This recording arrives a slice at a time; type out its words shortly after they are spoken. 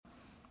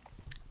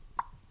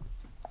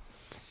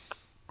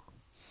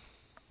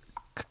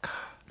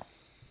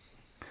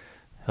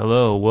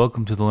Hello,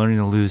 welcome to the Learning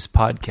to Lose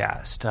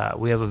podcast.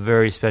 We have a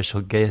very special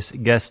guest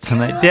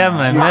tonight. Damn,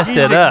 I messed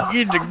it up.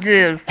 He's a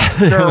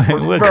guest.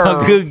 Look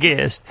how good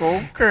guest.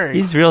 Okay.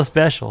 He's real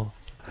special.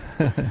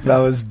 That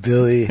was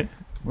Billy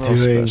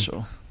doing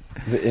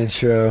the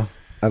intro.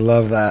 I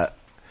love that.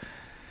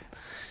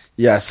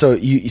 Yeah, so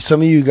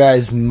some of you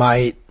guys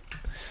might,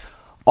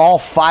 all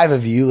 5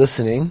 of you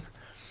listening,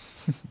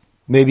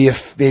 maybe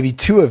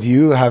two of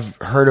you have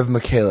heard of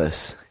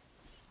Michaelis.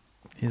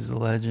 He's a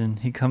legend.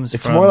 He comes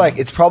It's from...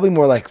 it's probably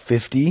more like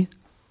 50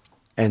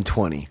 and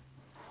 20.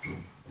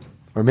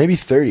 Or maybe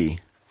 30.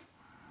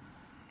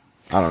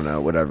 I don't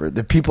know, whatever.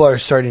 The people are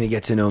starting to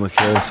get to know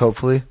Michaelis,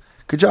 hopefully.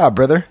 Good job,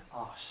 brother.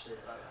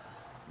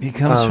 He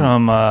comes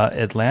from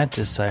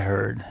Atlantis, I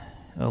heard.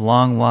 A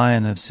long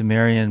line of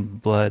Sumerian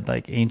blood,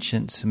 like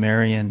ancient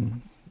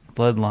Sumerian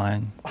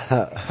bloodline.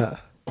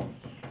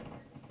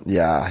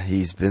 Yeah,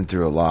 he's been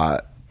through a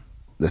lot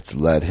that's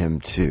led him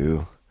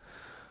to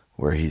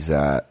where he's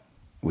at,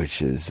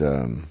 which is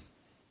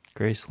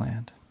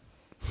Graceland.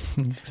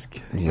 Just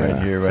kidding. Yeah,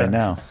 right here, right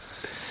now.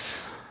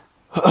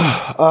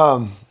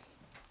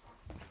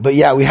 But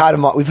yeah, we've had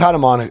him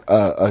on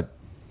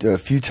a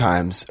few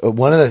times.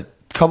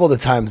 Couple of the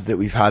times that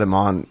we've had him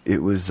on,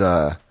 it was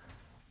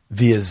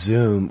via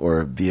Zoom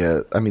or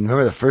via. I mean,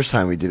 remember the first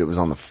time we did it was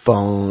on the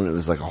phone. It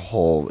was like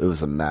it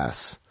was a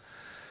mess.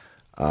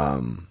 I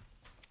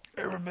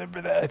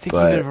remember that. I think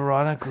even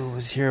Veronica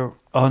was here.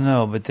 Oh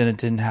no, but then it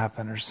didn't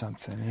happen or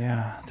something.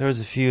 Yeah, there was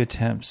a few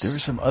attempts. There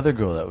was some other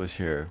girl that was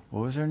here.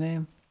 What was her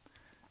name?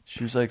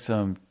 She was like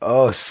some...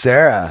 Oh,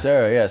 Sarah,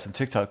 yeah, some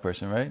TikTok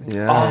person, right?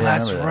 Yeah. Oh,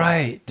 that's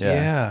right.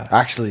 Yeah.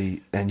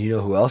 Actually, and you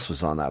know who else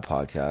was on that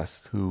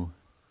podcast? Who?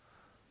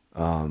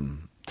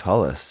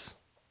 Tullis.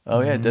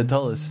 Oh, yeah, Dead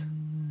Tullis.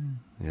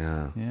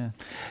 Yeah. Yeah.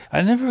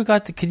 I never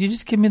got the... Could you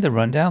just give me the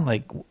rundown?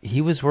 Like,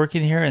 he was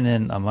working here and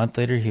then a month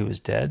later he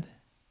was dead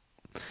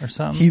or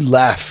something? He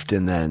left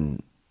and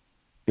then...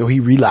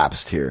 he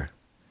relapsed here.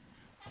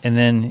 And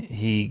then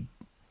he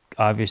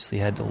obviously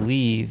had to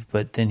leave,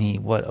 but then he,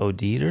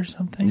 OD'd or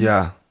something?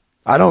 Yeah.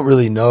 I don't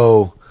really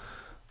know,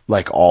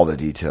 all the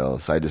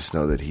details. I just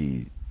know that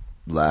he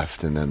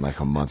left and then,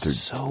 a month or...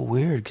 So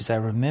weird, because I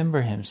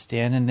remember him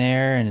standing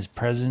there and his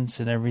presence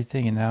and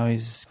everything, and now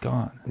he's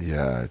gone.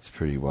 Yeah, it's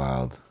pretty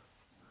wild.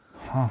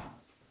 Huh.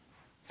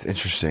 It's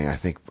interesting. I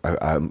think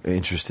I'm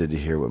interested to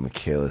hear what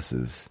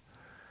Michaelis's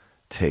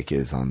take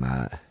is on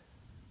that.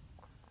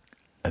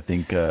 I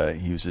think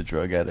he was a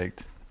drug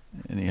addict,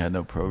 and he had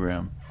no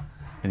program,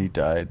 and he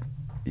died.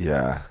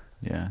 Yeah.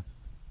 Yeah.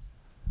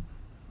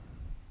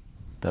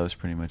 That was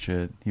pretty much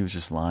it. He was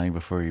just lying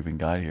before he even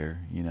got here,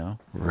 you know?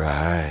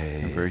 Right.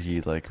 Remember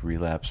he,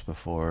 relapsed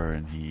before,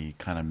 and he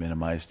kind of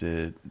minimized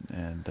it,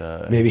 and...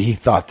 maybe he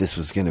thought this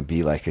was going to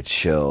be, a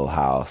chill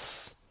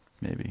house.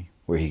 Maybe.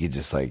 Where he could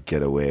just,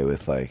 get away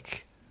with,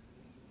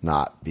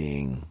 not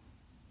being...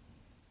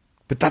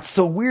 But that's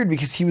so weird,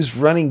 because he was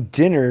running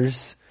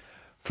dinners...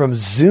 from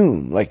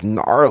Zoom,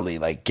 gnarly,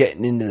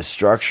 getting into the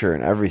structure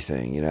and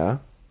everything, you know?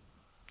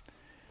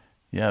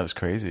 Yeah, it was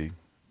crazy.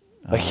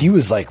 He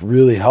was,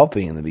 really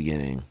helping in the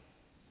beginning.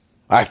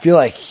 I feel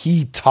like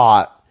he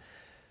taught,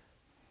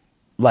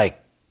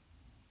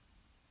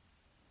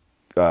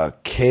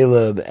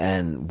 Caleb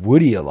and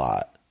Woody a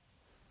lot.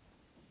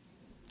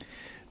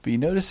 But you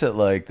notice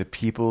that, the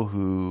people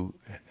who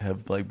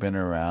have, been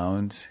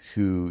around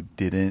who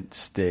didn't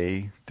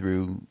stay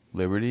through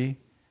Liberty...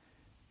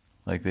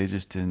 they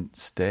just didn't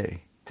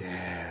stay. Damn.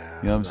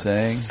 You know what I'm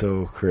saying?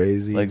 So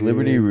crazy. Dude.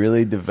 Liberty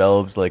really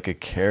developed a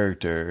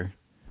character.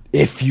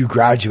 If you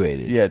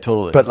graduated. Yeah,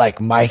 totally. But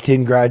Mike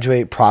didn't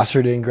graduate,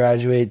 Prosser didn't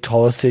graduate,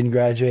 Tullis didn't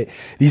graduate.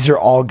 These are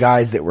all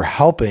guys that were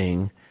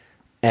helping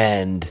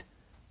and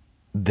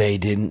they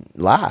didn't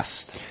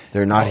last.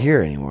 They're not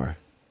here anymore.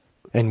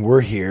 And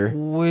we're here.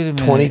 Wait a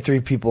minute.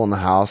 23 people in the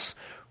house,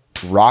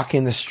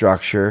 rocking the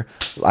structure.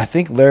 I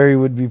think Larry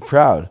would be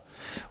proud.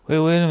 Wait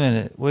a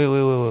minute. Wait.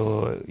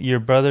 Your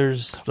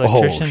brother's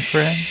electrician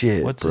friend?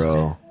 Shit, What's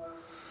bro.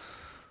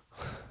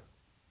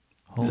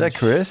 Is that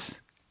Chris?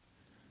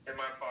 Am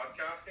I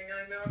podcasting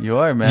right now? You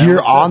are, man. You're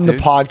What's up, on the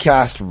dude?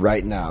 podcast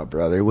right now,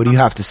 brother. What do you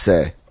have to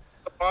say?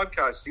 The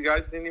podcast. You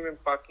guys didn't even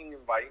fucking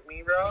invite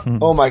me, bro.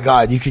 Oh my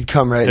God, you could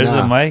come right There's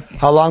now. a mic.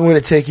 How long would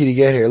it take you to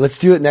get here? Let's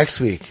do it next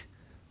week.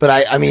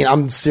 But I mean,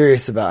 I'm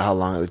serious about how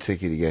long it would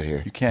take you to get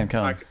here. You can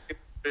come. I could give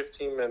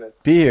 15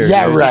 minutes. Be here.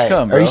 Yeah, dude. right. Just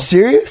come, bro. Are you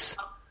serious?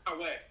 I'm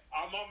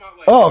on my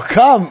way. Oh,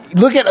 come!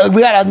 Look at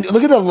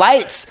the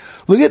lights.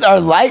 Look at our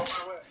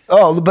lights.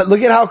 Oh, but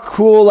look at how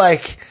cool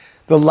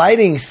the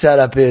lighting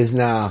setup is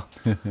now.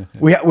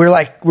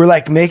 we're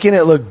making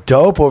it look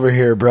dope over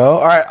here, bro.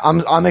 All right,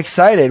 I'm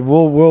excited.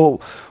 We'll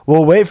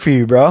wait for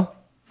you, bro. All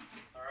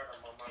right,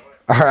 I'm on my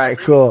way. All right,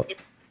 cool.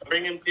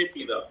 Bring in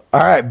Pippi, though.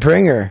 All right,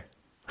 bring her.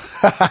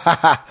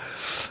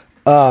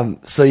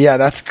 So yeah,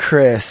 that's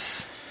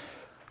Chris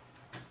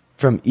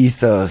from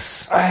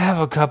Ethos. I have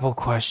a couple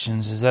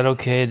questions. Is that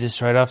okay?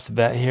 Just right off the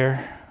bat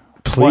here.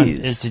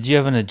 Please. Did you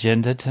have an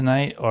agenda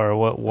tonight, or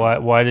what?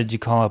 Why did you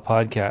call a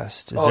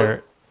podcast? Is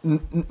there?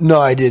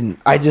 No, I didn't.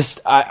 I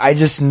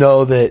just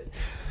know that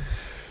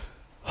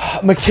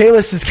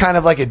Michaelis is kind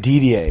of like a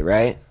DDA,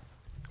 right?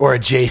 Or a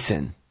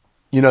Jason.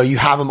 You know, you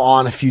have them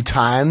on a few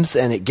times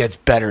and it gets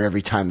better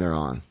every time they're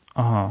on.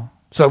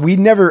 So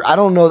I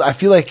don't know. I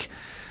feel like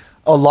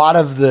a lot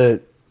of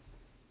and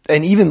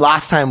even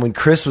last time when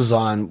Chris was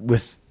on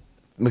with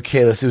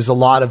Michaelis, it was a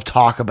lot of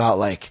talk about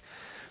like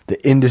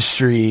the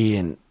industry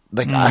and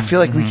like, I feel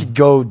like we could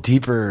go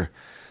deeper.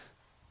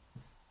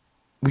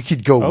 We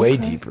could go way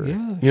deeper.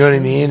 Yeah, you know what I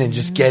mean? And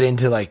just get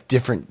into like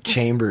different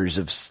chambers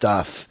of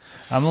stuff.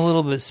 I'm a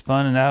little bit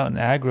spun out and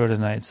aggro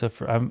tonight. So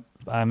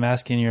I'm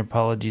asking your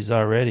apologies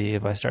already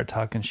if I start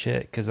talking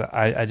shit, because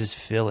I just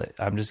feel it.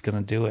 I'm just going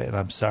to do it, and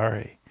I'm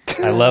sorry.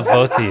 I love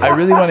both of you. I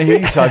really want to hear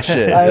you talk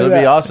shit. It'll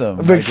be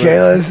awesome.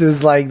 Michaelis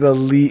is like the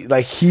lead.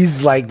 Like,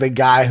 he's like the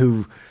guy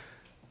who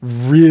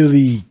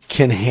really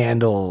can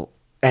handle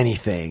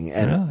anything.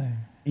 And really?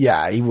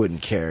 Yeah, he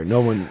wouldn't care. No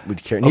one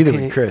would care. Neither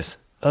would Chris.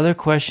 Other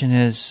question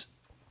is,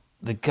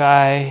 the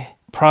guy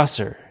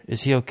Prosser,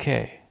 is he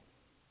okay?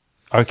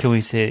 Or can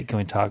we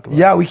talk about it?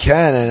 Yeah, we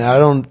can. And I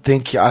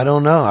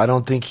don't know. I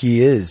don't think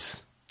he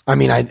is. I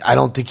mean, I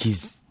don't think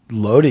he's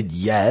loaded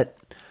yet,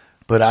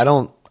 but I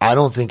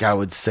don't think I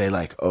would say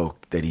like,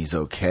 that he's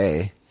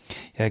okay.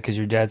 Yeah, because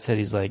your dad said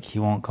he's like, he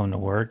won't come to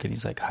work and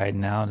he's like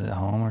hiding out at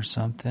home or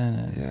something.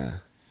 And yeah.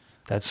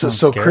 That's so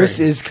scary. Chris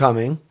is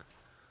coming.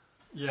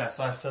 Yeah,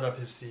 so I set up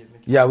his seat.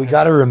 Yeah, we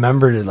got to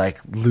remember to like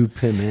loop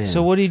him in.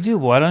 So what do you do?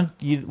 Why don't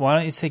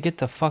you say, get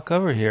the fuck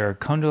over here or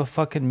come to a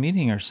fucking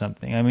meeting or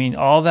something? I mean,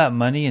 all that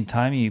money and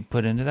time you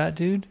put into that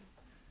dude.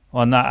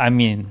 Well,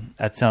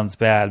 that sounds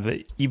bad, but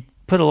you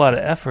put a lot of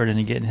effort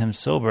into getting him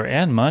sober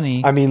and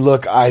money. I mean,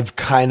 look, I've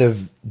kind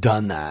of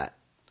done that.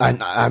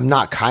 I'm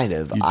not kind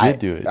of. You did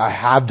do it. I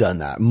have done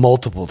that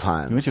multiple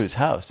times. You went to his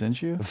house,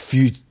 didn't you?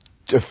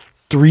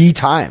 3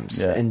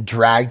 times, yeah. And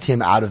dragged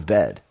him out of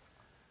bed.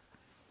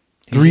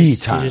 3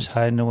 times. He's just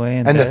hiding away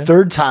in and bed? The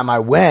third time I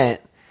went,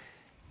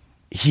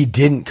 he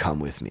didn't come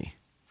with me.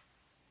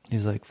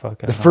 He's like, fuck.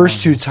 The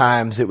first 2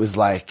 times, it was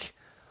like,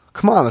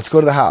 come on, let's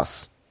go to the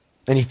house.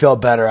 And he felt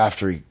better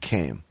after he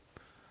came.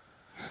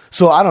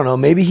 So I don't know.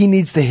 Maybe he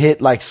needs to hit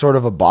like sort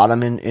of a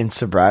bottom in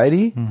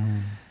sobriety. Mm-hmm.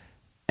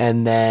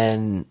 And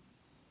then,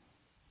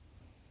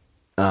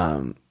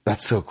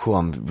 that's so cool.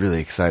 I'm really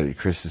excited.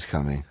 Chris is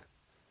coming.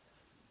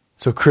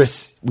 So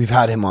Chris, we've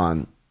had him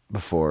on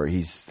before.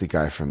 He's the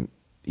guy from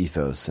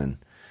Ethos, and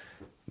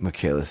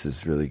Michaelis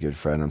is a really good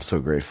friend. I'm so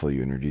grateful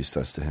you introduced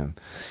us to him.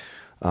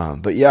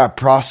 But yeah,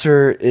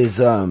 Prosser is,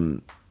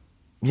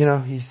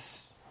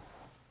 he's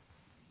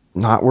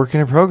not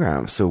working a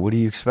program. So what do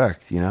you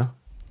expect,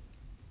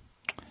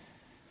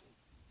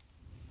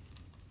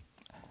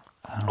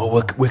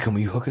 Wickham,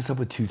 will you hook us up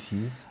with 2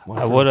 T's?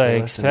 What I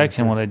expect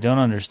and what I don't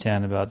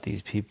understand about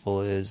these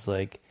people is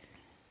like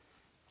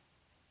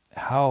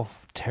how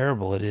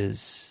terrible it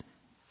is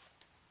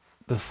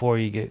before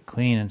you get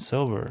clean and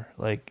sober.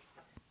 Like,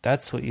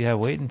 that's what you have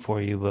waiting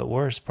for you, but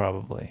worse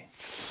probably.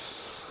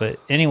 But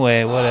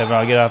anyway, whatever.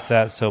 I'll get off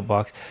that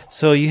soapbox.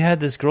 So you had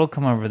this girl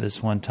come over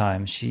this one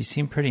time. She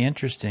seemed pretty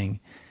interesting.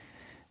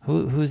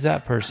 Who's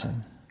that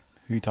person?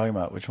 Who are you talking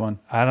about? Which one?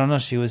 I don't know.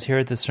 She was here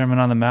at the Sermon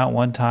on the Mount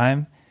one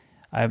time.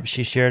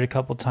 She shared a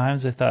couple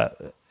times. I thought,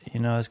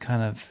 I was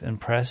kind of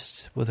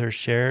impressed with her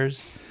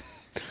shares.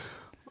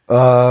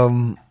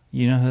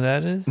 You know who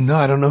that is? No,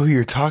 I don't know who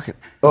you're talking.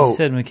 You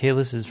said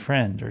Michaelis'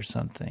 friend or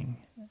something.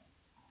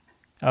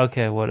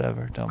 Okay,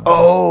 whatever. Don't.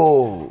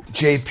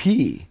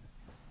 JP.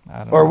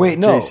 I don't or know. wait,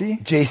 no,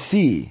 JC.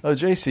 JC. Oh,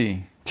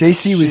 JC.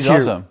 JC was She's here.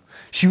 Awesome.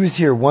 She was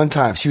here one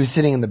time. She was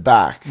sitting in the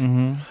back.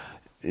 Mm-hmm.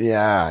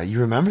 Yeah, you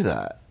remember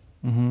that?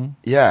 Mm-hmm.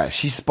 Yeah,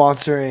 she's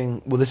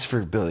sponsoring. Well, this is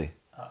for Billy.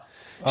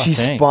 She's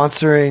thanks.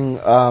 sponsoring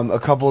a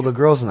couple of the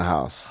girls in the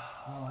house.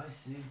 Oh, I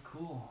see.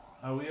 Cool.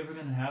 Are we ever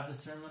going to have the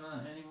sermon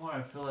anymore?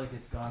 I feel like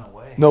it's gone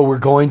away. No, we're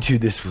going to.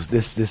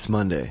 This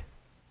Monday.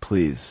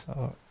 Please.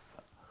 Oh.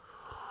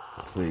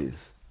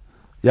 Please.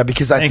 Yeah,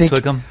 because Thanks, think,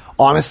 Wickham.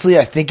 honestly,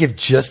 I think if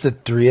just the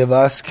 3 of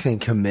us can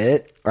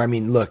commit,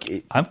 look.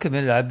 I'm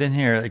committed. I've been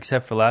here,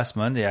 except for last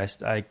Monday.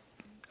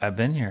 I've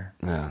been here.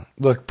 Yeah.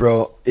 Look,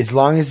 bro, as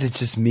long as it's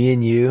just me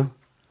and you,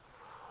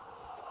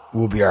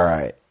 we'll be all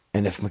right.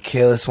 And if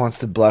Michaelis wants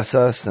to bless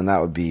us, then that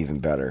would be even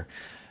better.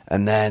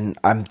 And then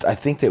I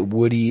think that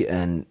Woody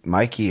and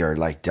Mikey are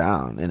like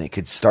down, and it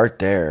could start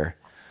there.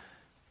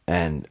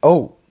 And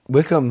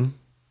Wickham.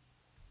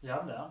 Yeah,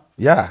 I'm down.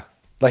 Yeah.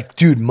 Like,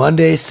 dude,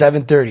 Monday,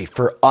 7:30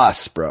 for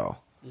us, bro.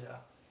 Yeah.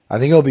 I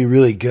think it'll be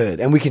really good.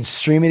 And we can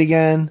stream it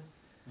again.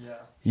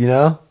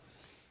 Yeah.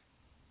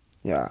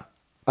 Yeah.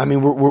 I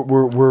mean, we're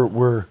I'm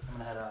gonna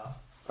head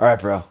out. all right,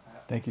 bro.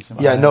 Thank you so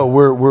much. Yeah, no,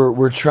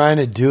 we're trying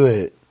to do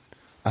it.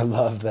 I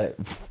love that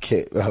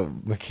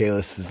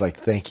Michaelis is like,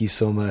 thank you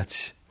so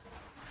much.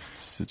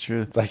 It's the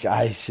truth. Like,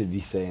 I should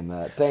be saying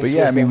that. Thanks. But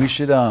yeah, Wickham. we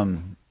should,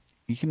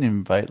 you can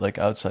invite like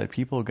outside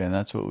people again.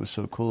 That's what was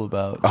so cool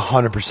about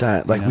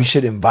 100%. Like, we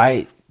should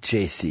invite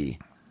JC.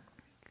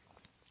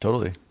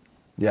 Totally.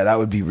 Yeah, that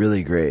would be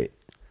really great.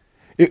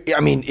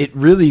 It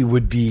really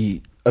would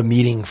be a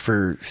meeting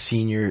for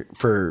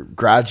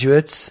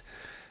graduates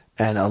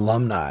and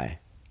alumni,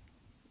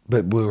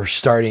 but we're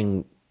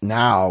starting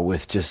now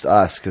with just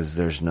us because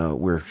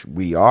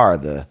we are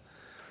the.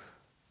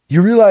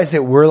 You realize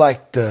that we're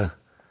like the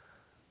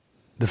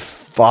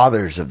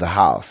fathers of the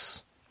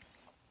house,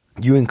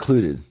 you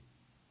included,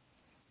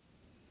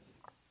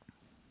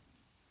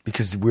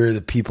 because we're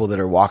the people that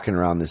are walking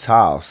around this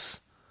house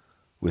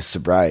with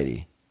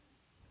sobriety,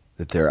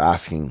 that they're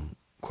asking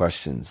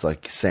questions,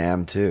 like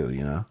Sam too,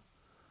 you know.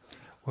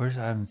 I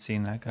haven't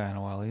seen that guy in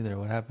a while either.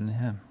 What happened to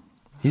him?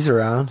 He's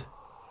around.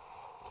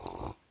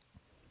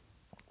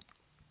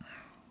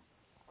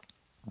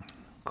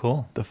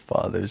 Cool. The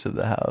fathers of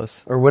the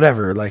house. Or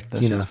whatever, like,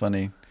 That's just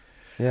funny.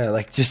 Yeah,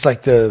 like just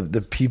like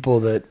the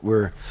people that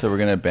were. So we're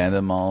gonna abandon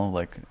them all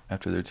like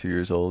after they're 2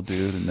 years old,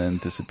 dude, and then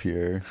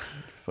disappear.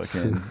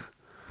 Fucking.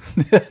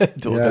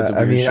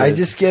 I mean, I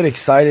just get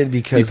excited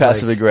because be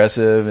passive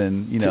aggressive,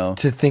 and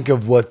to think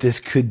of what this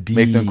could be.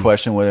 Make them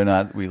question whether or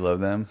not we love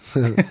them.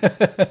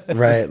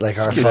 Right, like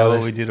our fathers. fathers.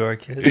 What we do to our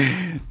kids.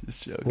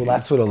 Just joking. Well,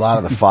 that's what a lot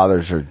of the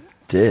fathers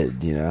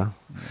did, you know.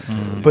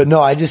 But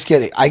no, I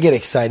get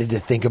excited to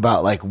think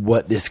about like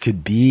what this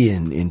could be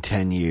in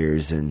 10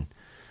 years and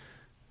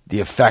the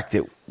effect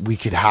that we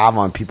could have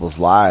on people's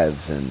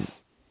lives, and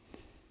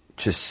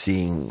just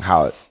seeing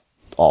how it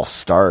all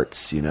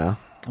starts, you know.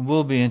 It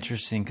will be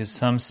interesting because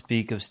some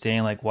speak of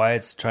staying, like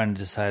Wyatt's trying to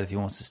decide if he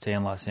wants to stay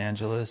in Los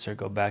Angeles or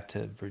go back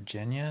to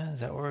Virginia. Is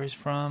that where he's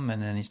from?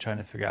 And then he's trying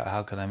to figure out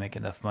how can I make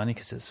enough money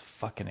because it's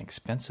fucking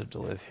expensive to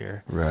live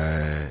here.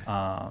 Right.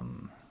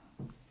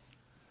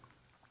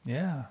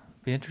 Yeah,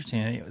 be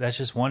interesting. That's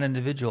just one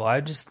individual.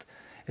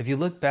 If you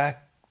look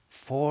back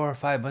 4 or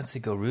 5 months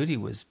ago, Rudy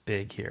was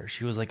big here.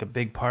 She was like a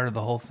big part of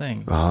the whole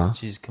thing. Uh-huh.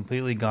 She's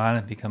completely gone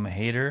and become a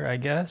hater, I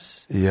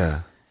guess.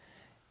 Yeah.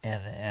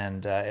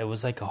 And it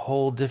was like a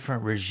whole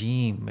different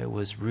regime. It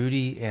was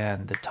Rudy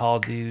and the tall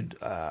dude,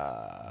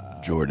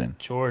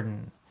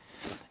 Jordan.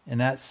 And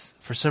that's,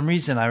 for some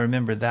reason, I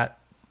remember that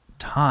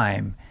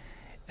time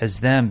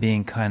as them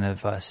being kind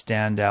of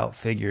standout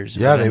figures.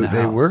 Yeah,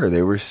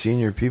 they were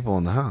senior people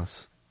in the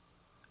house.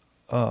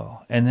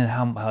 Oh, and then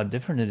how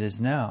different it is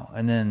now.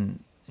 And then,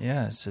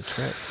 yeah, it's a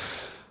trip.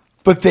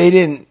 But they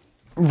didn't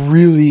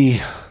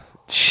really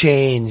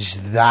change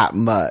that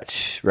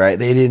much, right?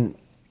 They didn't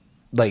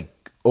like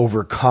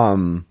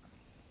overcome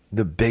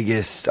the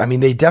biggest. I mean,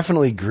 they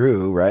definitely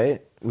grew,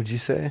 right? Would you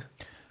say?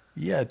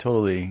 Yeah,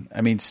 totally.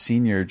 I mean,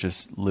 senior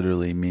just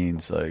literally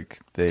means like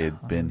they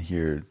had been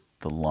here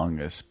the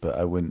longest, but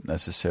I wouldn't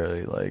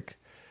necessarily like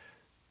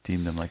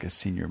deem them like a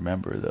senior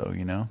member, though,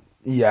 you know?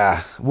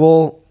 Yeah.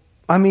 Well,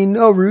 I mean,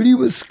 no, Rudy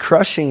was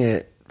crushing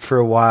it for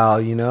a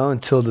while, you know,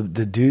 until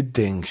the dude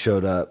thing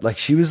showed up. Like,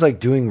 she was like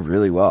doing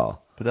really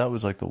well. But that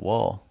was like the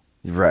wall.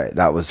 Right.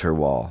 That was her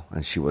wall,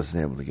 and she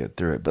wasn't able to get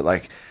through it. But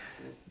like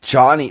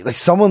Johnny, like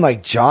someone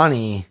like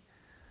Johnny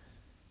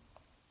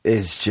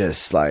is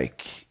just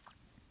like,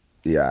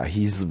 yeah,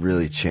 he's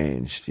really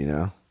changed, you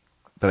know?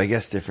 But I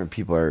guess different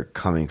people are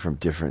coming from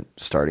different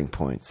starting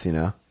points, you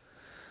know?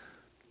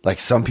 Like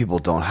some people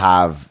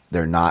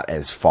they're not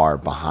as far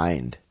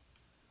behind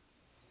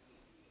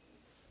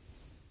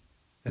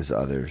as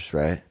others,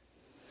 right?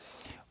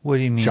 What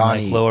do you mean,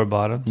 Johnny, like lower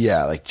bottom?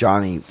 Yeah, like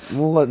Johnny,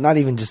 well, not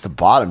even just the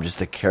bottom, just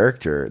their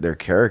character,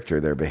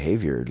 their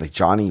behavior. Like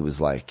Johnny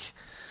was like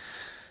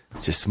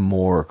just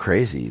more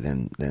crazy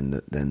than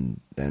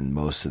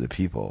most of the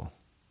people.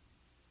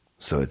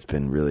 So it's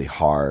been really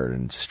hard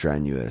and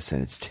strenuous,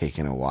 and it's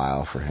taken a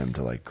while for him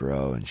to like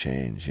grow and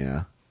change, you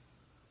know?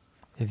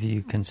 If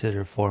you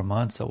consider 4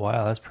 months a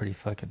while, that's pretty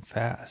fucking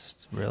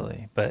fast,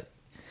 really. But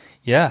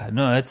yeah,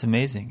 no, it's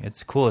amazing.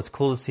 It's cool. It's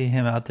cool to see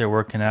him out there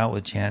working out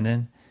with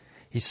Chandon.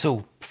 He's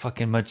so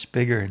fucking much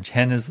bigger, and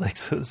Chandon's like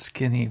so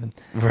skinny.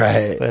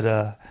 Right. But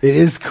it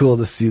is cool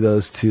to see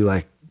those two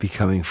like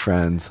becoming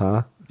friends,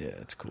 huh? Yeah,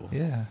 it's cool.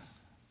 Yeah.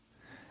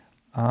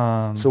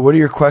 So what are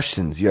your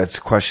questions? You had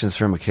questions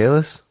for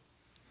Michaelis?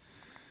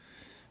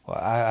 Well,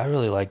 I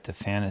really like the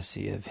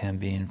fantasy of him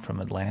being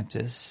from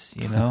Atlantis,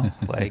 you know?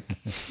 Like,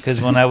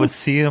 because when I would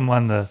see him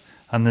on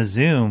the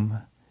Zoom,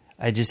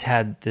 I just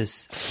had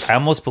this, I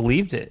almost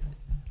believed it.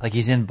 Like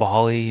he's in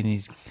Bali and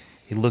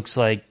he looks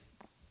like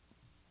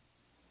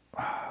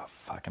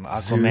fucking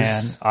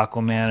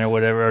Aquaman or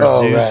whatever, or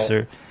Zeus,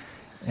 right.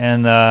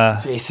 and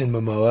Jason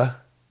Momoa,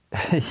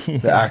 yeah.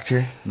 the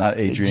actor. Not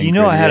Adrian. Do you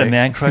know I had a Grenier.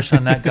 man crush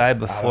on that guy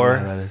before? I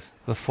don't know who that is.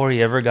 Before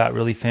he ever got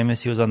really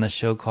famous, he was on the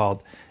show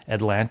called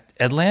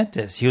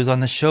Atlantis. He was on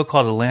the show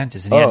called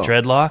Atlantis, and he had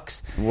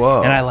dreadlocks.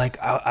 Whoa! And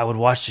I would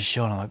watch the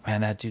show, and I'm like,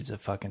 man, that dude's a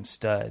fucking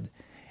stud.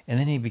 And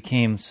then he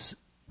became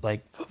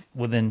like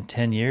within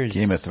 10 years,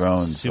 Game of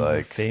Thrones, super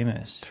like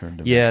famous.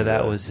 Turned him Yeah, into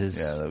that was his.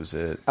 Yeah, that was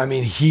it. I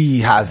mean, he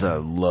has a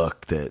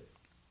look that.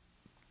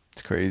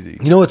 It's crazy.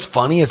 You know what's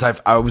funny is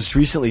I was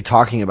recently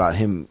talking about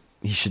him.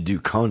 He should do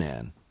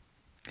Conan.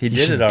 He did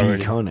should it already.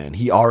 Be Conan.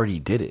 He already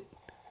did it.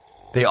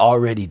 They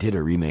already did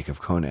a remake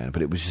of Conan,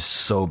 but it was just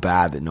so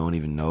bad that no one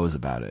even knows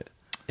about it.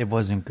 It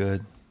wasn't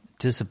good.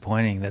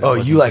 Disappointing that. Oh, it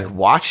wasn't you like good.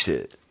 watched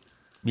it?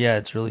 Yeah,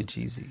 it's really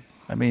cheesy.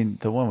 I mean,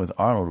 the one with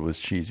Arnold was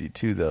cheesy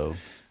too, though.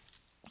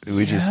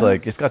 We just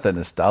like, it's got that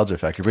nostalgia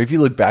factor. But if you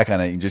look back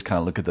on it, you just kind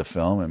of look at the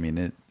film. I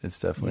mean, it's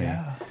definitely.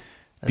 Yeah.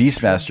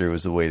 Beastmaster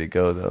was the way to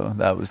go, though.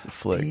 That was the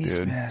flick,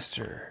 dude.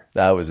 Beastmaster.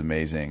 That was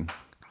amazing.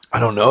 I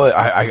don't know it.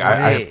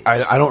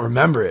 I don't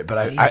remember it,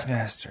 but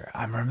Beastmaster.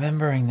 I'm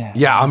remembering that.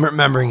 Yeah, I'm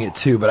remembering it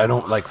too, but I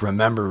don't like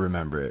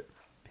remember it.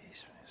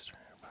 Beastmaster.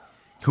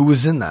 Who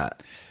was in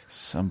that?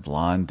 Some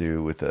blonde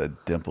dude with a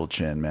dimple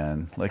chin,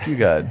 man. Like you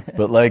got,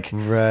 but like,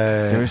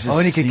 there was this Oh,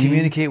 and he could scene-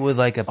 communicate with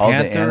like a all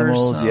panther the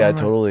animals. or Yeah,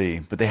 something? totally.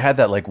 But they had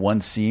that like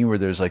one scene where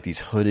there's like these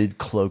hooded,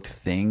 cloaked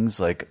things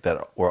like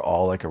that were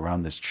all like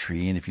around this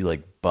tree, and if you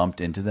like bumped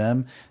into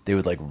them, they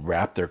would like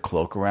wrap their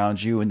cloak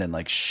around you and then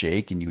like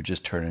shake, and you would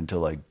just turn into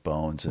like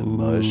bones and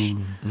mush.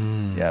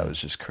 Yeah, it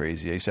was just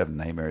crazy. I used to have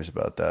nightmares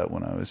about that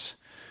when I was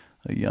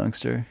a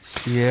youngster.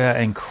 Yeah,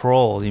 and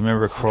Kroll. Do you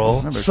remember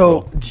Kroll?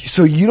 So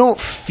you don't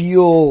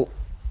feel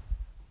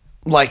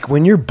like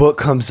when your book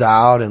comes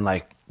out and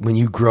like when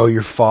you grow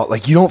your fall,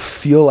 like you don't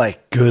feel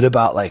like good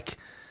about like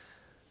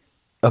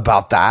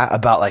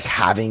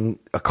having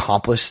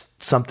accomplished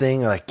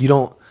something. Like you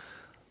don't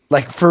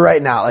like for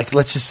right now. Like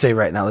let's just say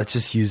right now. Let's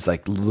just use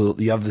like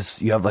you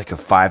have like a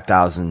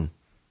 5,000.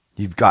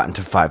 You've gotten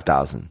to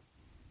 5,000,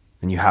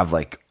 and you have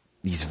like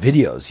these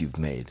videos you've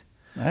made.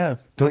 Yeah.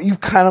 Don't you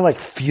kind of like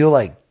feel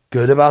like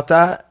good about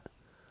that?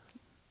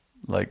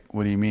 Like,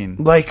 what do you mean?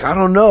 Like, I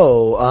don't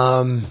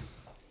know.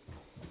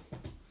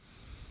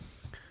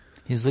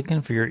 He's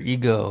looking for your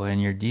ego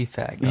and your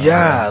defect.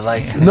 Yeah,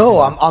 like no,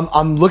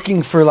 I'm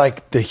looking for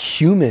like the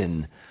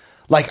human.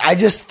 Like I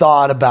just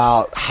thought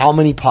about how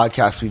many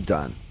podcasts we've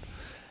done,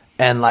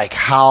 and like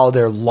how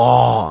they're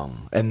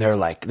long, and they're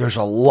like there's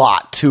a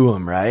lot to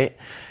them, right?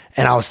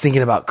 And I was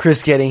thinking about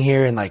Chris getting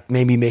here and like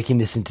maybe making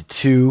this into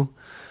 2,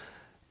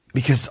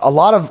 because a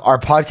lot of our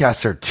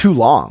podcasts are too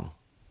long.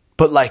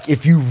 But like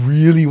if you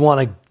really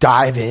want to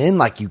dive in,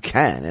 like you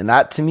can, and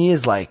that to me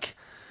is like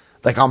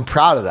I'm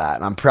proud of that,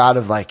 and I'm proud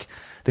of like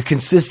the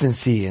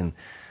consistency, and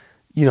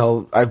you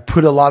know I've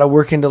put a lot of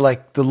work into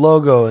like the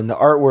logo and the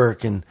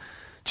artwork and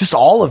just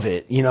all of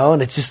it, you know,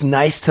 and it's just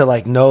nice to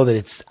like know that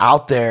it's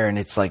out there and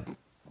it's like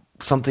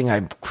something I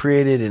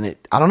created, and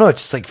I don't know, it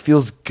just like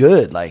feels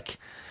good. Like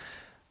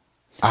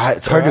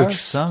it's hard to.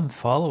 Some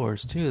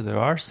followers too. There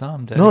are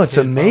some. No, it's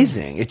dedicated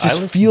amazing. followers. It I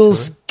just listen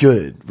feels to it.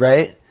 good,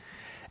 right?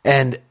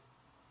 And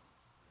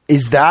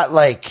is that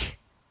like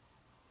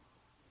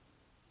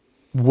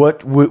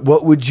what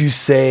would you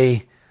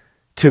say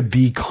to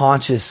be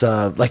conscious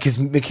of? Like, is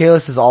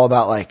Michaelis is all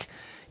about like,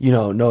 you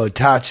know, no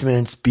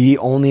attachments, be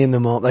only in the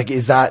moment. Like,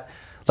 is that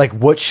like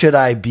what should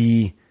I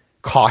be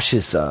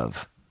cautious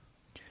of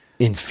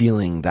in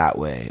feeling that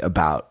way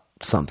about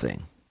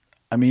something?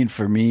 I mean,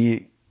 for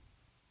me,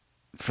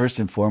 first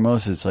and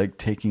foremost, it's like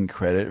taking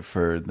credit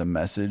for the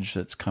message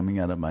that's coming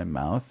out of my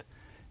mouth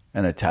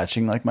and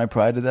attaching like my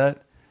pride to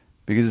that,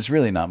 because it's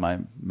really not my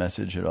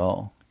message at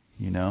all,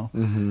 you know?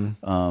 Mm-hmm.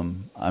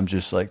 I'm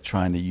just like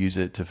trying to use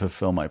it to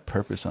fulfill my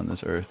purpose on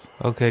this earth.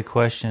 Okay,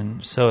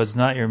 question. So it's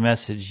not your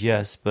message,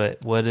 yes,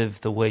 but what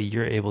if the way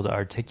you're able to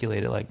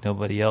articulate it like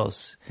nobody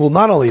else? Well,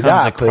 not only comes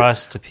that,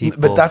 across to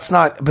people. But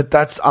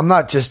I'm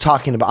not just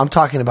talking about, I'm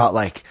talking about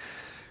like,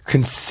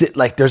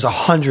 like there's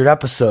 100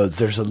 episodes,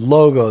 there's a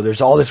logo,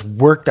 there's all this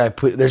work that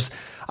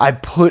I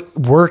put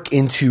work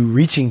into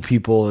reaching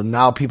people, and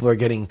now people are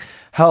getting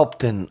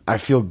helped, and I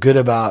feel good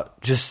about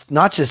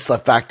not just the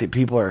fact that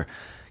people are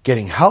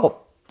getting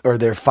help or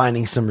they're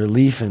finding some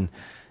relief in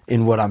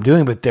what I'm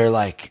doing, but they're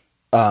like,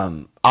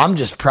 I'm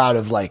just proud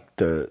of like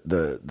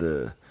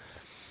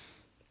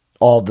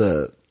all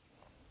the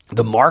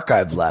mark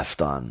I've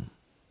left on,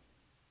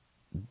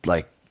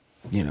 like,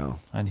 you know,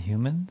 On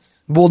humans?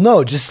 well,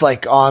 no, just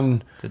like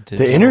on The the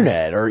digital.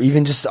 internet, or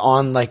even just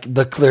on like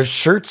there's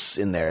shirts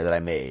in there that I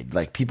made.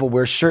 Like people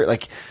wear shirt.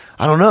 Like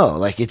I don't know.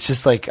 Like it's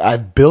just like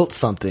I've built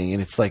something,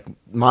 and it's like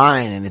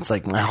mine, and it's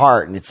like my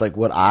heart, and it's like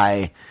what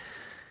I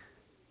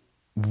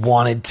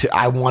wanted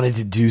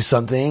to do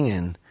something,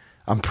 and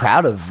I'm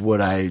proud of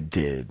what I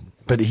did.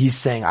 But he's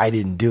saying I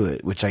didn't do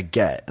it, which I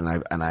get, and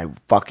I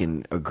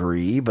fucking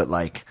agree. But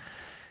like,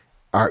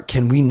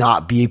 can we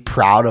not be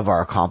proud of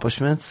our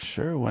accomplishments?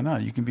 Sure, why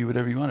not? You can be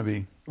whatever you want to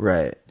be.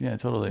 Right. Yeah,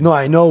 totally. No,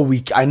 I know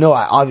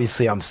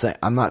obviously I'm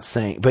not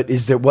saying, but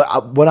is there,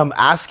 what I'm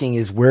asking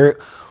is what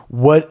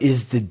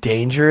is the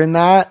danger in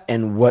that,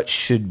 and what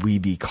should we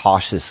be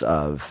cautious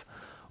of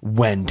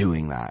when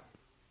doing that?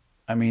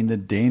 I mean, the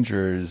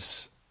danger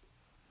is,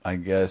 I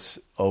guess,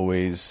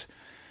 always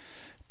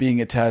being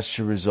attached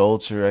to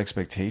results or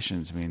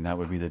expectations. I mean, that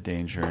would be the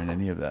danger in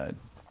any of that.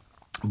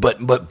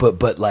 But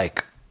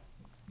like,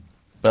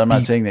 But I'm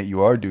not saying that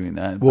you are doing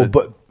that.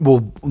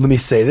 well, let me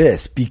say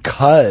this,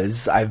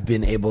 because I've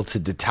been able to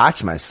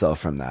detach myself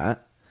from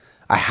that,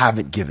 I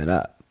haven't given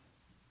up.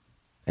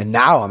 And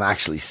now I'm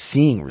actually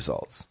seeing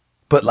results.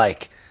 But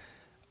like,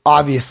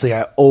 obviously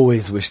I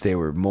always wish they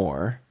were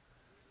more,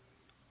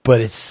 but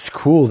it's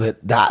cool that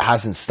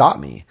hasn't stopped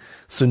me.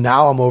 So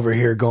now I'm over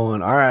here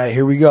going, all right,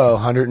 here we go.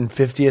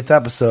 150th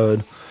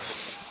episode,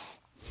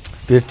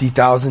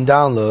 50,000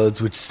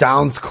 downloads, which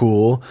sounds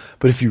cool,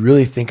 but if you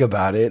really think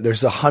about it,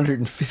 there's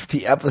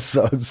 150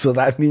 episodes, so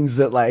that means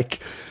that like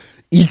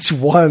each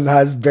one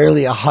has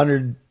barely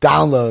 100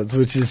 downloads,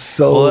 which is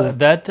so. Well,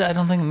 that I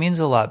don't think means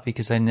a lot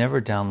because I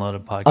never download a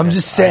podcast. I'm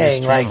just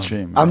saying, like,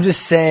 stream, I'm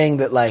just saying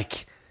that,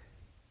 like,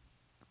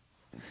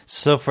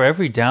 so for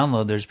every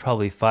download, there's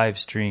probably 5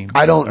 streams.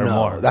 I don't or know.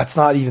 more. That's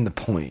not even the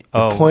point. The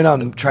Oh, point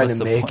I'm trying what's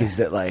to the make point? is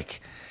that,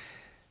 like,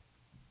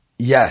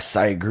 yes,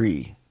 I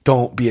agree.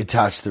 Don't be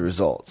attached to the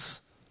results.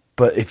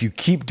 But if you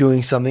keep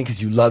doing something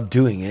because you love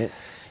doing it,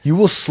 you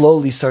will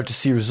slowly start to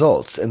see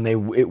results, and it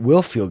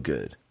will feel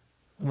good.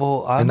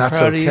 Well, I'm And that's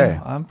proud okay. of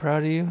you. I'm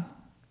proud of you.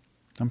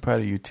 I'm proud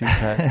of you too,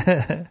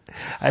 Pat.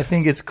 I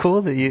think it's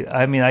cool that you.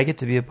 I mean, I get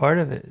to be a part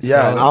of it.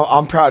 Yeah, so- and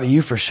I'm proud of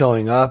you for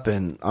showing up,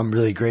 and I'm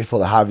really grateful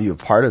to have you a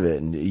part of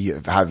it and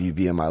have you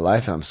be in my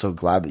life. And I'm so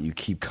glad that you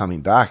keep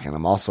coming back. And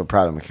I'm also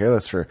proud of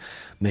Michaelis for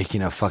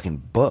making a fucking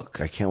book.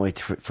 I can't wait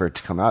for it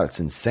to come out. It's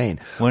insane.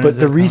 When But is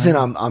the it reason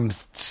coming? I'm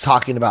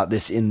talking about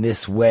this in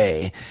this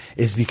way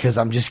is because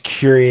I'm just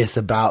curious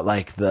about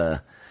like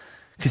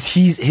because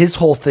his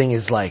whole thing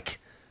is like,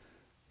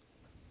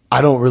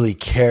 I don't really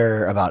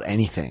care about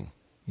anything.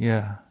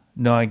 yeah.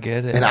 No, I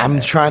get it. And I'm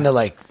trying to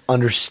like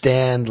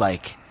understand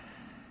like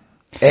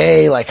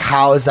A, like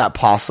how is that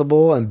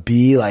possible? And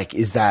B, like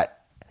is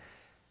that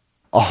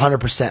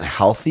 100%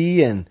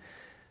 healthy? And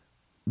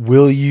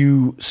will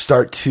you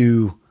start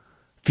to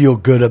feel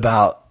good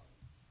about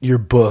your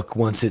book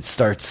once it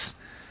starts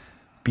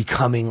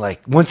becoming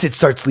like, once it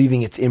starts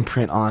leaving its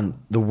imprint on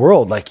the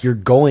world? Like you're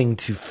going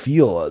to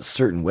feel a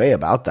certain way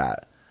about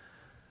that.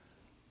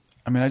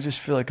 I mean, I just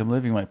feel like I'm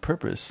living my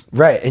purpose.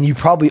 Right. And you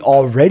probably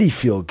already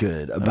feel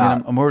good I mean,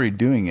 about I'm already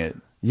doing it.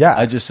 Yeah.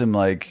 I just am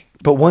like,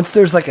 But once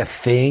there's like a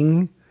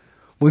thing,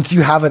 once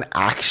you have an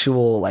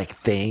actual like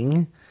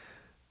thing,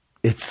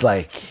 it's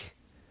like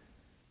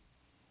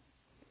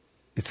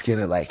it's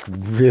gonna like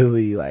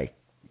really like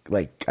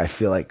I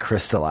feel like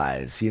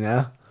crystallize, you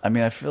know? I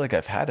mean, I feel like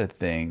I've had a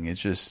thing. It's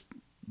just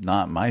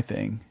not my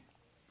thing,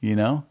 you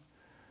know?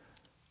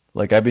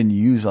 Like I've been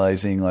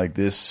utilizing like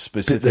this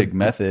specific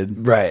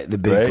method Right, the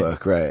big Right?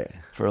 book, right.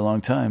 for a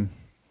long time.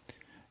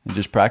 And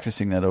just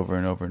practicing that over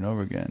and over and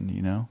over again,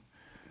 you know?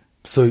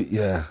 So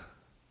yeah.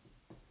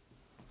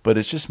 But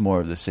it's just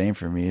more of the same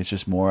for me. It's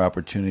just more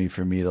opportunity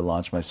for me to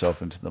launch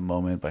myself into the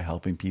moment by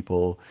helping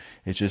people.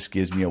 It just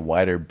gives me a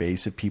wider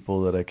base of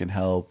people that I can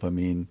help. I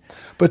mean,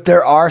 But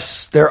there are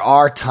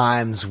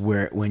times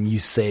when you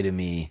say to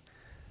me,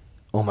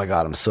 "Oh my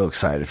god, I'm so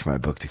excited for my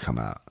book to come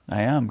out."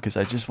 I am, because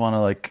I just want to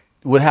like,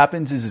 what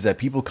happens is that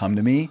people come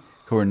to me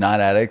who are not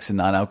addicts and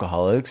not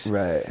alcoholics.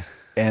 Right.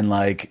 And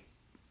like,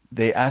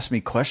 they ask me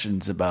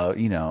questions about,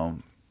 you know,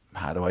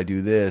 how do I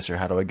do this or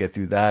how do I get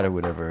through that or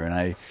whatever. And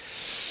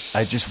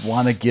I just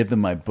want to give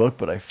them my book,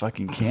 but I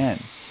fucking can't,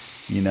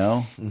 you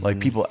know? Like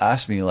people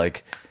ask me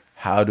like,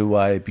 how do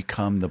I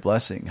become the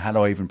blessing? How do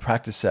I even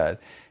practice that?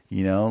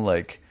 You know,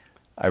 like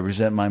I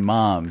resent my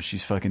mom.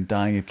 She's fucking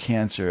dying of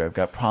cancer. I've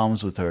got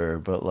problems with her,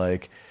 but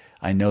like,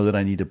 I know that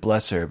I need to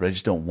bless her, but I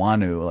just don't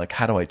want to. Like,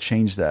 how do I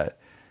change that?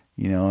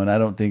 You know, and I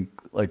don't think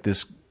like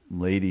this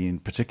lady in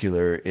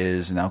particular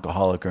is an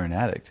alcoholic or an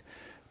addict.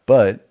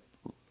 But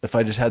if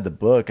I just had the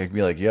book, I could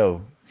be like,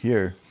 yo,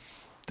 here,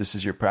 this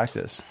is your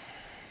practice.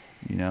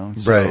 You know?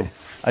 So Right.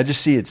 I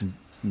just see it's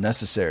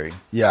necessary.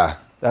 Yeah.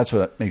 That's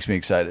what makes me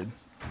excited.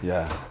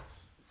 Yeah.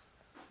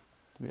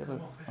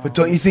 But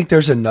don't you think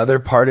there's another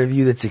part of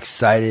you that's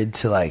excited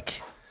to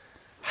like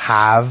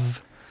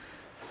have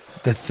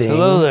the thing?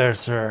 Hello there,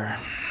 sir.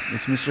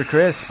 It's Mr.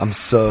 Chris. I'm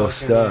so Don't give me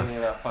stuck. any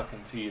of that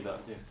fucking tea, though,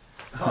 dude.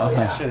 Oh,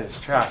 that shit is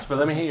trash. But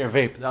let me hit your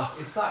vape, though.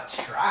 It's not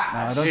trash.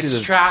 No, don't It's do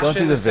the, trash don't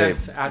do in the the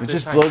sense vape. at this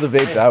Just time. blow the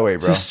vape that way,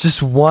 bro.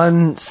 Just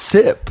one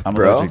sip, I'm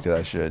bro. allergic to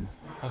that shit.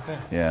 Okay.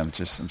 Yeah, I'm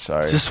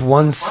sorry. Just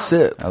one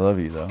sip. I love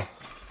you though.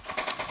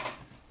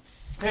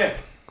 Here.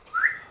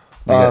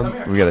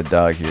 We got a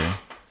dog here.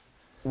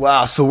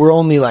 Wow, so we're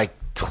only like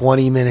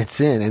 20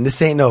 minutes in, and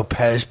this ain't no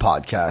Pej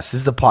podcast. This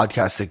is the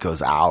podcast that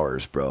goes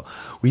hours, bro.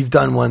 We've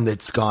done one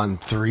that's gone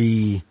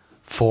 3-4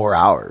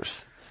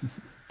 hours.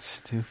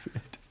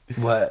 Stupid.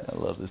 What? I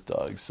love this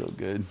dog. So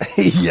good.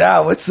 Yeah,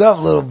 what's up,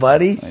 little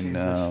buddy? I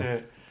know.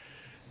 Shit.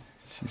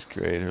 She's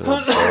great. Her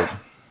little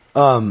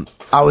dog.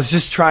 I was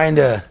just trying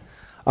to.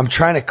 I'm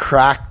trying to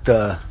crack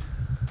the.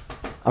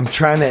 I'm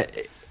trying to.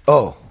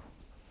 Oh,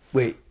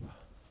 wait.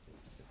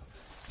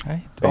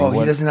 Hey. Oh, he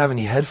want- doesn't have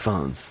any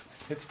headphones.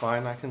 It's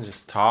fine. I can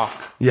just talk.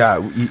 Yeah,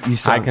 you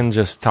sound. I can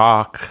just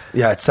talk.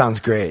 Yeah, it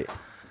sounds great.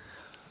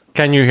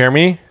 Can you hear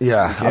me?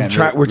 Yeah, can, I'm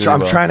trying. really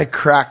I'm well. trying to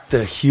crack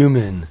the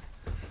human.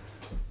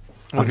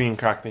 What do you mean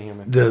crack the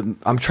human?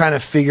 I'm trying to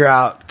figure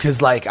out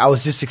because like I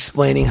was just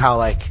explaining how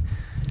like.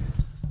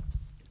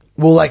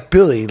 Well, like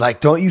Billy, like,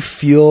 don't you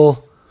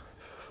feel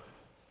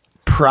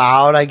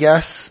proud? I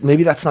guess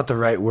maybe that's not the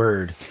right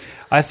word.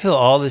 I feel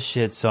all this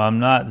shit, so I'm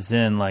not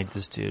zen like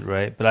this dude,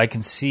 right? But I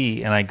can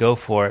see and I go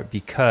for it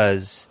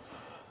because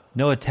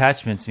no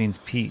attachments means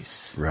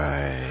peace.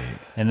 Right.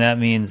 And that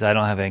means I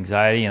don't have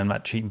anxiety and I'm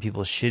not treating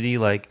people shitty.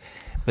 Like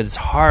but it's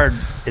hard.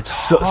 It's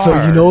So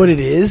hard. you know what it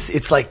is?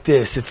 It's like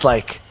this. It's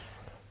like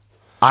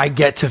I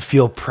get to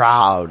feel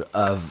proud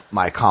of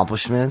my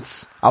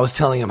accomplishments. I was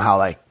telling him how,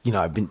 like, you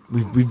know,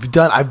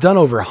 I've done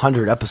over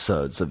 100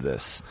 episodes of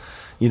this.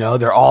 You know,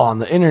 they're all on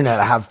the internet.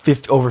 I have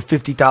over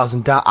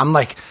 50,000 down. I'm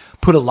like,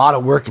 put a lot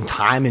of work and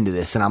time into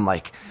this, and I'm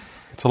like,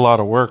 It's a lot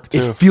of work too.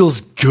 it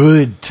feels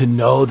good to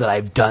know that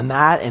I've done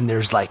that, and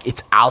there's like,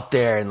 it's out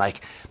there, and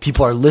like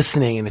people are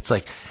listening, and it's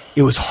like,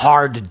 it was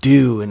hard to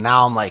do, and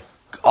now I'm like,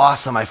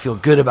 awesome, I feel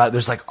good about it.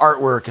 There's like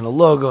artwork and a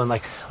logo, and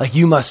like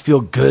you must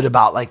feel good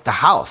about like the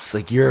house,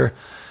 like you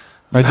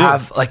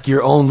have like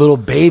your own little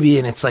baby,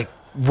 and it's like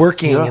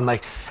working, and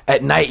like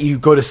at night you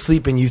go to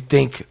sleep and you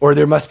think, or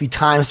there must be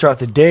times throughout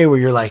the day where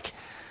you're like,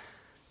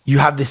 you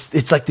have this,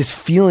 it's like this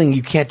feeling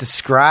you can't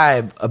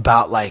describe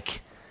about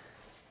like,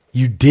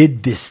 you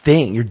did this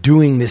thing, you're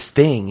doing this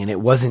thing, and it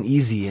wasn't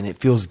easy, and it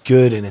feels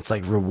good, and it's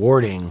like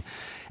rewarding.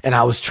 And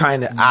I was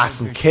trying to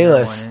ask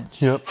Michaelis,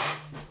 Yep.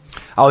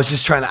 I was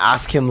just trying to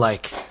ask him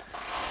like,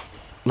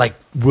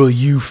 will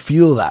you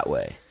feel that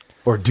way?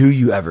 Or do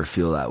you ever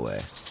feel that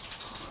way?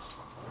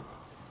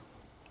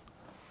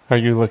 Are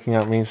you looking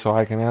at me so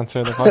I can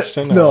answer the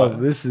question? No, Or-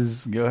 this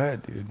is, Go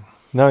ahead, dude.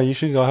 No, you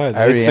should go ahead.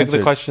 I already It's like answered.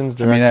 the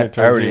questions I mean,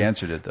 directed I towards already you.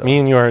 answered it, though. Me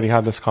and you already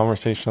had this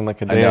conversation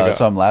like a I day know, ago. that's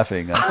why I'm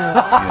laughing. That's,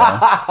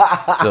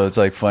 you know? So it's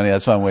like funny.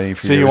 That's why I'm waiting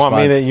for So your you want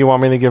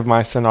response. me to give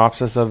my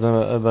synopsis of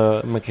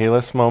the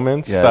Michaelis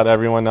moments Yeah, that it's-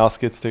 everyone else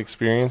gets to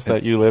experience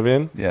that you live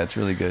in? Yeah, it's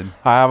really good.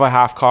 I have a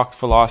half-cocked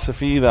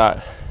philosophy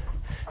that,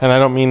 and I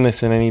don't mean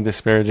this in any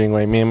disparaging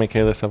way. Me and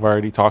Michaelis have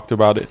already talked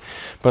about it,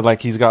 but like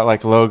he's got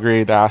like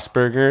low-grade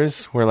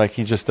Asperger's, where like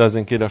he just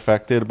doesn't get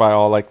affected by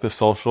all like the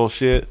social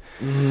shit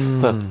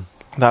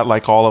that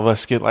like all of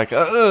us get like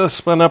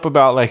spun up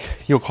about. Like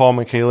you'll call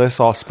Michaelis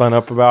all spun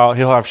up about.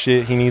 He'll have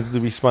shit he needs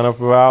to be spun up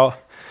about,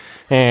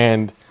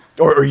 and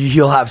or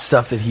he'll have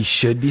stuff that he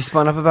should be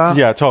spun up about?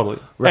 yeah, totally.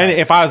 Right. And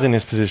if I was in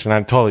his position,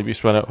 I'd totally be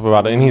spun up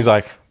about it. And he's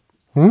like,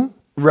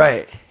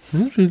 Right.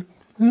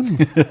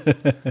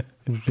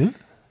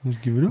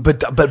 But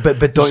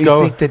don't Just you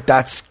go. think that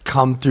that's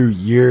come through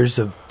years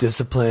of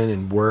discipline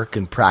and work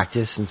and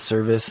practice and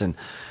service, and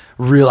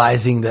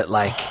realizing that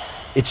like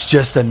it's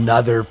just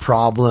another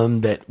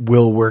problem that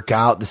will work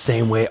out the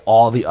same way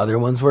all the other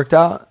ones worked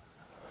out?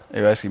 Are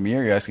you asking me or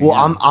are you asking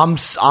Well, him?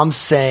 I'm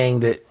saying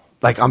that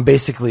like I'm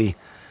basically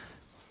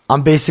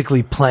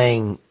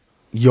playing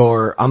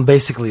I'm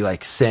basically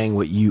like saying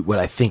what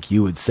I think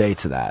you would say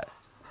to that.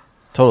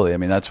 Totally. I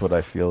mean, that's what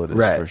I feel it is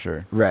Right. for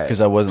sure. Right.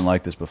 Because I wasn't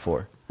like this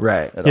before.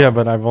 Right. At yeah, all.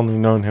 but I've only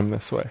known him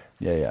this way.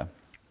 Yeah, yeah.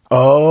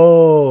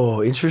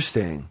 Oh,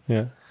 interesting.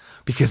 Yeah.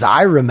 Because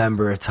I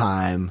remember a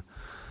time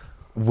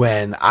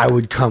when I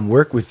would come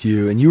work with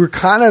you, and you were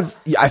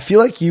I feel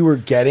like you were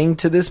getting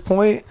to this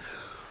point,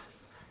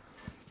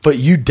 but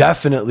you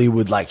definitely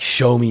would like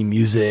show me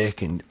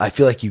music, and I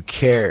feel like you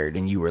cared,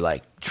 and you were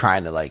like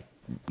trying to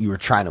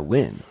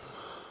win.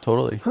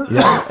 Totally.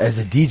 Yeah, as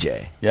a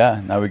DJ. Yeah,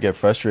 and I would get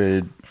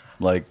frustrated,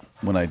 like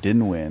when I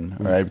didn't win,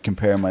 or I'd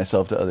compare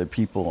myself to other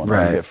people, and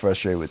Right. I'd get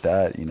frustrated with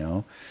that, you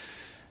know.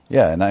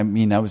 Yeah, and I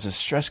mean, I was a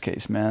stress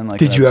case, man. Like,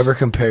 Did I you was- ever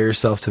compare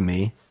yourself to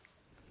me?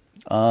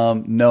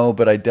 No,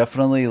 but I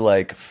definitely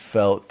like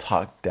felt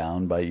talked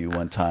down by you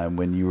one time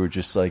when you were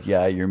just like,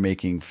 "Yeah, you're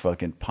making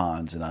fucking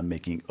ponds, and I'm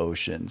making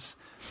oceans."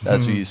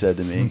 That's what you said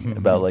to me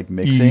about like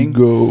mixing.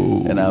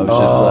 Ego. And I was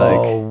just like,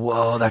 Oh,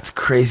 whoa, that's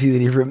crazy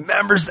that he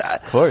remembers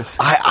that. Of course.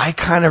 I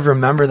kind of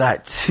remember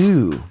that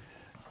too.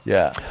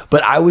 yeah.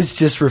 But I was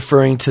just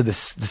referring to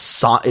it's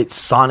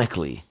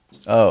sonically,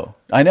 Oh,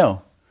 I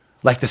know.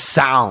 like the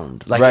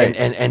sound, like Right.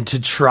 and to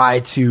try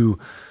to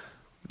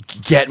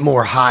get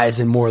more highs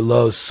and more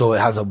lows so it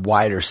has a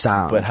wider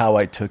sound. But how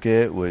I took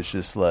it was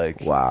just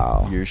like,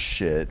 Wow. you're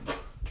shit,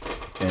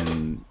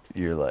 and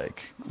you're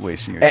like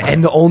wasting your and, time.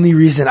 and the only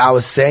reason I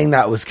was saying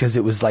that was because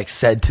it was like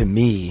said to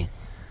me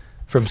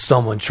from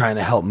someone trying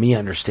to help me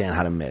understand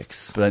how to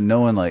mix. But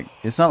no one like,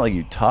 it's not like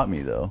you taught me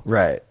though.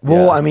 Right.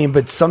 Well, Yeah. I mean,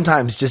 but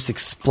sometimes just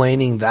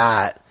explaining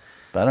that.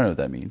 But I don't know what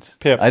that means.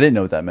 Pip. I didn't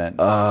know what that meant.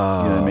 You know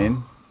what I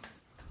mean?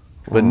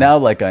 But now,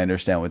 like, I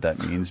understand what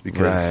that means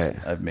because Right.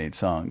 I've made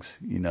songs,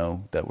 you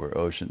know, that were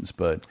oceans.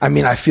 But I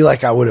mean, I feel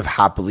like I would have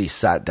happily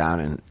sat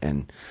down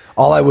and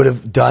all I would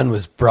have done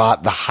was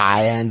brought the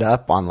high end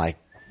up on like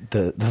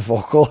the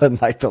vocal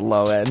and like the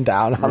low end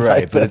down on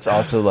right, like but the, it's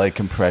also like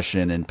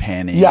compression and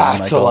panning, yeah, and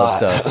like it's a all lot.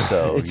 that stuff.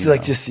 So it's you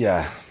like know. just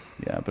yeah.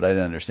 Yeah, but I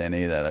didn't understand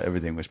any of that.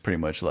 Everything was pretty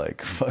much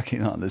like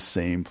fucking on the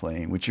same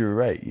plane, which you were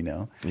right, you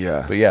know.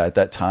 Yeah. But yeah, at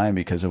that time,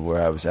 because of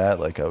where I was at,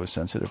 like I was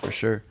sensitive for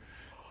sure,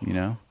 you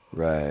know.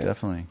 Right.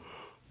 Definitely.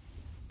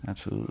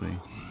 Absolutely.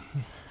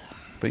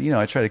 But you know,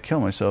 I try to kill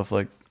myself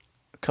like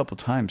a couple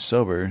times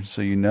sober,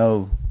 so you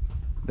know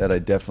that I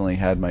definitely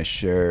had my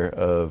share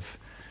of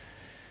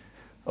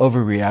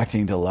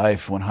overreacting to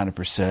life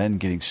 100% and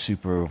getting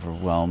super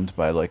overwhelmed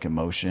by like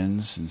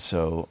emotions. And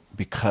so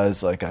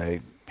because like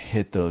I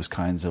hit those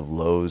kinds of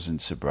lows in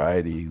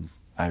sobriety,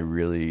 I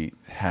really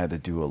had to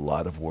do a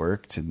lot of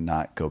work to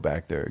not go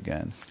back there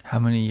again. How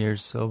many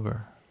years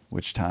sober?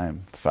 which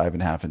time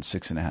 5.5 and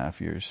 6.5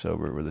 years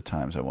sober were the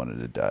times I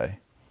wanted to die.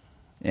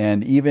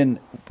 And even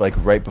like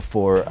right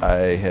before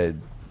I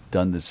had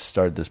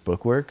started this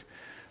book work,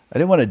 I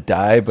didn't want to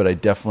die, but I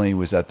definitely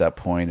was at that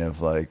point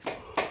of like,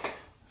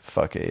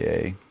 fuck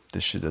AA,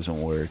 this shit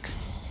doesn't work.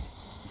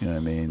 You know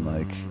what I mean?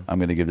 Like, I'm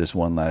going to give this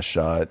one last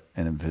shot,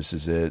 and if this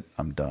is it,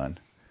 I'm done.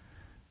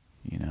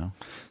 You know?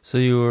 So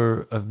you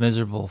were a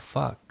miserable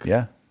fuck.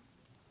 Yeah.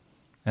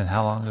 And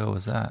how long ago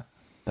was that?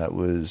 That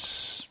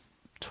was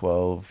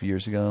 12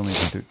 years ago, maybe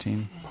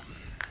 13.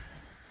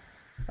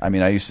 I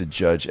mean, I used to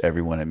judge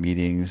everyone at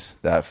meetings.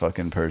 That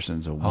fucking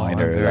person's a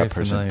whiner. very That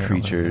person familiar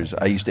preachers.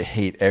 with it, I used to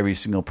hate every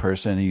single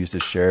person who used to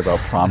share about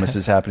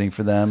promises happening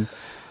for them.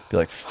 Be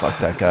like, fuck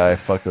that guy.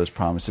 Fuck those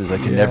promises. I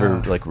could never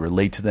like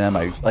relate to them.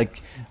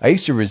 I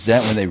used to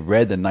resent when they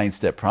read the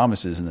 9-step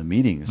promises in the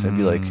meetings. I'd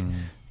be like,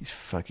 these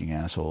fucking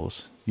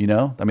assholes. You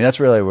know? I mean, that's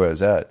really where I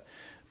was at.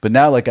 But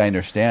now, like, I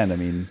understand. I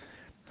mean,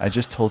 I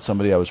just told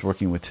somebody I was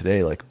working with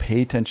today, like,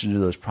 pay attention to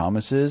those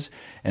promises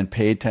and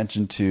pay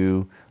attention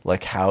to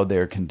like how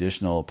they're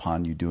conditional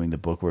upon you doing the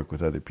book work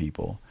with other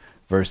people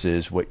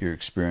versus what your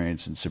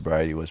experience in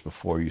sobriety was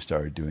before you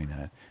started doing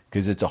that.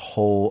 Because it's a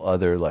whole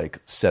other like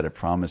set of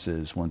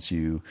promises once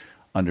you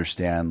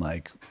understand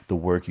like the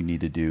work you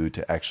need to do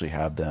to actually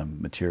have them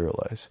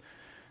materialize.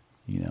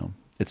 You know,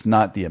 it's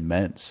not the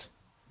immense.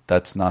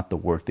 That's not the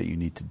work that you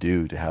need to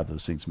do to have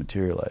those things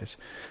materialize.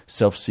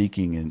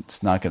 Self-seeking, and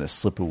it's not going to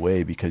slip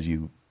away because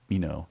you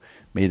know,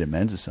 made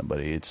amends to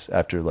somebody. It's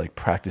after like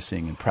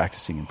practicing and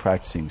practicing and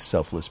practicing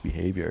selfless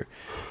behavior,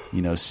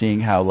 you know,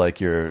 seeing how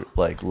like your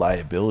like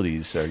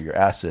liabilities are your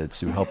assets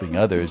through helping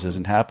others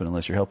doesn't happen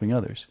unless you're helping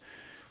others.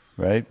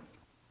 Right?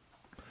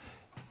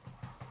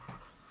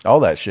 All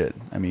that shit.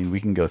 I mean, we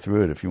can go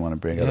through it if you want to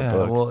bring out a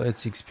book. Well,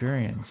 it's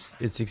experience.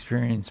 It's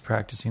experience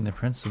practicing the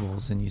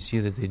principles, and you see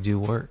that they do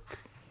work.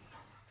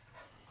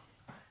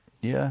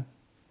 Yeah.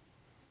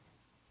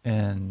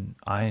 And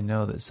I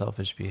know that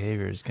selfish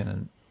behavior is going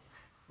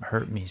to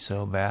hurt me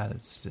so bad.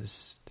 It's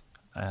just,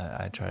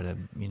 I try to,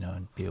 you know,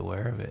 be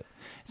aware of it.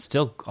 It's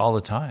still all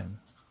the time,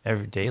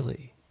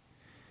 daily.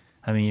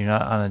 I mean, you're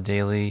not on a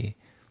daily,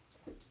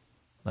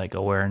 like,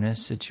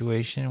 awareness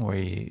situation where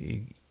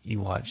you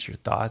watch your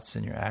thoughts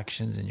and your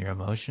actions and your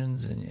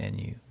emotions and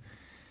you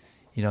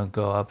don't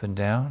go up and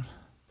down.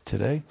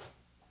 Today?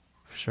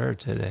 For sure,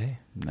 today.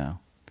 No.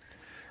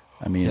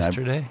 I mean,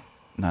 yesterday?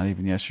 Not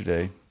even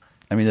yesterday.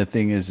 I mean, the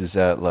thing is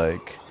that,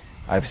 like,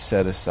 I've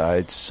set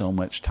aside so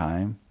much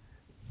time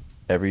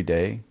every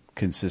day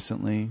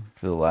consistently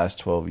for the last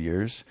 12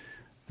 years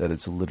that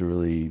it's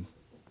literally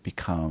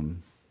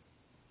become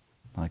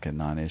like a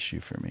non-issue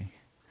for me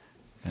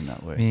in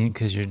that way. I mean,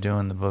 because you're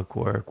doing the book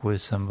work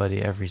with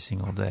somebody every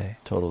single day.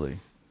 Totally.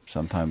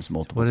 Sometimes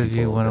multiple What people. if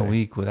you went a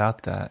week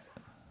without that?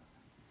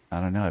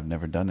 I don't know. I've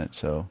never done it,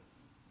 so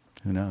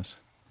who knows?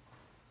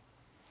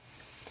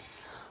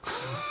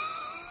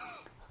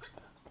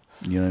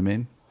 You know what I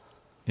mean?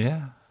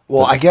 Yeah.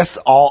 Well, I guess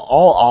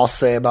all I'll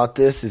say about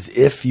this is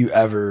if you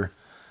ever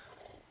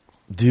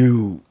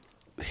do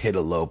hit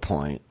a low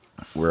point,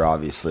 we're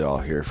obviously all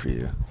here for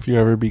you. If you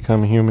ever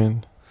become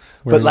human.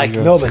 But like,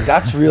 no, but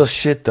that's real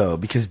shit though,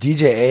 because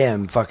DJ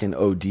AM fucking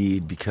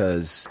OD'd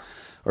because,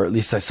 or at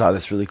least I saw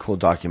this really cool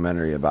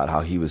documentary about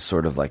how he was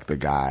sort of like the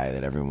guy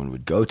that everyone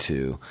would go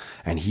to,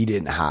 and he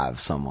didn't have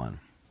someone.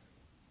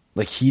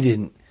 Like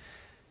he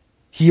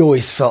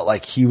always felt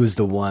like he was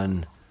the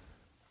one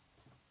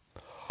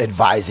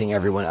advising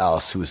everyone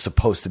else who was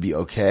supposed to be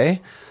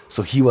okay,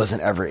 so he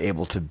wasn't ever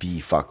able to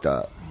be fucked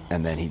up,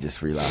 and then he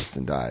just relapsed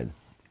and died.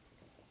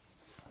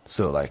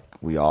 So like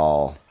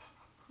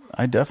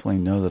I definitely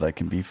know that I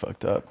can be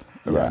fucked up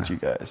around you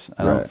guys.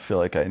 I don't feel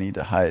like I need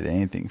to hide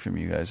anything from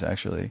you guys,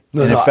 actually.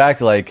 No, in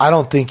fact, like, I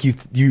don't think you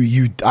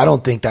I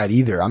don't think that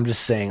either. I'm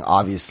just saying,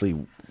 obviously,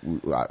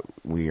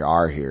 we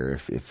are here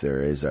if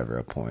there is ever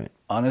a point.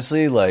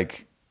 Honestly,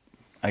 like,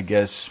 I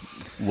guess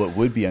what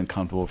would be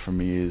uncomfortable for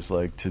me is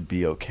like to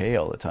be okay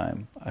all the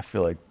time. I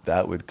feel like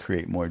that would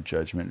create more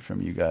judgment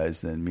from you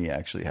guys than me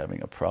actually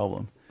having a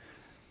problem.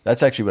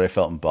 That's actually what I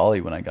felt in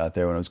Bali when I got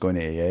there, when I was going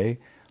to AA.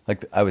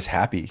 Like, I was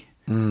happy.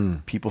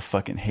 People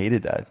fucking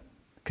hated that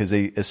because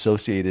they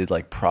associated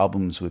like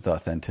problems with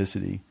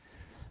authenticity.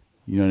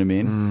 You know what I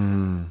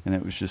mean? And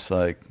it was just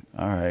like,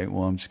 all right,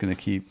 well, I'm just going to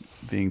keep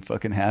being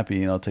fucking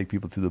happy, and I'll take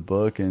people through the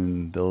book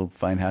and they'll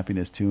find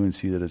happiness too and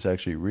see that it's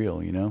actually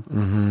real, you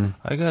know?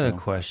 I got a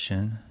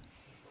question,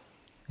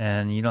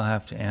 and you don't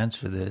have to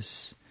answer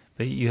this,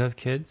 but you have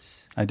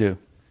kids? I do.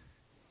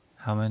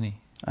 How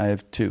many? I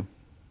have 2.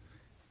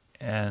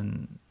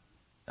 And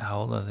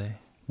how old are they?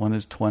 One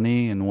is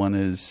 20 and one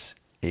is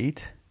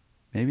 8,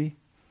 maybe.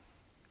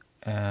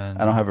 And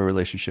I don't have a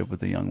relationship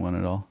with the young one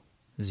at all.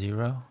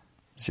 0?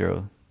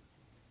 0.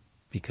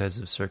 Because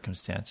of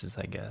circumstances,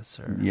 I guess.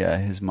 Or Yeah,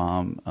 his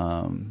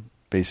mom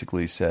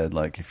basically said,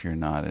 like, if you're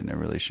not in a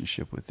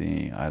relationship with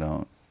me,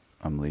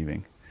 I'm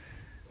leaving.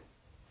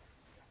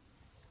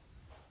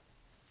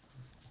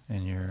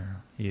 And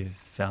you've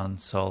found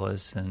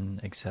solace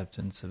and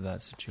acceptance of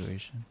that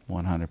situation.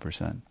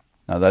 100%.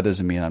 Now, that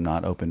doesn't mean I'm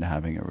not open to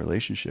having a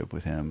relationship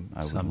with him.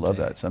 I would love Someday.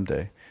 that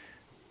someday.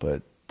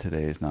 But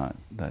today is not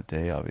that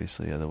day,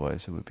 obviously.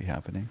 Otherwise, it would be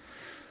happening.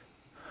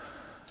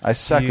 I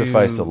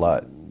sacrificed a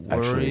lot,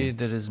 actually. Worried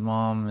that his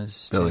mom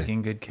is Billy.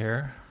 taking good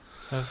care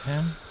of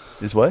him?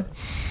 Is what?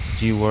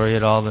 Do you worry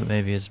at all that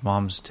maybe his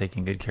mom's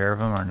taking good care of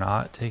him or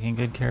not taking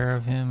good care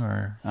of him?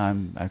 Or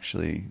I'm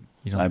actually,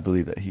 you don't? I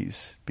believe that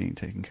he's being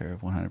taken care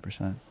of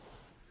 100%.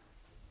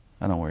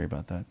 I don't worry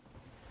about that.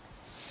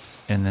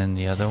 And then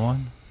the other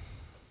one?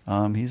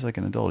 He's like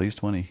an adult. He's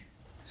 20.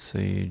 So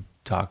you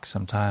talk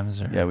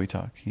sometimes? Or? Yeah, we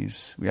talk.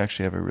 We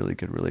actually have a really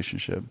good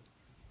relationship.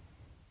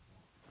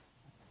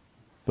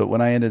 But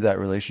when I ended that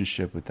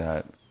relationship with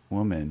that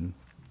woman,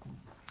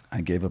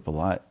 I gave up a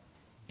lot,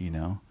 you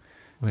know?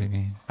 What do you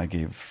mean? I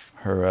gave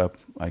her up.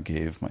 I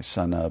gave my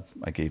son up.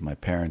 I gave my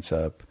parents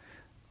up.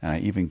 And I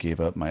even gave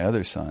up my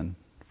other son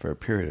for a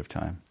period of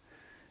time,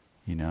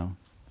 you know?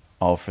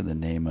 All for the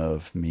name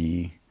of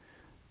me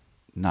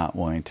not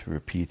wanting to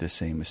repeat the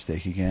same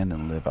mistake again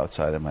and live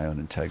outside of my own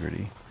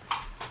integrity,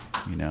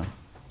 you know?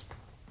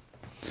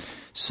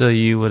 So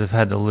you would have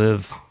had to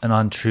live an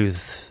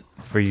untruth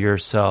for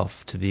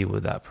yourself to be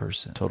with that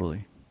person.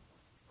 Totally.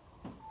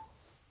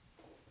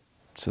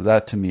 So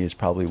that to me is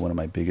probably one of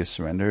my biggest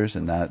surrenders,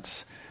 and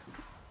that's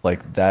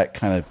like that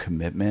kind of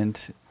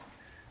commitment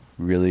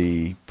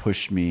really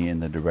pushed me in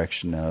the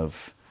direction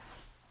of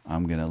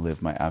I'm going to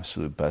live my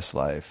absolute best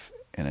life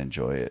and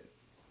enjoy it,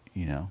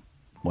 you know,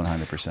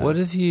 100%. What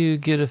if you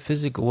get a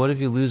physical? What if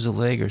you lose a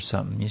leg or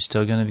something? You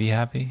still going to be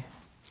happy?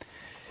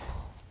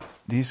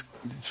 These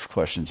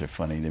questions are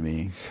funny to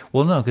me.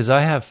 Well, no, because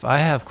I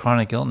have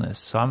chronic illness,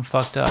 so I'm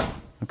fucked up.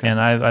 Okay.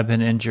 And I've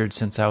been injured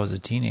since I was a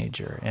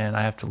teenager, and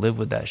I have to live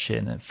with that shit,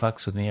 and it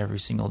fucks with me every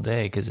single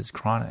day because it's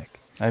chronic.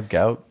 I have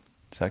gout.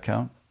 Does that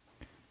count?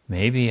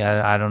 Maybe.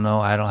 I don't know.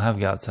 I don't have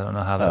gout, so I don't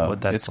know how that what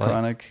that's it's like.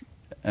 chronic.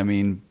 I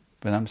mean,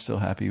 but I'm still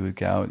happy with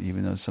gout,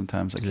 even though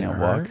sometimes Does I it can't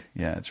hurt? walk.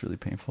 Yeah, it's really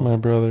painful. My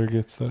brother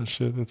gets that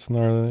shit. It's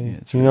gnarly. Yeah,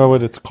 it's you really- know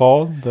what it's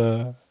called?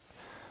 The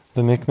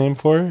nickname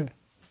for it?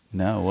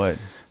 No, what?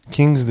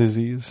 King's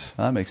disease.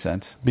 That makes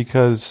sense.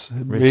 Because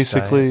Rich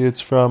basically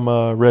it's from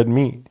red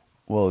meat.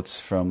 Well, it's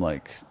from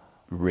like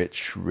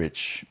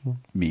rich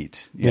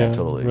meat. Yeah, Yeah,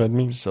 totally. red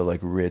meat. So like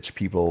rich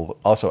people,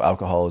 also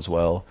alcohol as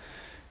well.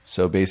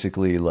 So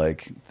basically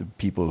like the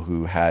people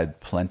who had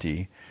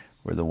plenty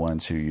were the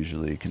ones who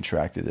usually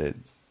contracted it,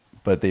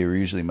 but they were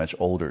usually much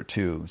older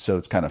too. So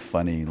it's kind of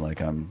funny.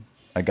 Like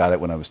I got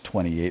it when I was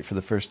 28 for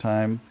the first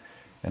time,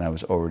 and I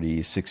was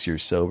already 6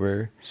 years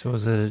sober. So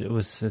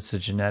it's a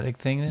genetic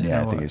thing then? Yeah,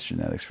 or I think what? it's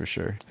genetics for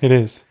sure. It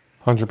is.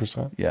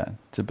 100%. Yeah,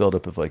 it's a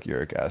buildup of like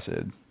uric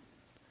acid.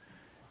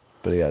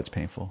 But yeah, it's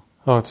painful.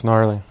 Oh, it's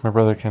gnarly. My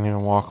brother can't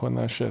even walk when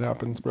that shit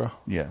happens, bro.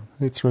 Yeah.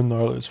 It's real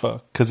gnarly as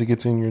fuck. Because it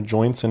gets in your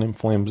joints and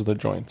inflames the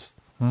joints.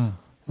 Hmm.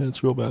 Yeah,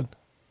 it's real bad.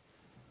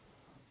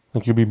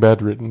 Like you'll be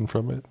bedridden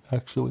from it,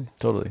 actually.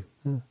 Totally.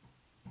 Yeah.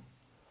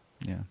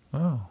 Yeah.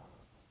 Oh.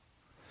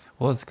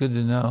 Well, it's good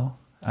to know.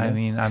 I Yeah.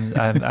 mean,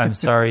 I'm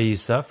sorry you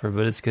suffer,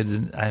 but it's good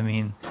to. I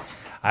mean,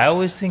 I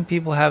always think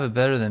people have it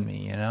better than me.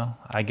 You know,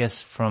 I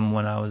guess from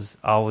when I was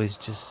always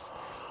just,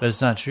 but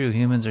it's not true.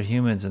 Humans are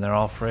humans, and they're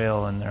all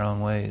frail in their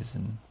own ways,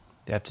 and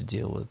they have to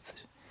deal with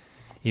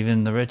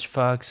even the rich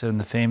fucks and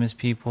the famous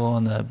people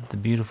and the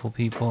beautiful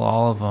people.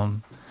 All of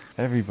them.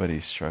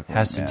 Everybody's struggling.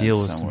 Has to man, deal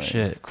in with some way.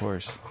 shit. Of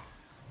course.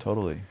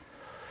 Totally.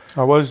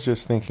 I was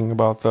just thinking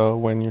about, though,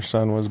 when your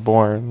son was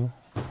born.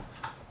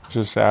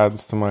 Just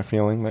adds to my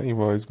feeling that you've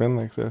always been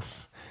like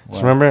this.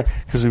 Just Wow. remember,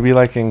 because we'd be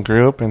like in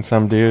group and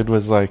some dude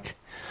was like,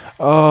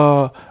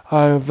 oh,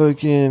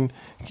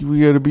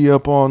 we got to be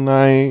up all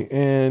night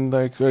and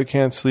like I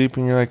can't sleep.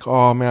 And you're like,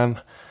 oh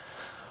man,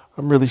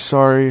 I'm really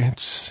sorry.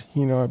 It's,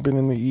 I've been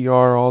in the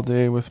ER all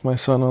day with my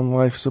son on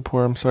life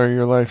support. I'm sorry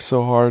your life's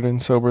so hard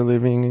and sober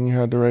living and you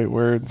had the right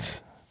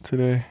words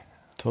today.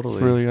 Totally.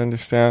 Just really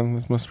understand.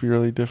 This must be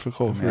really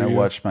difficult for I you.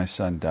 watched my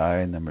son die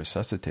and then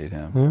resuscitate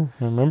him. Yeah,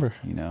 I remember.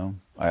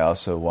 I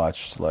also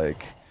watched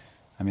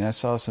I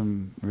saw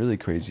some really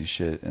crazy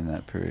shit in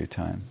that period of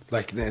time.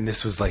 Like, and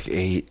this was like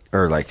 8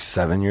 or like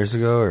 7 years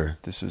ago, or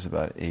This was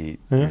about 8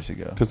 Yeah, years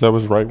ago. Because that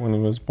was right when he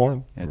was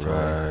born. Yeah, totally.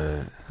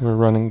 right? We were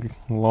running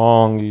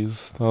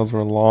longies. Those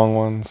were long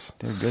ones.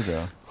 They're good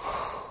though.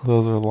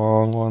 Those are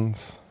long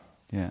ones.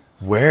 Yeah.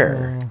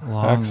 Where?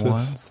 Long Access.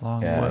 ones.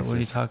 Long. Yeah, what are you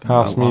access. talking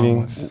House about? Long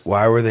meetings. ones?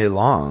 Why were they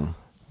long?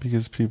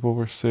 Because people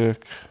were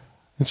sick.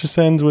 It just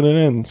ends when it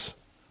ends.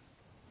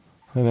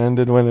 It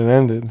ended when it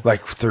ended.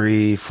 Like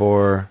 3,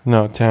 4,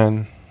 No,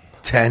 10.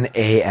 10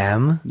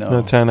 a.m.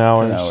 No, 10 hours.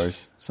 10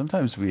 hours.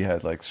 Sometimes we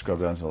had like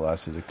scrub downs that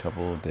lasted a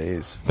couple of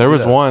days. There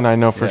was Yeah. one I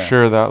know for Yeah.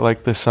 sure that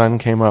like the sun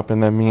came up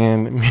and then me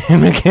and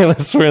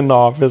Michaelis were in the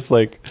office.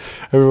 Like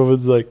everyone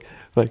was like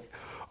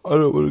I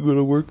don't want to go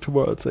to work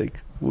tomorrow. It's like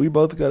we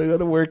both gotta go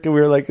to work and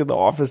we were like in the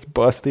office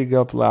busting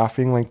up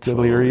laughing like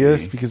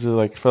delirious Totally. because we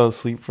like fell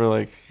asleep for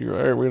like all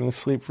right, we're gonna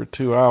sleep for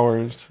 2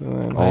 hours and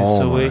then Wait, Oh,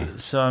 so my. wait,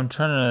 so I'm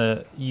trying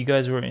to. You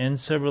guys were in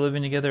sober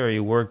living together, or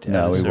you worked?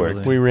 No, at we sober worked.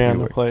 living? we ran We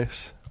the worked.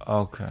 place.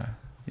 Okay.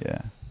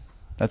 Yeah.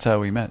 That's how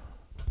we met.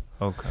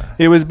 Okay.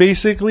 It was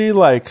basically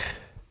like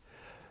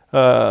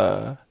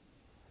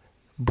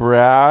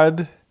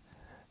Brad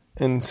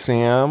and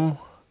Sam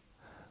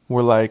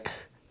were like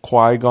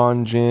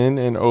Qui-Gon Jinn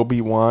and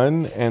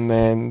Obi-Wan, and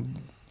then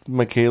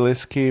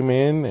Michaelis came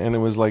in, and it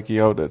was like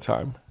Yoda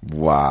time.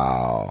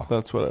 Wow.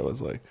 That's what it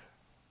was like.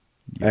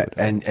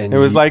 And It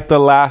was like the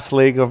last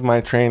leg of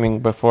my training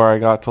before I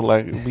got to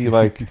like be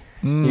like,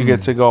 you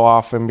get to go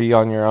off and be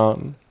on your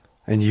own.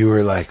 And you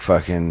were like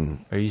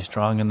fucking. Are you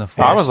strong in the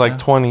force? I was like now?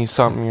 20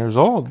 something years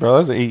old, bro. That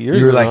was 8 years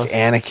You were ago. like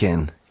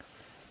Anakin,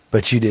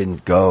 but you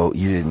didn't go.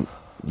 You didn't.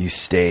 You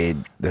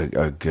stayed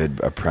a good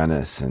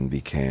apprentice and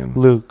became.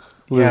 Luke.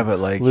 Yeah, but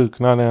like Luke,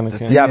 not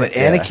Anakin. Yeah, but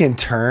Yeah. Anakin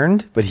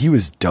turned, but he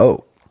was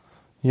dope.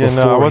 Yeah, no, I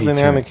before he wasn't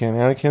turned. Anakin.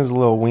 Anakin's a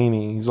little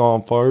weenie. He's all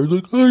on fire. He's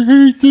like, I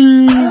hate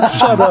you.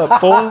 Shut up,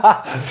 fool.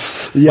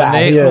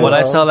 Yeah, When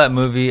I saw that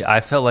movie,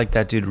 I felt like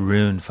that dude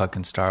ruined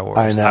fucking Star Wars.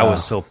 I know. I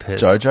was so pissed.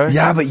 Jar Jar.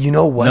 Yeah, but you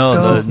know what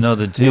though?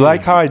 The dude. You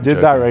like how I did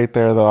that Joking. right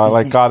there, though? I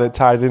like got it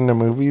tied into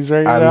movies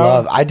right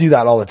now. I do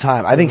that all the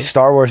time. I think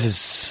Star Wars is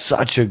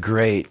such a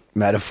great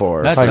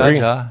metaphor. Not I Jar agree.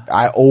 Jar.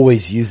 I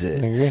always use I it.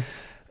 agree.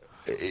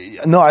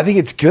 No, I think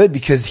it's good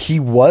because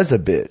he was a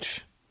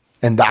bitch.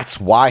 And that's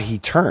why he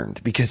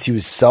turned, because he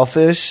was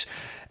selfish,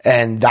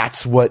 and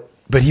that's what.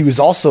 But he was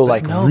also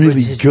like No, really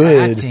but his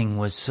good. acting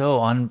was so.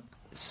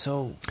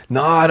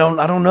 No, I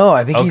don't know.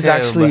 I think he's Okay,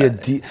 actually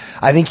but-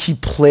 I think he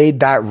played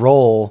that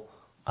role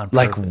On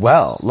like purpose.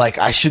 well. Like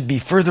I should be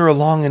further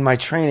along in my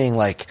training.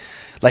 Like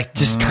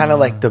just kind of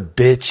like the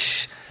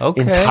bitch,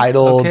 Okay,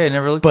 entitled. okay, I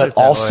never looked at but it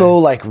that also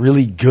way. like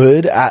really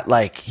good at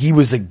like he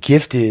was a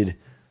gifted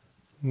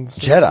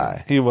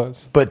Jedi. He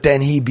was. But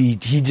then he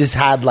just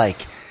had like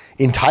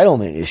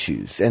entitlement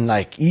issues and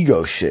like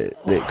ego shit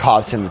that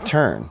caused him to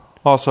turn.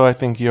 Also, I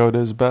think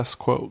Yoda's best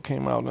quote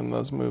came out in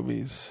those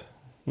movies.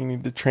 You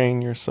need to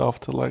train yourself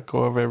to let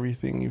go of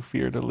everything you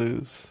fear to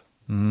lose.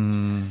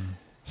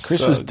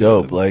 Chris So was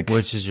dope. good. Like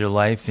Which is your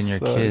life and your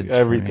So, kids. for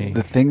everything. me.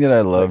 the thing that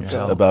I loved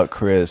yourself. about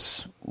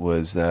Chris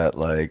was that,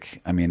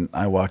 like, I mean,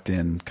 I walked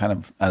in kind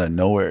of out of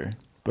nowhere,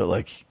 but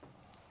like,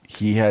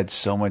 he had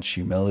so much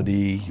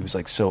humility. He was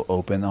like so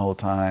open the whole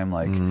time.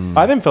 Like,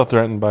 I didn't feel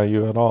threatened by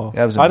you at all.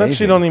 That was I amazing.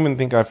 actually don't even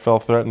think I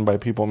felt threatened by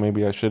people.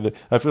 Maybe I should.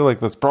 I feel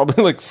like that's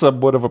probably like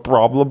somewhat of a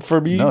problem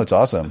for me. no, it's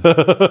awesome.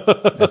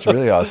 It's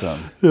really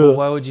awesome. Well,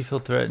 why would you feel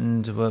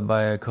threatened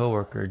by a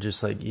coworker?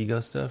 Just like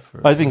ego stuff?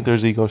 Or? I think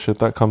there's ego shit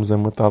that comes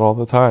in with that all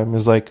the time.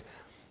 Is like,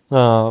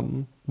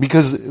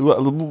 because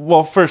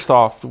well, first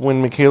off,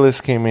 when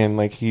Michaelis came in,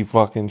 like he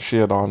fucking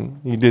shit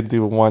on. You did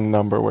do one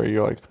number where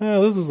you're like,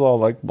 this is all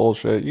like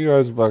bullshit. You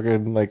guys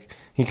fucking like.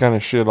 He kind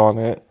of shit on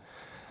it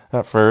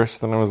at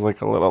first, and I was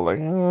like a little like,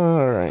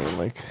 all right,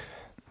 like.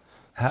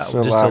 How,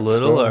 Relax, just a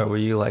little, bro. or were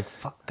you like,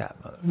 fuck that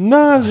mother?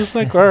 No, it's just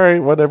like, all right,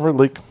 whatever.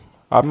 Like,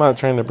 I'm not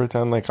trying to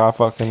pretend like I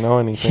fucking know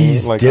anything.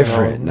 He's like, I know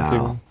different anything.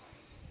 now.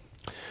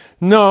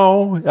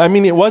 No, I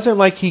mean, it wasn't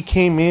like he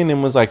came in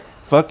and was like,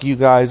 fuck you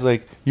guys,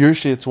 like, your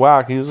shit's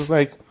whack. He was just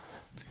like,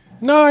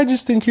 no, I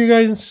just think you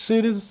guys'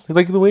 shit is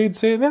like the way he'd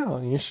say it now.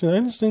 I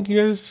just think you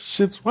guys'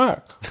 shit's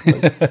whack.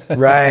 Like,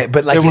 Right,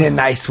 but like It in was- a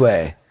nice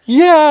way.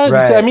 yeah,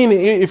 Right. I mean,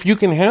 if you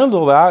can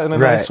handle that in a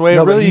Right. nice way,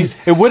 No, but really, he's-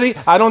 it wouldn't.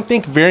 I don't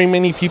think very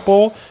many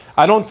people.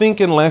 I don't think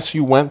unless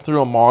you went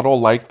through a model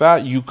like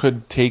that, you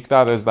could take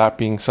that as that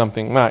being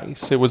something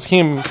nice. It was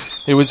him.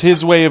 It was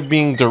his way of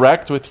being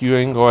direct with you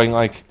and going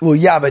like, Well,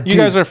 yeah, but "You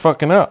guys are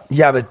fucking up."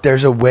 Yeah, but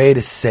there's a way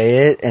to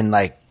say it, and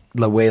like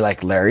the way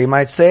like Larry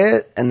might say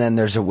it, and then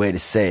there's a way to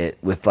say it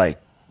with like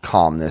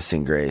calmness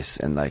and grace,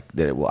 and like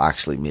that it will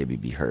actually maybe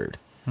be heard.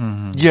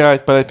 Yeah,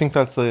 but I think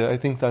that's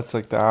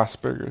like the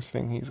Asperger's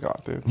thing he's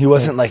got, dude. He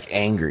wasn't like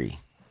angry.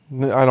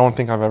 I don't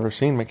think I've ever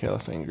seen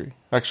Michaelis angry.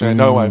 Actually, I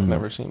know I've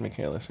never seen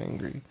Michaelis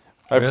angry.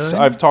 Really?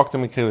 I've talked to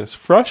Michaelis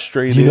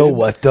frustrated. You know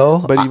what though?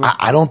 But even-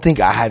 I don't think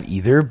I have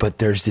either. But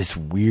there's this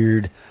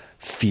weird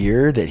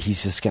fear that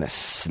he's just gonna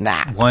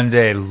snap. One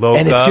day, look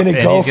And it's up, gonna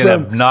and go he's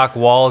gonna from- knock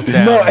walls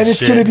down. No, and it's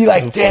shit. gonna be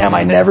like, damn,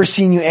 I never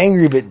seen you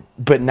angry,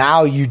 but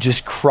now you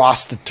just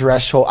crossed the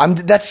threshold.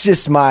 That's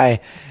just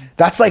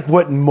that's like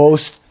what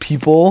most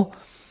people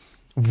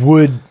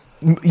would,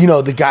 you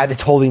know, the guy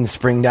that's holding the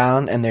spring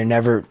down and they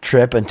never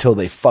trip until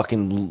they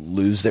fucking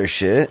lose their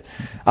shit.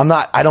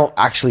 I don't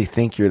actually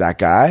think you're that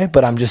guy,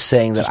 but I'm just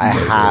saying that I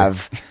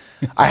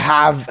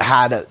have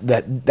had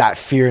that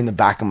fear in the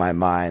back of my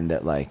mind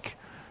that like,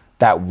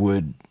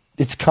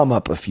 it's come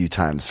up a few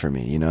times for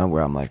me, you know,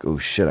 where I'm like, oh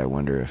shit, I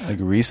wonder if. Like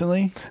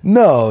recently,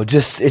 No,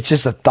 it's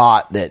just a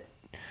thought that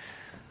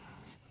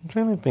I'm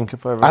trying to think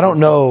if I've. I don't ever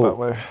know. felt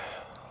that way.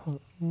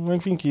 I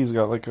think he's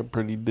got like a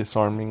pretty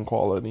disarming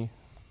quality.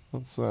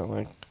 It's not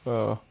like,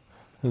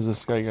 is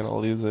this guy gonna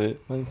lose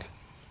it? Like,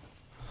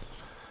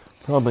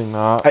 probably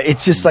not.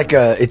 it's just like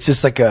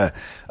a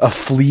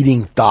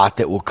fleeting thought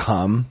that will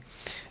come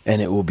and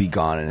it will be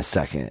gone in a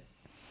second.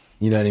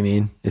 You know what I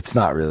mean? It's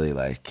not really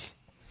like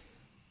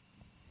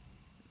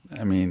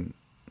I mean,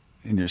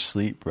 in your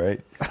sleep,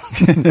 right?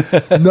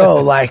 no,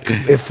 like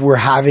if we're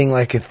having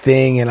like a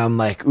thing and I'm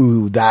like,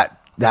 ooh,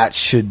 that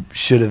should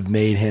have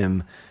made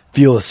him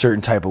feel a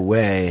certain type of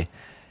way,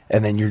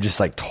 and then you're just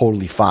like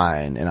totally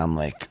fine, and I'm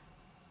like,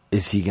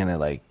 is he gonna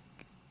like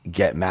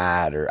get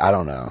mad, or I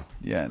don't know.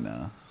 Yeah,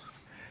 no,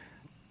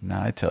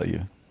 I tell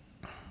you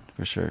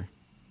for sure.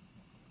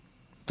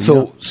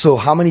 But So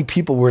how many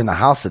people were in the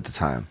house at the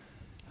time?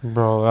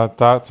 Bro, at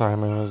that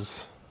time it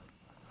was.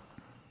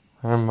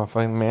 I remember my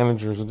fucking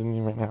managers didn't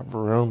even have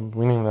room.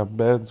 We didn't even have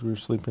beds. We were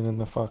sleeping in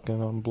the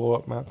fucking blow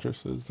up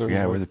mattresses.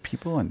 were the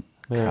people on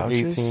They're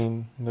couches?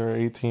 18. They're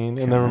 18.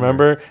 And then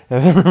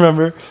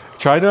remember,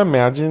 try to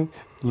imagine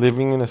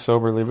living in a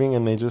sober living,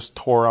 and they just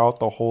tore out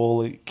the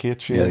whole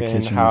kitchen. Yeah, the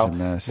and kitchen how was a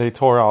mess. they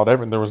tore out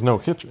everything. There was no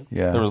kitchen.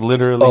 Yeah. There was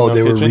literally Oh, no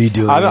they were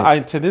kitchen. redoing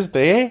it. To this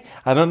day,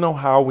 I don't know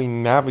how we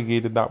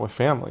navigated that with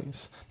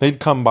families. They'd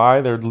come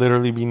by, there'd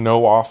literally be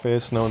no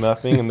office, no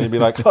nothing, and they'd be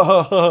like,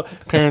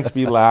 parents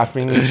be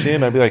laughing and shit.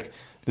 And I'd be like,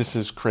 this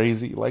is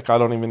crazy. Like, I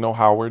don't even know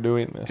how we're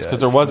doing this.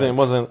 Because it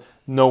wasn't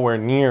nowhere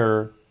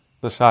near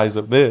the size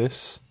of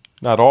this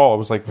at all. It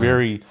was like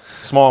very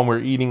small, and we're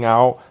eating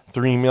out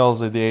 3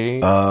 meals a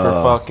day for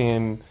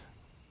fucking,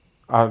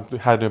 I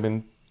had to have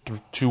been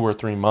 2 or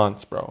 3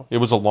 months, bro. It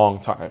was a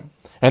long time.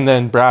 And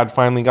then Brad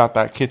finally got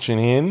that kitchen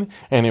in,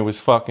 and it was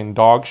fucking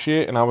dog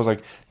shit. And I was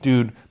like,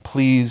 dude,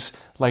 please,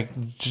 like,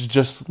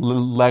 just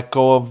let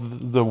go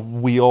of the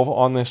wheel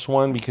on this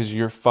one, because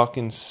your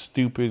fucking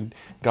stupid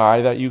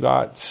guy that you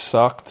got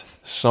sucked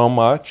so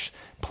much.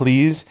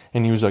 Please.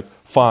 And he was like,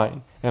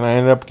 fine. And I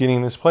ended up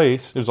getting this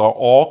place. It was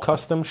all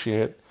custom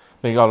shit.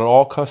 They got it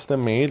all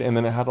custom made, and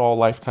then it had all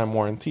lifetime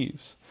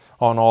warranties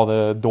on all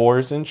the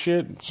doors and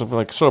shit. So for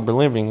like sober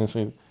living, it's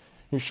like,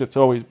 your shit's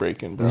always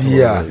breaking, bro.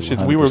 Yeah.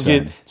 We were 100%.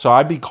 getting, so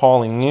I'd be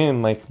calling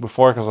in like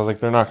before, because I was like,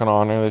 they're not going to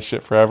honor this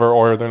shit forever,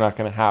 or they're not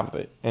going to have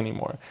it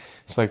anymore.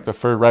 It's like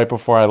right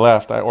before I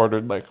left, I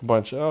ordered like a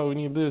bunch of, we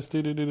need this,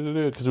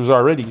 because it was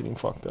already getting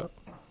fucked up,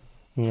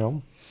 you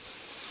know?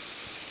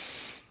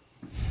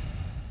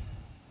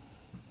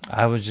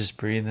 I was just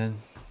breathing.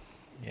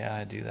 Yeah,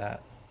 I do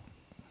that.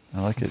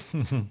 I like it.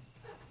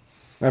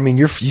 I mean,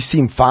 you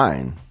seem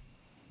fine.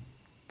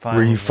 Fine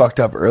Were you with it. fucked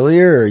up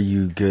earlier, or are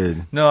you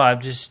good? No,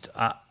 I'm just,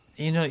 I'm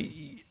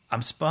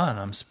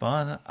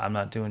spun. I'm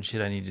not doing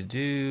shit I need to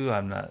do.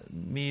 I'm not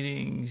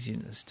meetings,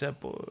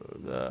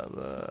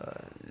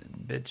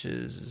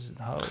 bitches and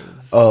hoes.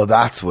 Oh,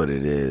 that's what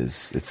it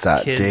is. It's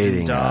that Kids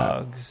dating and app.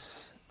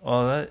 dogs.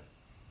 Well,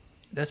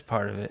 that's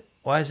part of it.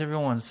 Why is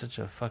everyone such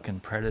a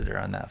fucking predator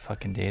on that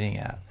fucking dating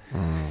app?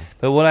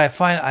 But what I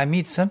find, I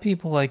meet some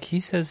people, like he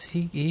says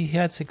he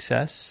had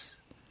success.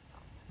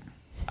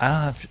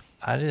 I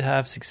did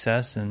have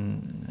success,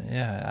 and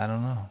yeah, I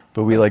don't know.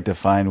 But we like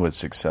defined what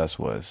success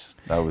was.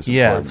 That was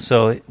Yeah, important.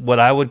 so what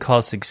I would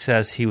call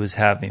success he was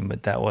having,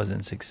 but that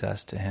wasn't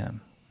success to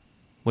him,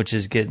 which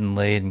is getting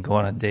laid and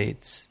going on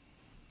dates.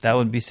 That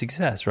would be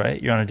success,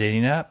 right? You're on a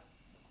dating app,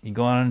 you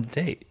go on a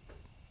date.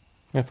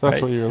 If that's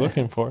Right. what you're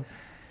looking for.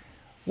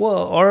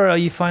 Well, or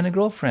you find a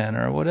girlfriend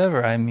or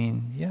whatever. I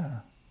mean, yeah.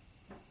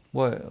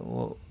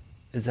 Well,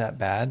 is that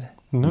bad?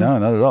 No,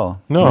 not at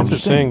all. No, I'm It's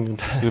just the thing.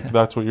 saying if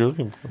that's what you're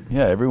looking for.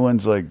 Yeah,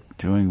 everyone's like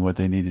doing what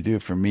they need to do.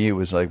 For me, it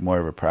was like more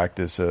of a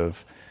practice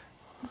of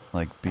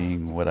like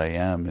being what I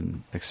am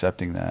and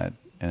accepting that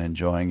and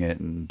enjoying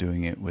it and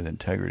doing it with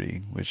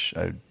integrity, which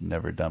I've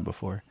never done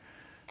before.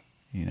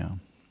 You know,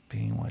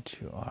 Being what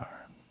you are.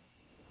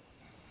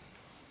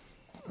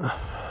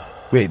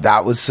 Wait,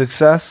 that was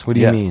success? What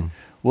do Yeah. you mean?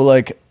 Well,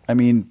 like, I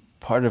mean,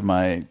 part of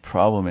my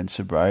problem in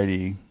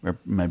sobriety, or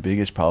my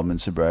biggest problem in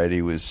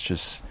sobriety, was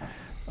just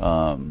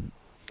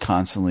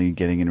constantly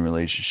getting in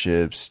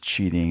relationships,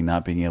 cheating,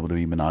 not being able to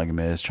be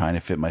monogamous, trying to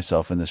fit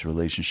myself in this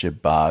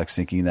relationship box,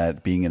 thinking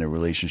that being in a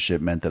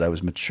relationship meant that I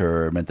was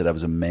mature, meant that I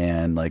was a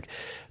man, like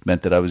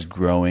meant that I was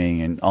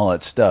growing and all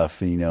that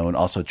stuff, you know, and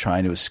also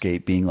trying to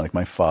escape being like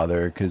my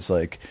father, because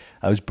like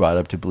I was brought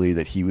up to believe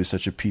that he was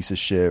such a piece of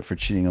shit for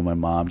cheating on my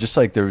mom. Just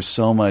like there was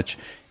so much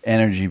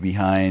energy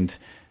behind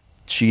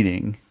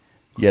cheating,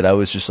 yet I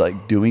was just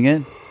like doing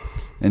it.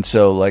 And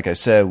so, like I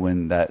said,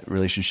 when that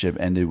relationship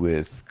ended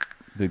with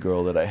the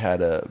girl that I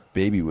had a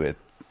baby with,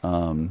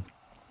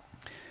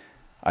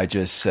 I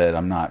just said,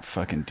 I'm not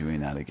fucking doing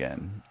that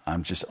again.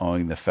 I'm just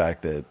owning the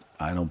fact that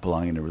I don't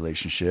belong in a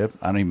relationship.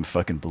 I don't even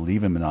fucking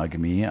believe in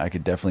monogamy. I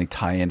could definitely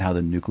tie in how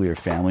the nuclear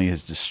family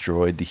has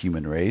destroyed the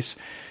human race.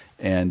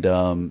 And,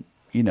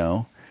 you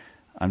know,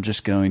 I'm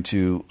just going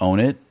to own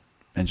it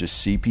and just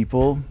see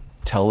people,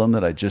 tell them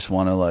that I just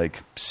want to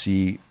like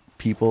see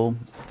people,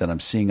 that I'm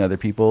seeing other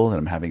people, that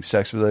I'm having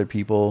sex with other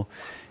people.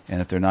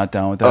 And if they're not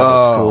down with that,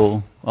 that's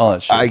cool. All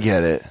that shit. I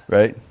get it.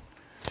 Right?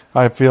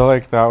 I feel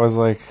like that was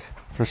like,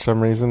 for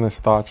some reason, this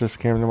thought just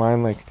came to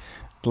mind,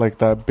 like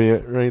that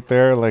bit right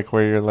there, like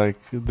where you're like,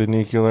 the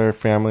nuclear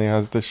family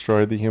has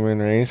destroyed the human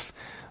race.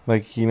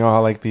 Like, you know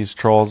how like these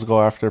trolls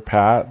go after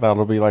Pat?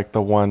 That'll be like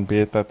the one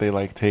bit that they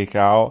like take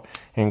out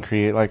and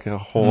create like a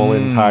whole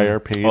entire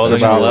page Oh, about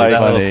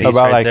that little like piece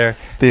about right like there.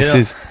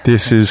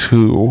 this is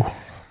who.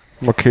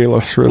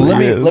 Michaelis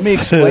really Let me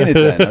explain it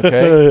then,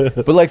 okay?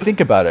 But like, think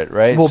about it,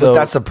 right? Well, So- but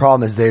that's the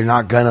problem is they're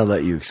not gonna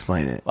let you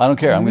explain it. I don't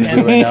care. I'm going to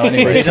do it right now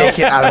anyway. They take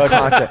it out of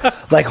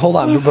context. Like, hold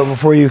on, but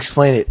before you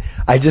explain it,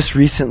 I just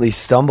recently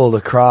stumbled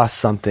across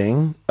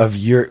something of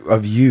you.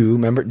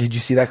 Remember? Did you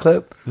see that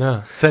clip?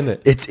 No, send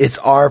it. It's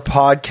our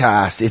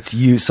podcast. It's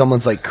you.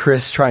 Someone's like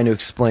Chris trying to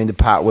explain to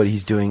Pat what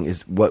he's doing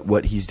is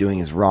what he's doing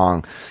is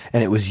wrong,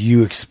 and it was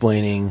you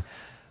explaining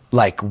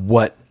like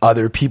what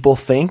other people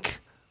think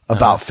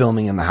about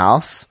filming in the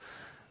house,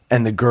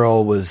 and the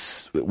girl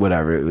was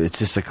whatever. It's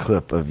just a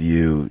clip of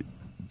you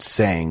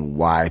saying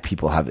why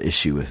people have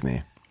issue with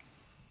me.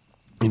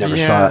 You never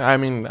saw it. I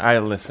mean, I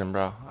listen,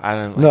 bro. I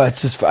don't. No,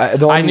 it's just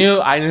I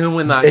knew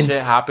when that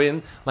shit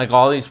happened. Like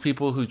all these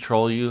people who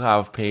troll you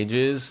have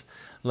pages.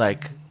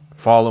 Like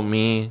follow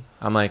me.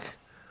 I'm like,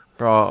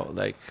 bro.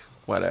 Like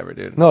whatever,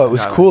 dude. No, it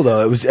was cool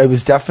though. It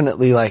was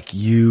definitely like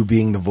you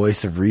being the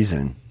voice of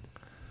reason,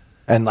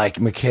 and like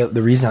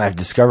the reason I've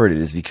discovered it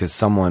is because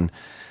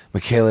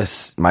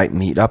Michaelis might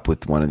meet up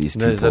with one of these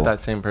people. Is that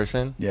same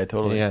person? Yeah,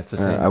 totally. Yeah, it's the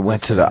same. I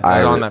went to Is the it on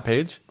Irish. that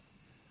page?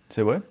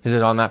 Say what? Is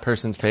it on that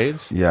person's page?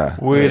 Yeah,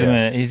 Wait Yeah. a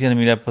minute. He's going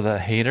to meet up with a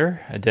hater,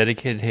 a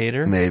dedicated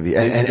hater. maybe.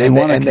 They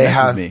wanna and they connect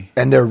have, with me.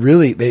 and they're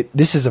really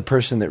this is a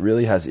person that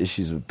really has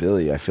issues with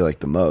Billy. I feel like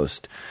the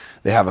most.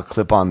 They have a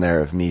clip on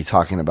there of me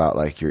talking about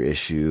like your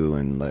issue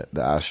and like,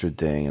 the Astrid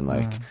thing and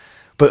like,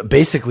 but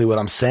basically what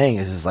I'm saying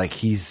is like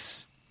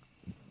he's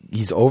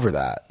over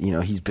that. You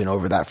know, he's been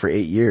over that for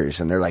 8 years,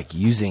 and they're like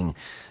using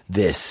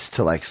this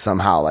to like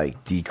somehow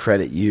like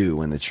decredit you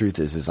when the truth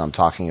is I'm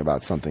talking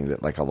about something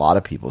that like a lot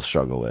of people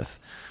struggle with.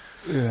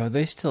 Yeah,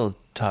 they still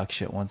talk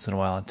shit once in a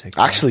while on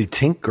TikTok. Actually,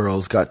 Tink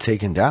Girls got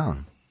taken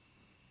down.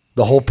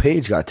 The whole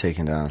page got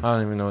taken down. I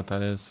don't even know what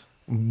that is.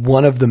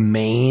 One of the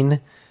main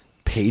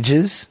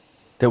pages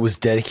that was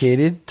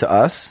dedicated to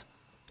us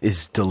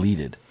is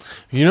deleted.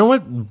 You know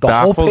what The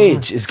whole baffles me?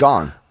 page is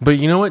gone. But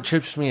you know what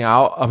trips me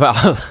out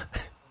about?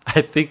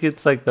 I think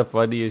it's like the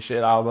funniest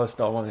shit. I almost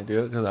don't want to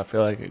do it because I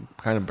feel like it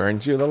kind of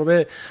burns you a little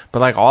bit. But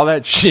like all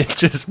that shit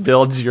just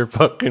builds your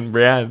fucking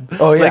brand.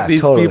 Oh, yeah, like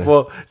these totally.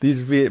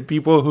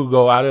 people who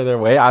go out of their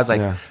way. I was like,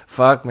 Yeah.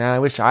 fuck, man. I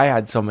wish I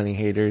had so many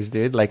haters,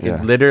 dude. Like Yeah.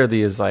 it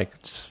literally is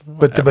like. Just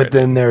But whatever.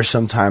 then there are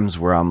some times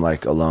where I'm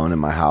like alone in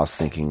my house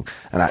thinking,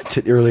 and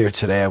earlier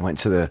today I went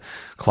to the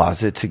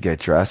closet to get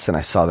dressed and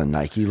I saw the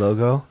Nike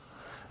logo,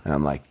 and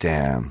I'm like,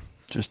 damn,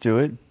 Just do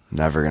it.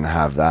 never gonna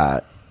have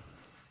that.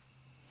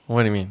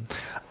 What do you mean?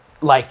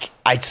 Like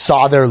I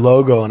saw their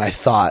logo and I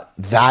thought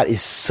that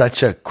is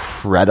such a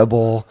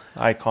credible,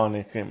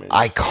 Iconic image.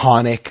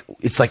 iconic.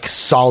 It's like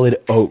solid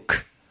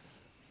oak.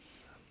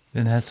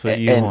 And that's what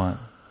you And- want.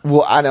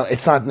 Well, I don't.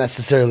 It's not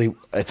necessarily.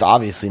 It's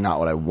obviously not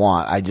what I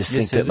want. I just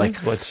Yes, think it that like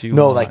is what you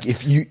no, want. like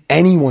if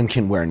anyone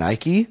can wear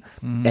Nike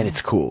and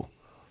it's cool.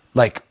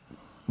 Like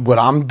what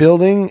I'm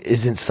building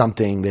isn't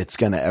something that's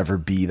gonna ever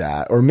be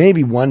that, or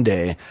maybe one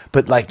day.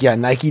 But like, yeah,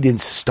 Nike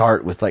didn't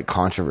start with like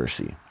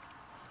controversy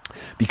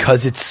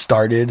because it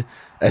started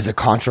as a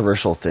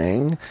controversial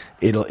thing.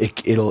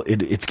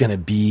 It's gonna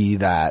be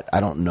that. I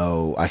don't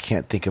know. I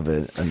can't think of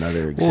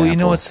another example. Well, you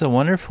know what's so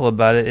wonderful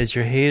about it is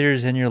your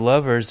haters and your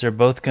lovers, they're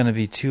both going to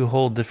be two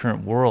whole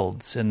different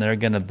worlds, and they're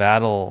going to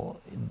battle.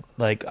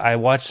 Like I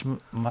watched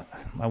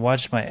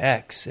my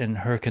ex and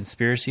her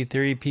conspiracy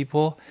theory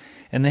people,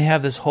 and they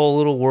have this whole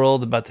little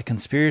world about the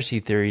conspiracy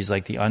theories,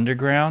 like the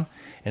underground,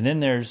 and then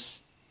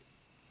there's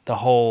the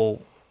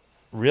whole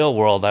real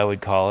world, I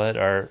would call it,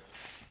 or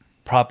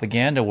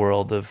propaganda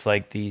world of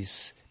like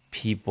these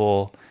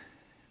people.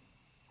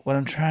 What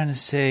I'm trying to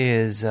say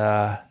is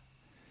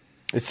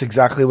It's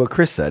exactly what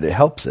Chris said. It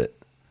helps it.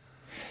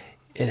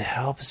 it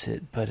helps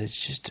it, but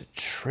it's just a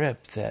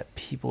trip that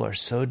people are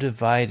so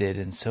divided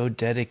and so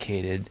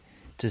dedicated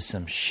to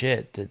some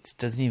shit that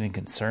doesn't even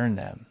concern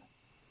them.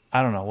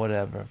 I don't know,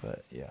 whatever,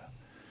 but yeah.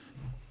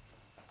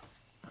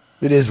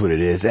 It is what it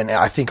is. And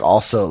I think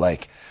also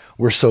like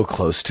we're so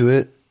close to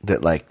it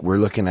that like we're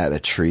looking at a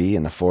tree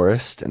in the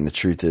forest, and the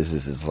truth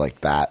is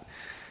like that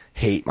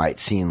hate might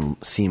seem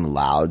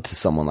loud to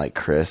someone like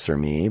Chris or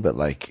me, but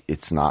like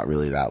it's not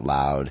really that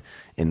loud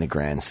in the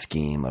grand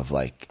scheme of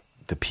like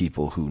the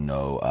people who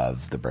know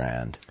of the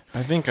brand.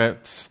 I think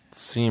it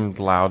seemed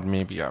loud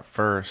maybe at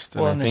first.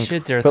 And Well, I and the think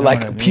shit they're But throwing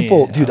like at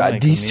people, me, dude, I'm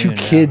like these two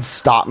immune now. kids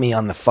stopped me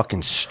on the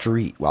fucking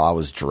street while I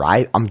was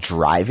I'm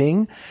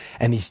driving,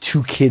 and these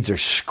two kids are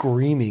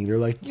screaming. They're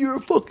like, "You're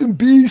a fucking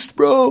beast,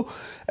 bro!"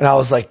 And I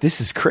was like,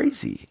 "This is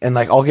crazy." And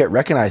like, I'll get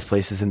recognized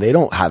places, and they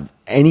don't have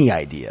any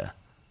idea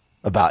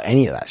about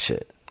any of that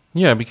shit.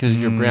 yeah, because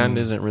your brand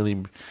isn't really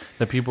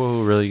the people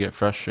who really get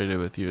frustrated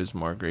with you is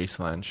more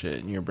Graceland shit,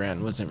 and your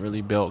brand wasn't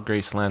really built.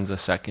 Graceland's a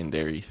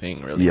secondary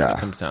thing, really. When Yeah. it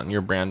comes down, your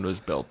brand was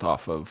built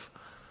off of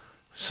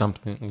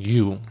something.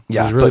 It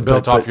Yeah, was really but-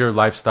 built but- off your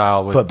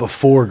lifestyle. With But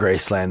before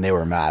Graceland, they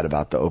were mad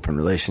about the open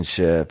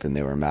relationship, and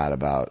they were mad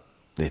about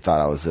they thought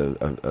I was a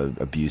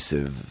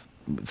abusive.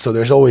 So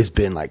there's always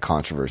been like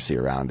controversy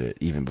around it,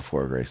 even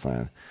before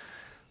Graceland.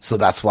 So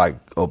that's why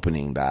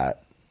opening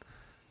that,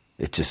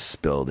 it just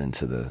spilled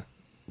into the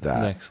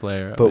that. next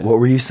layer. Of But it. what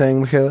were you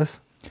saying, Michaelis?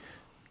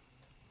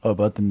 Oh,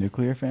 about the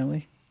nuclear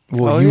family?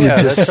 Well, oh you yeah,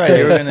 would just that's right. say-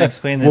 You were going to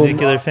explain the Well,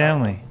 nuclear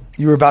family.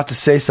 You were about to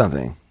say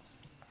something.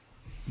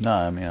 No,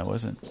 I mean I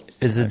wasn't.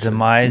 Is the Actually.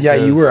 demise? Yeah,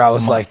 of you were. I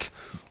was like,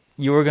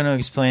 you were going to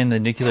explain the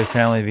nuclear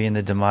family being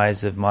the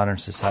demise of modern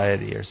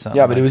society or something.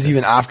 yeah, but it like was this.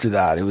 even after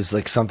that. It was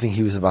like something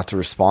he was about to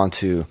respond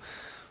to.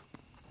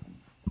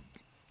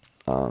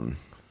 I don't We were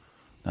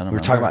remember.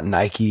 talking about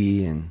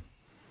Nike and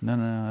No,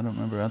 I don't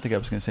remember. I don't think I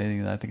was going to say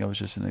anything. I think I was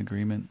just in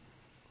agreement.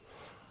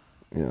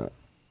 yeah.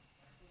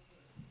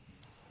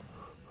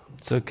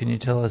 So can you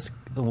tell us,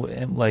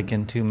 like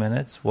in 2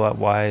 minutes,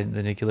 why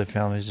the nuclear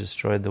family has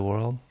destroyed the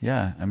world?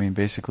 Yeah, I mean,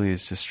 basically,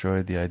 it's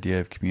destroyed the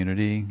idea of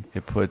community.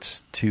 It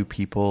puts two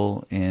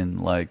people in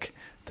like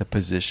the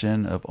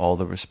position of all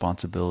the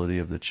responsibility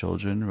of the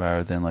children,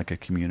 rather than like a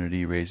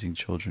community raising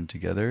children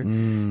together.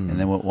 And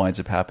then what winds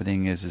up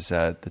happening is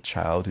that the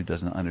child who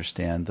doesn't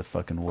understand the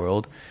fucking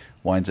world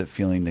winds up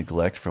feeling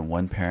neglect from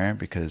one parent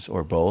because,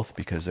 or both,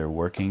 because they're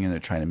working and they're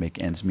trying to make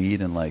ends meet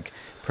and like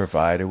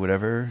provide or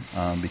whatever,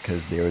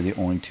 because they are the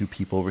only two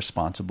people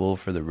responsible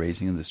for the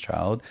raising of this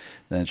child.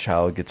 Then the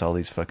child gets all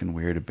these fucking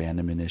weird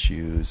abandonment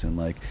issues and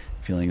like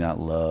feeling not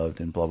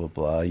loved and blah blah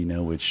blah, you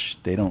know, which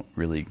they don't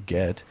really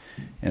get,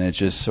 and it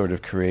just sort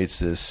of creates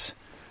this,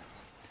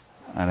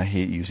 and I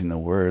hate using the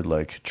word,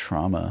 like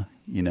trauma,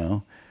 you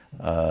know.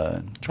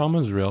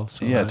 Trauma's real.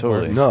 So Yeah, that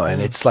totally. works. No, and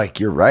it's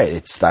like you're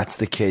right. That's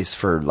the case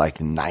for like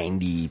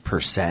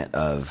 90%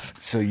 of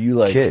So you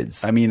like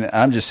kids. I mean,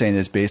 I'm just saying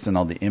this based on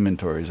all the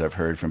inventories I've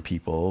heard from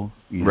people,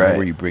 you know, Right.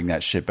 where you bring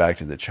that shit back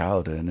to the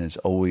childhood, and it's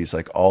always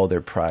like all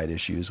their pride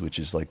issues, which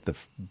is like the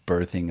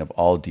birthing of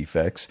all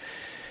defects,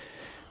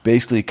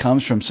 basically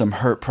comes from some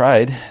hurt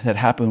pride that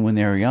happened when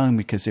they were young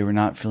because they were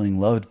not feeling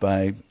loved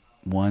by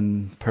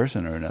one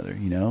person or another,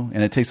 you know?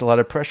 And it takes a lot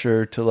of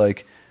pressure to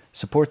like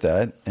support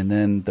that, and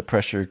then the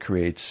pressure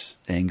creates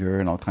anger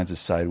and all kinds of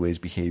sideways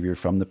behavior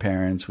from the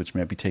parents, which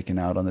might be taken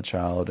out on the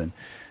child. And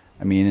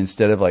I mean,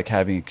 instead of like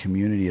having a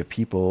community of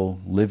people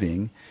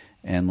living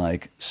and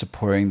like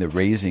supporting the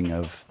raising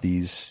of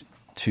these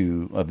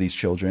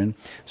children,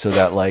 so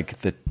that like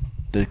the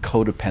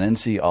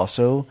codependency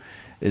also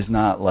is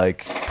not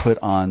like put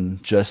on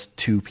just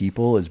two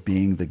people as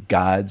being the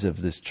gods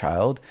of this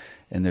child,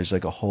 and there's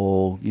like a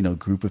whole, you know,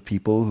 group of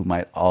people who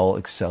might all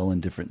excel in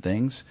different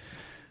things.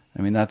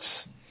 I mean,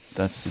 that's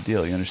the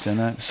deal. You understand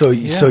that? So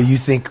you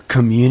think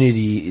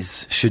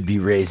communities should be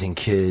raising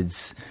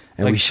kids,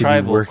 and Like we should be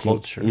tribal working.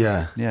 culture.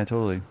 Yeah, Yeah,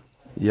 totally.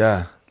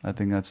 yeah. I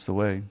think that's the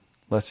way.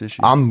 Less issues.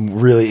 I'm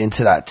really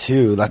into that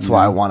too. That's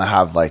why I want to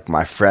have like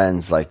my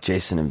friends, like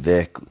Jason and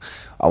Vic.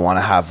 I want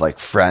to have like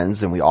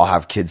friends, and we all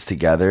have kids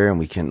together, and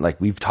we can like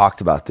we've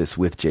talked about this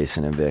with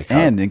Jason and Vic.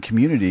 And in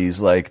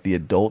communities, like the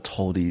adults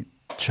hold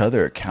each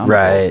other accountable.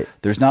 Right.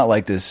 There's not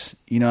like this,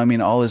 you know, I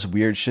mean, all this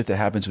weird shit that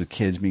happens with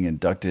kids being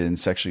abducted and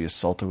sexually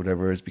assaulted or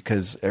whatever is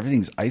because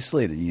everything's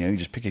isolated. You know, you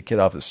just pick a kid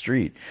off the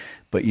street.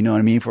 But you know what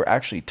I mean? If we're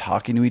actually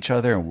talking to each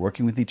other and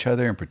working with each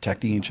other and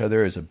protecting each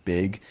other as a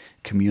big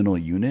communal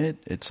unit,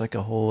 it's like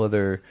a whole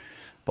other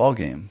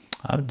ballgame.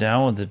 I'm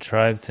down with the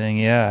tribe thing.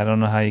 Yeah, I don't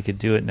know how you could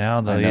do it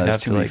now though. I know You'd there's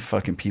have too to many like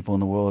fucking people in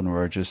the world, and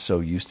we're just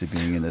so used to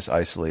being in this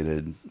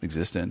isolated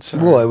existence.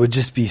 Well, it would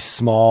just be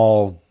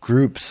small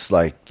groups.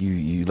 Like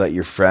you let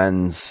your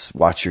friends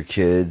watch your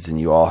kids, and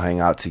you all hang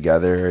out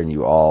together, and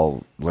you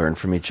all learn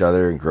from each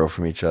other and grow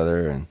from each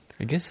other. And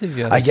I guess if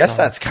you had I a guess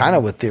solid that's kind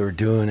of what they were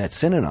doing at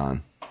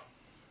Synanon.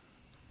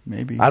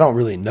 Maybe. I don't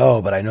really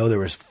know, but I know there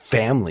was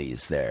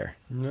families there.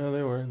 No,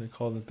 they were. They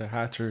called it the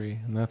hatchery,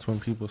 and that's when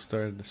people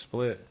started to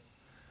split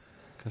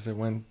because it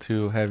went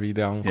too heavy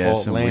down Yeah,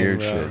 cult some lane. weird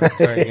bro. shit. It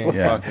started getting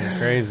Yeah. fucking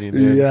crazy,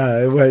 dude.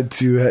 Yeah, it went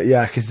to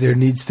because there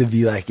needs to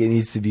be like it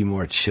needs to be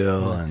more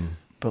chill and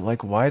But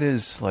like, why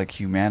does like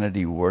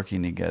humanity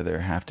working together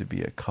have to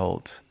be a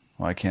cult?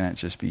 Why can't it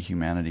just be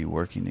humanity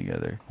working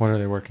together? What are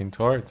they working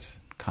towards?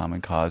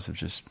 Common cause of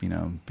just, you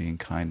know, being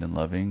kind and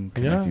loving.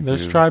 Yeah, connecting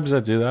there's through- tribes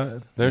that do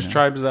that. There's Yeah.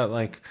 tribes that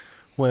like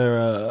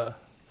where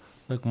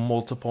like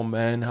multiple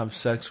men have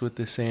sex with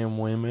the same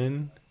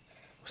woman,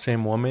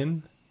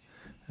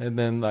 and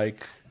then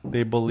like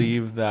they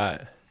believe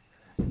that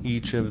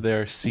each of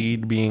their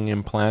seed being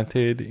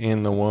implanted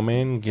in the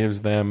woman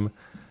gives them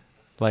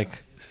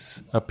like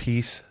a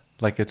piece,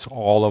 like it's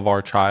all of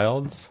our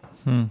child's.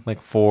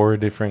 Like 4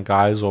 different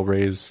guys will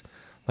raise,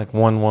 like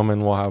one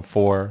woman will have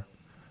 4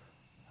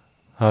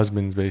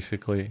 husbands,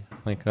 basically.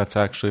 Like that's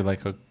actually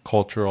like a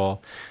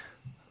cultural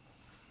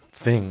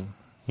thing,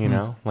 you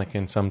know, like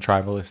in some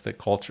tribalistic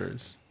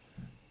cultures.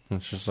 And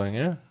it's just like,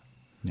 yeah,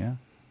 Yeah.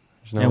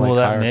 there's no and will like,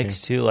 that hierarchy. mix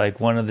too? Like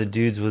one of the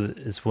dudes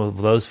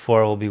those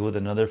 4 will be with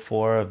another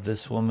 4 of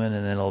this woman,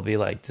 and then it'll be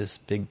like this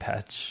big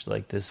patch,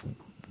 like this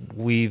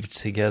weaved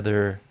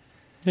together.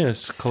 Yeah,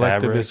 it's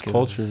collectivist fabric of-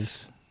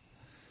 cultures.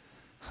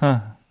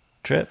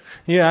 Trip.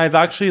 Yeah, I've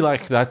actually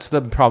like that's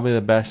probably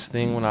the best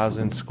thing when I was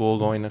in school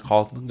going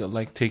to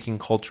like taking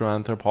cultural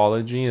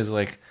anthropology is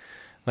like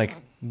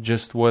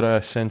just what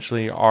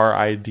essentially our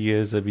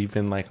ideas of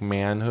even like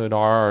manhood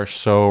are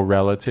so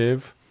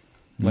relative.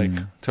 like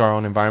to our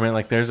own environment.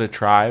 Like there's a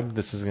tribe,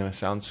 this is going to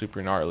sound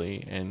super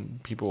gnarly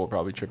and people will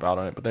probably trip out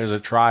on it, but there's a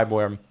tribe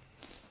where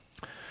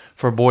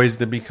for boys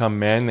to become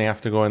men, they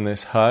have to go in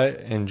this hut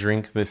and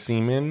drink the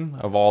semen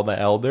of all the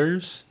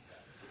elders.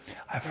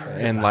 I've heard.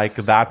 And about like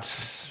this.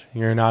 that's,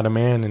 you're not a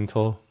man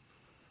until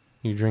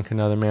you drink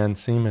another man's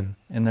semen.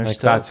 And they're like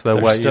stoked. that's the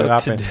They're way you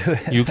stoked to happen.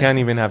 do it. You can't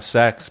even have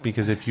sex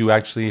because if you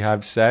actually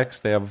have sex,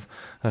 they have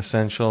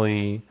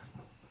essentially,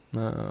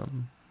 I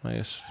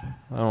guess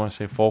I don't want to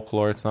say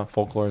folklore. It's not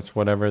folklore. It's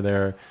whatever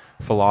their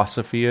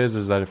philosophy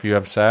is that if you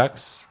have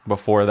sex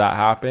before that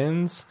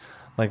happens,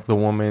 like the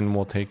woman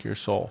will take your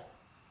soul,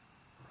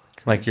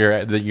 like your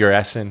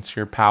essence,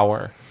 your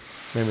power.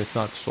 Maybe it's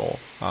not soul.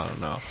 I don't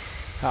know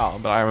how,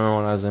 but I remember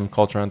when I was in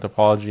cultural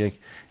anthropology, like,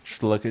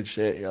 just look at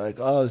shit. You're like,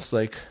 oh, it's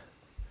like.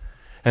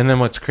 And then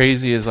what's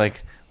crazy is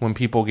like when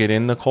people get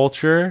in the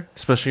culture,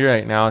 especially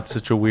right now, it's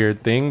such a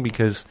weird thing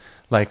because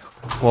like,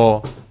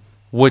 well,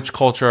 which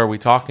culture are we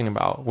talking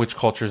about? Which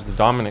culture is the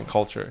dominant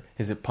culture?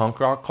 Is it punk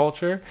rock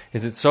culture?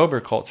 Is it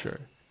sober culture?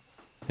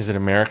 Is it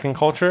American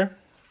culture?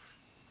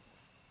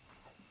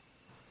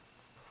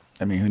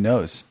 I mean, who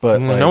knows? But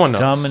No like, one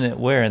knows. Dominant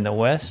where in the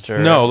West or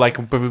No, like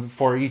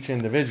for each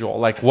individual.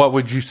 Like what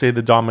would you say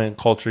the dominant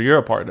culture you're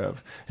a part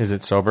of? Is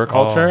it sober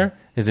culture?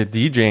 Is it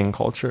DJing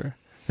culture?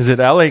 Is it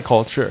LA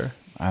culture?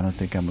 I don't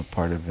think I'm a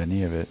part of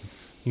any of it.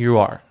 You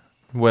are.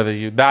 Whether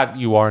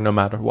you are no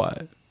matter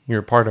what.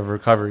 You're part of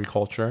recovery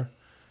culture.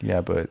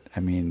 Yeah, but I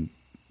mean,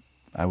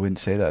 I wouldn't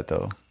say that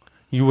though.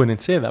 You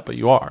wouldn't say that, but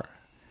you are.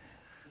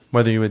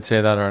 Whether you would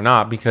say that or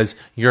not, because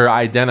you're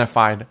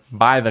identified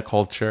by the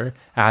culture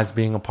as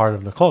being a part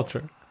of the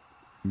culture.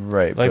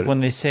 Right. like but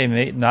when they say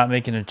not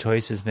making a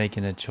choice is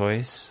making a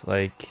choice,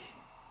 like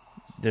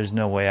there's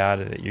no way out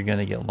of it. You're going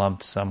to get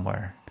lumped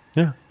somewhere.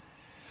 Yeah.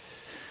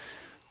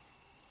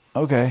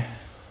 okay.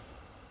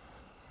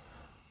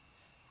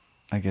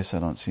 I guess I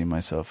don't see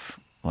myself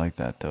like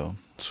that though.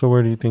 So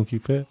where do you think you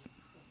fit?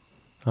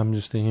 I'm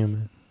just a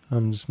human.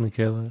 I'm just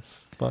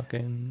Michaelis.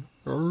 Fucking.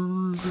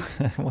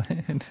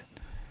 What?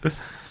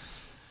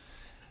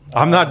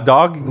 I'm not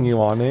dogging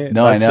you on it.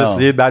 No, I That's know.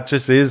 Just it. That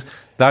just is.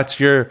 That's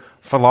your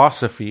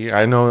philosophy.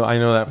 I know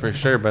that for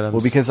sure. But I'm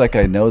Well, because like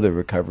I know the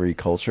recovery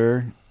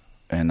culture,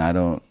 and I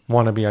don't.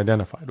 want to be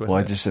identified with Well,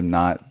 I it. just am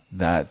not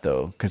that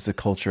though, because the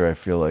culture I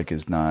feel like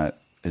is not.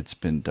 It's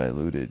been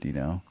diluted, you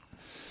know.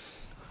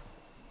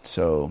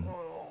 So,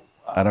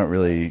 I don't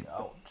really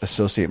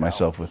associate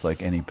myself with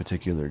like any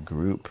particular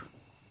group,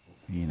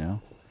 you know.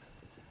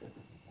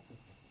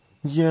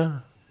 Yeah.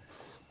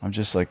 I'm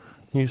just like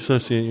You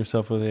associate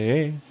yourself with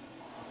AA.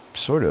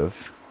 sort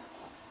of,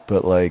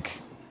 but like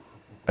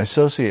I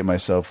associate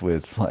myself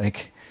with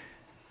like.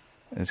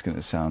 It's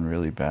gonna sound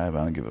really bad, but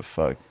I don't give a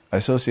fuck. I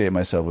associate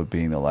myself with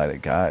being the light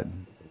of God.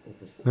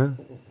 Yeah.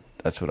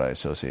 That's what I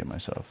associate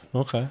myself.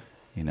 Okay.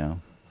 You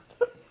know,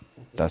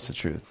 that's the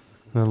truth.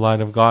 The light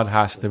of God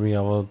has to be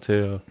able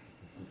to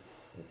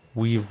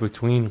weave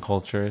between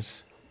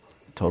cultures.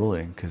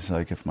 Totally, because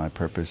like if my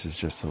purpose is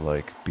just to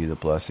like be the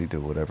blessing to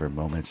whatever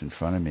moment's in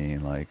front of me,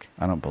 and like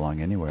I don't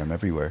belong anywhere, I'm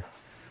everywhere.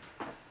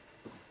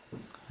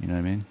 You know what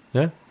I mean?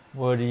 Yeah.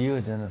 What do you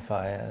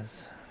identify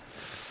as?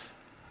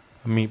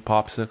 A meat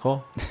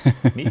popsicle.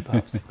 Meat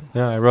pups.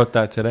 Yeah, I wrote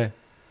that today.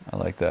 I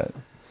like that.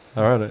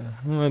 I wrote it.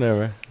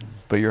 Whatever.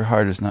 But your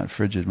heart is not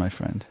frigid, my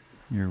friend.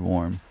 You're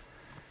warm.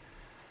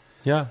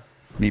 Yeah.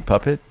 Meat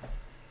puppet?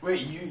 Wait,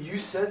 you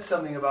said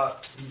something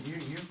about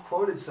you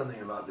quoted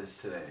something about this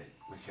today,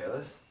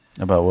 Michaelis.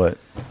 About what?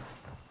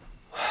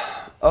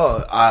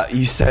 Oh,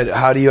 you said,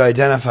 how do you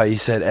identify? You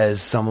said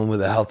as someone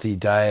with a healthy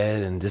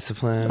diet and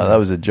discipline. Oh, that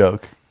was a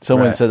joke.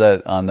 Someone Right. said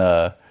that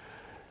on.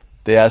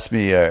 They asked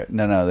me.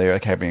 No, they were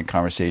like having a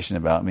conversation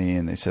about me,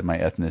 and they said my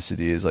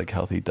ethnicity is like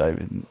healthy diet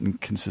and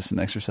consistent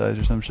exercise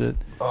or some shit.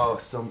 Oh,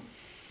 some.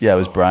 Yeah, it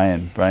was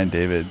Brian. Brian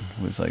David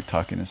was like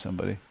talking to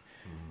somebody.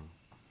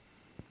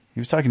 He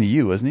was talking to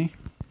you, wasn't he?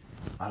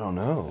 I don't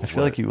know. I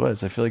feel like he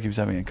was. I feel like he was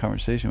having a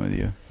conversation with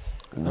you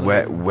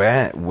Where?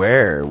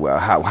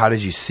 How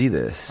did you see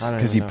this? I don't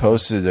because even he know.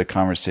 posted a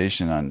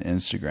conversation on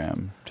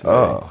Instagram today.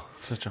 Oh,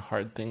 It's such a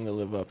hard thing to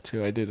live up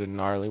to. I did a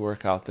gnarly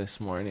workout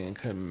this morning and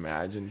couldn't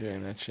imagine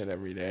doing that shit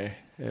every day.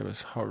 It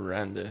was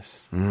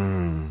horrendous.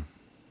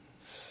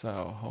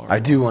 So horrible. I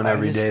do one I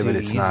every just day, but do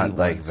it's easy not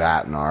like ones.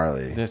 that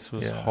gnarly. This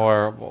was Yeah.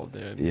 horrible,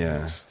 dude. Yeah.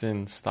 I just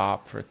didn't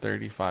stop for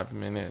 35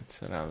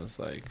 minutes, and I was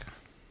like,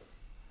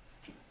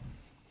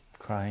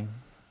 Crying.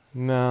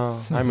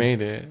 no, I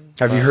made it.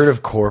 Have you But- heard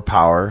of Core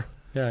Power?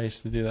 Yeah, I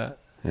used to do that.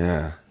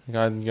 Yeah,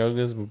 God,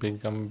 yoga's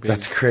big. I'm big.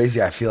 that's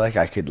crazy. I feel like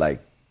I could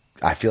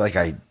I feel like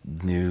I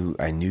knew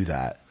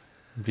that.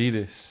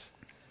 Vetus.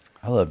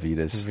 I love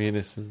Vitas.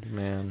 Vetus is the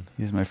man.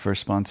 He's my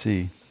first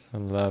sponsee. I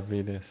love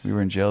Vetus. We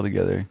were in jail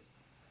together.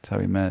 That's how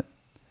we met.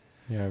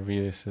 Yeah,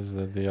 Vetus is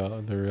the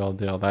deal, the real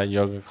deal. That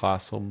yoga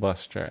class will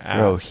bust your ass.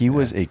 Bro, he man.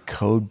 was a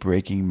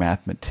code-breaking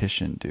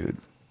mathematician, dude,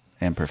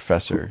 and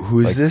professor. Who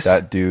is Like, this?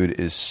 That dude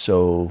is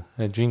so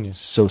a genius.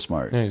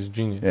 smart. Yeah, he's a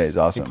genius. Yeah, he's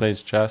awesome. He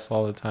plays chess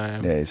all the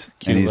time. Yeah, he's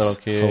Cute and he's little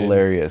kid.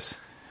 hilarious.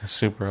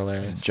 Super He's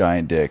hilarious. a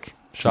giant dick.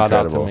 Shout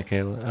out to incredible.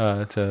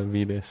 Michaela, to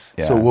Vitas.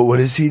 Yeah. So what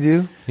does he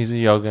do? He's a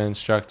yoga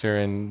instructor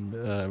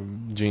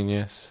and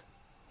genius.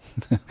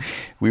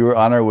 We were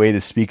on our way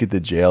to speak at the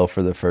jail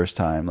for the first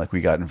time. Like,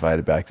 we got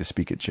invited back to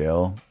speak at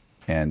jail,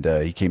 and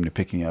he came to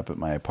pick me up at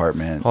my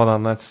apartment. Hold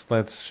on, let's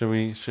should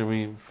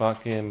we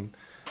fucking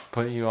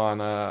put you on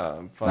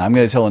a Now, I'm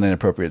going to tell an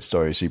inappropriate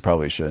story, so you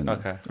probably shouldn't.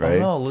 Okay.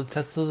 Right? Oh, no,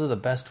 those are the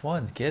best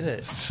ones. Get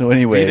it. So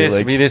anyway,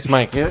 Vitas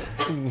might get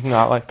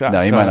not like that.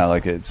 no, he Go might ahead. not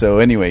like it. So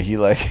anyway, he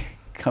like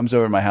comes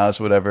over to my house,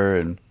 whatever,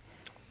 and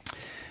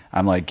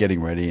I'm like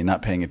getting ready and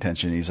not paying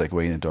attention. He's like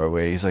waiting in the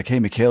doorway. He's like, "Hey,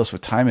 Michaelis,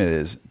 what time it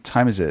is?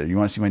 Time is it? You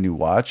want to see my new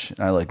watch?" And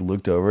I like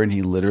looked over, and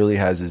he literally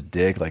has his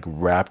dick like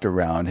wrapped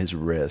around his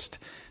wrist.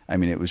 I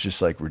mean, it was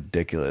just like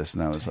ridiculous,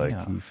 and I was like,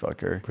 Damn. "You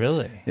fucker!"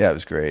 Really? Yeah, it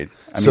was great.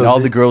 I So mean, all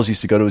the- the girls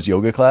used to go to his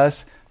yoga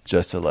class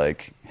just to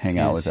like hang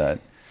out with that.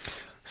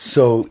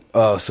 So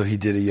he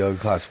did a yoga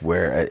class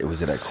where?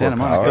 Was it at Santa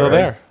Core Monica. Power? Still Right.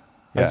 there.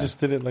 I Yeah. just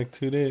did it like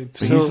 2 days.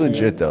 But he's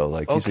legit though.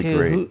 Like he's Okay, a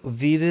great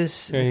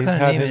Vitas. Yeah, What he's kind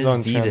had of name his is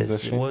own Vitas?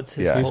 transition. What's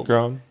his Yeah. He's whole-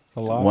 grown a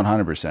lot.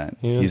 100%.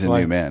 He was He's a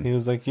like, new man. He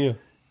was like you.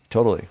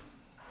 Totally.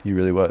 He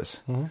really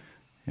was. Mhm.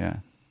 Yeah.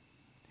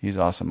 He's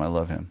awesome. I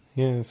love him.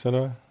 Yeah, so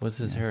do What's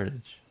his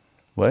heritage?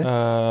 What? I.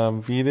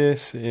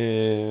 Vitas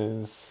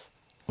is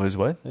What is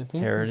what? I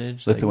think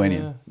Heritage?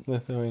 Lithuanian. Yeah,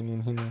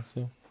 Lithuanian. He knows.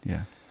 Yeah.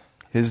 Yeah.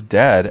 His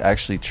dad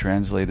actually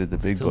translated the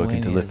big book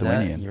into Is that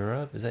Lithuanian.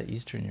 Europe? Is that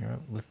Eastern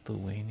Europe?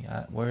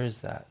 Lithuania? Where is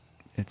that?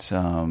 It's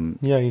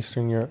Yeah,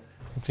 Eastern Europe.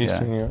 It's Yeah.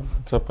 Eastern Europe.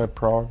 It's up by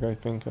Prague, I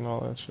think, and all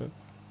that shit.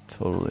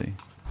 totally.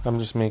 I'm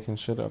just making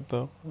shit up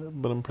though,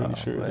 but I'm pretty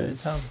sure but it it is.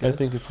 sounds I good.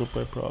 think it's up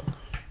by Prague.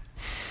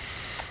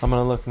 I'm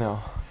gonna look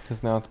now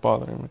because now it's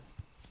bothering me.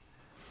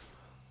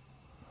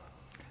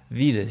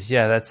 Vitas.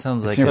 Yeah, that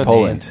sounds It's like near a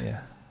Poland. name. Yeah.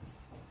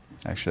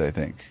 Actually, I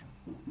think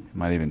it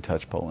might even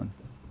touch Poland.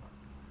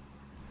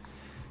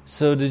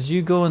 So, did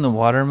you go in the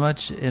water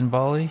much in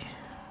Bali?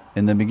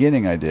 In the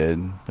beginning, I did,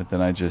 but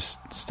then I just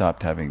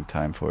stopped having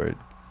time for it,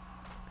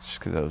 just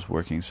because I was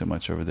working so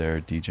much over there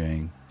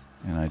DJing,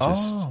 and I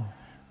just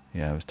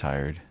yeah, I was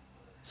tired.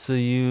 So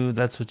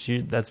that's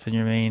been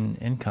your main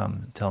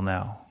income till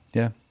now.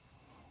 Yeah.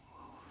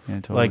 Yeah,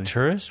 totally. Like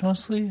tourists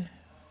mostly,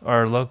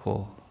 or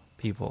local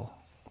people?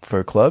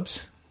 For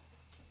clubs?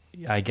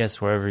 I guess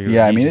wherever you're.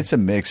 Yeah, I mean it's a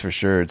mix for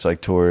sure. It's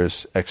like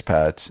tourists,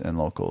 expats, and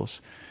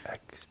locals.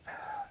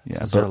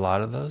 Yeah, Is there a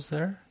lot of those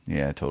there?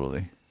 yeah,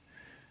 totally.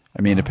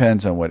 I mean, it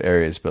depends on what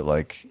areas, but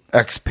like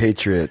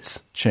Expatriates.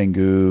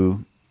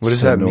 Canggu, What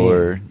does that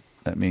Sanur,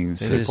 that means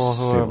They that just- People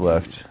who they've have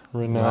left.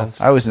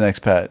 renounced. I was an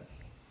expat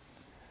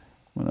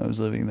when I was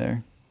living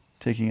there,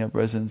 taking up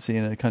residency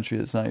in a country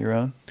that's not your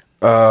own.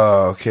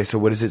 Oh, okay. So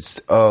what does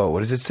it? What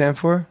does it stand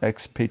for?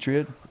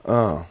 Expatriate.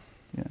 Oh,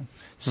 Yeah,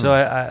 So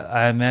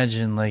I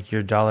imagine like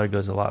your dollar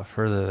goes a lot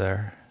further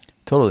there.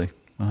 totally,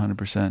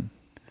 100%.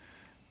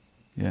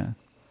 Yeah.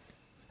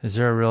 Is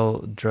there a real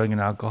drug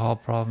and alcohol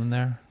problem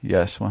there?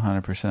 Yes,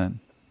 100%.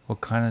 What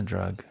kind of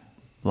drug?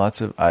 Lots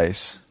of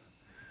ice.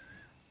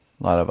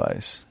 A lot of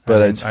ice.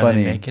 But it's Are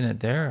funny. they making it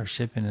there or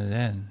shipping it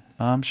in?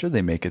 I'm sure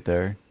they make it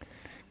there.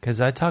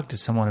 Because I talked to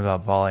someone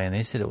about Bali, and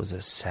they said it was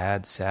a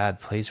sad, sad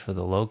place for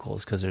the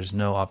locals because there's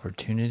no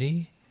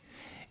opportunity,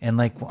 and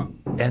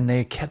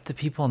they kept the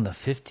people in the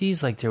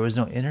 50s. Like there was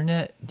no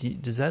internet.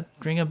 Does that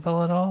ring a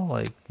bell at all?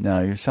 Like,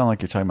 No, you sound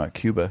like you're talking about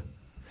Cuba.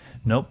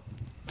 nope.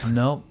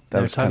 That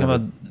They're was talking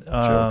kind about.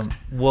 of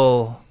a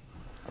Well,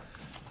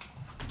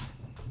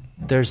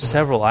 there's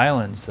several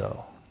islands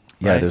though.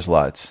 Yeah, right? there's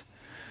lots.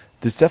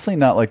 There's definitely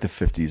not like the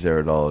 50s there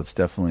at all. It's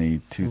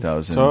definitely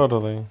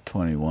 2021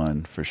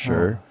 Totally. for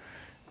sure.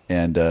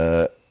 And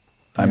And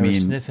I they were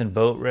mean, sniffing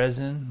boat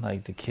resin.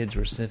 Like the kids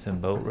were sniffing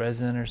boat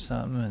resin or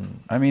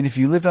something. And if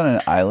you lived on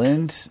an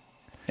island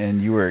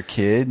and you were a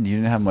kid and you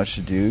didn't have much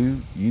to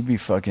do, you'd be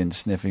fucking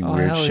sniffing Oh,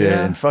 weird hell shit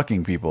yeah. and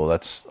fucking people.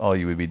 That's all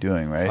you would be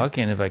doing, right?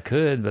 fucking if I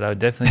could, but I would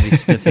definitely be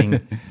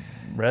sniffing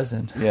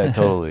resin. Yeah,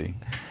 totally.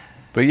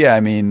 But yeah,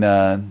 I mean,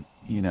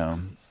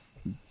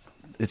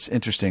 it's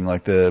interesting.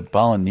 Like the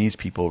Balinese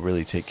people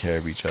really take care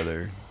of each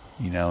other,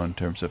 in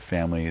terms of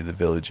family, the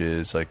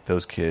villages. Like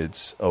those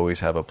kids always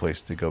have a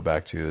place to go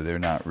back to. They're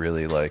not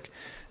really like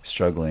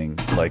struggling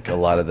like a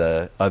lot of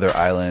the other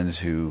islands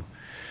who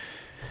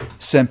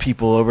send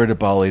people over to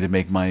Bali to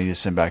make money to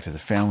send back to the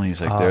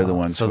families. Like they're the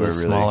ones so who the are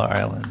really, smaller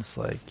islands,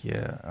 like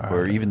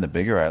or even the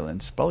bigger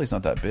islands. Bali's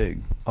not that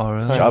big. oh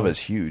really? Java's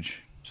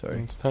huge.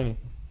 Sorry. It's tiny.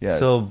 Yeah.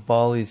 So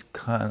Bali's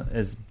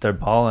they're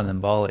balling in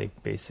Bali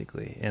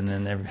basically, and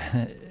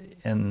then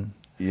and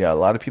Yeah, a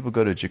lot of people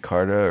go to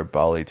Jakarta or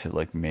Bali to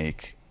like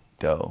make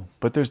dough,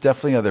 but there's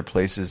definitely other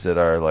places that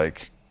are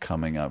like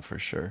coming up for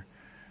sure.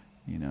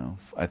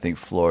 I think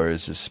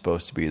Flores is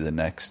supposed to be the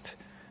next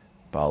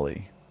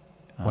Bali.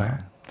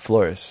 Where?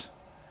 Flores.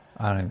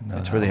 I don't even know.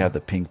 It's that where they one. have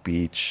the pink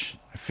beach.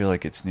 I feel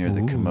like it's near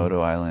the Ooh.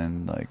 Komodo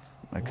Island. Like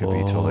I could be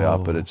totally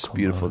off, but Whoa, it's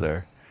beautiful Komodo.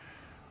 there.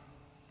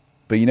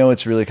 But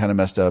what's really kind of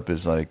messed up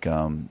is like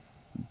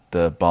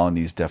the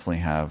Balinese definitely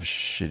have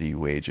shitty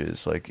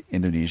wages. Like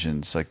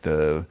Indonesians, like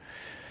the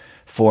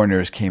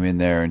foreigners came in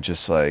there and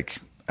just like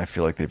I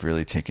feel like they've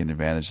really taken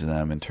advantage of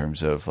them in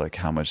terms of like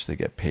how much they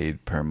get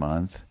paid per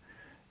month,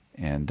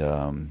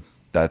 and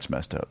that's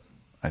messed up.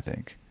 I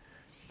think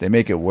they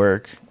make it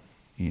work,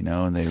 you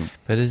know, and they.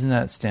 But isn't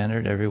that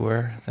standard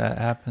everywhere? That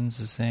happens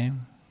the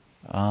same.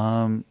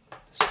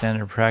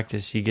 Standard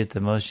practice. You get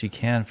the most you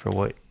can for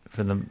what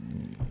for the.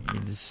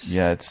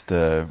 Yeah, it's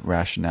the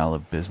rationale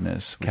of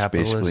business, which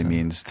basically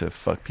means to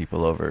fuck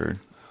people over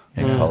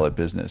and call it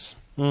business.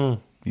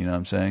 You know what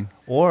I'm saying?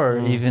 Or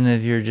even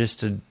if you're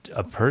just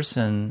a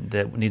person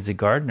that needs a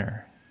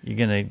gardener, you're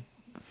going to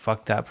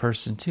fuck that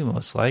person too,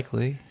 most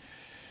likely.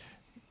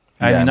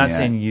 Yeah, I'm not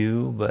saying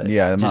you, but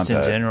yeah, just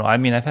in general. I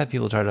mean, I've had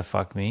people try to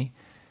fuck me.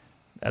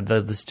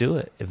 Let's do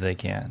it if they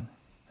can.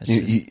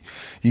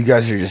 You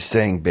guys are just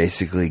saying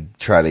basically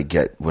try to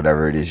get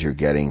whatever it is you're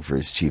getting for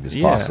as cheap as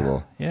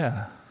possible.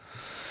 Yeah.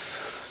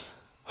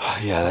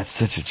 Yeah, that's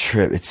such a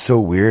trip. It's so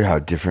weird how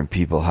different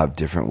people have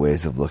different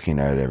ways of looking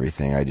at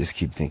everything. I just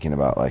keep thinking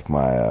about like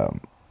my,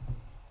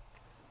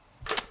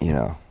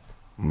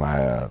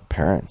 my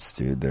parents,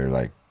 dude. They're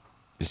like,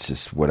 it's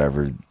just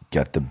whatever,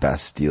 get the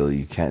best deal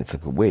you can. It's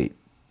like, wait,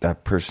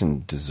 that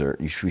person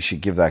we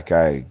should give that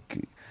guy.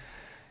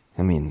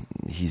 I mean,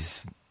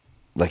 he's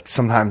like,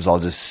 sometimes I'll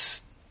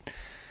just,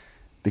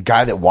 the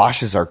guy that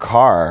washes our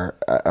car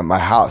at my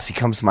house, he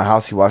comes to my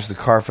house, he washes the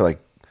car for like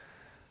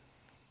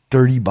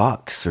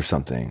 $30 or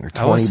something, or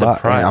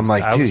 $20. And I'm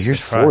like, dude,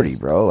 here's 40,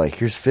 bro. Like,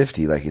 here's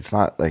 50. Like, it's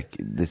not like,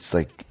 it's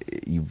like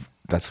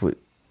that's what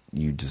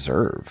you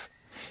deserve.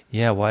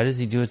 Yeah, why does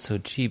he do it so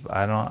cheap?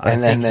 I don't.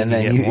 And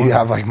then you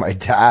have like my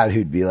dad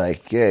who'd be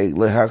like, "Hey,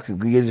 look, how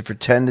could we get it for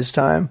 10 this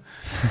time?"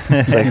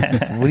 It's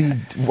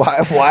like,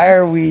 why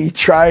are we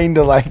trying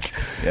to like?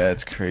 Yeah,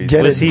 it's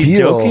crazy. Was he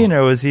joking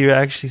or was he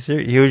actually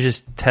serious? He was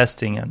just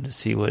testing him to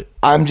see what.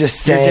 I'm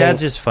just saying. Your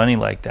dad's just funny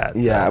like that.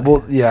 Yeah,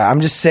 well, yeah.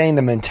 I'm just saying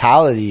the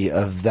mentality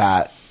of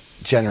that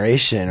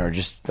generation, or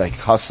just like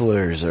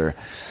hustlers, or.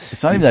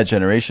 It's not even that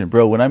generation,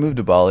 bro. When I moved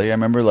to Bali, I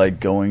remember like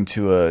going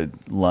to a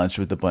lunch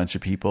with a bunch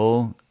of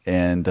people,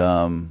 and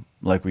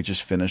like we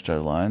just finished our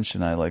lunch,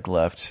 and I like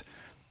left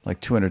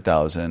like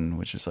 200,000,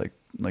 which is like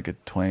a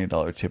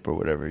 $20 tip or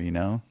whatever, you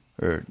know,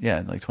 or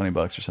yeah, like $20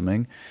 or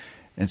something.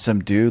 And some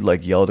dude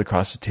like yelled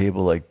across the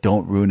table like,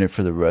 "Don't ruin it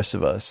for the rest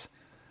of us."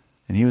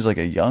 And he was like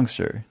a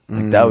youngster,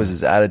 like that was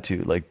his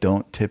attitude, like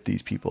don't tip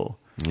these people.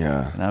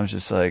 Yeah, and I was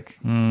just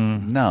like,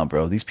 no,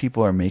 bro, these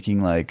people are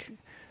making like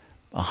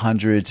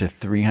 $100 to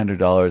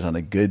 $300 on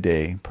a good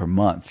day per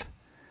month,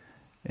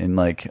 and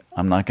like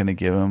I'm not gonna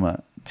give them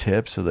a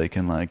tip so they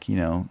can like, you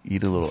know,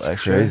 eat a little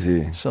extra.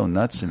 Crazy. It's so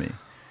nuts to me.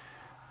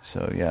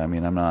 So yeah, I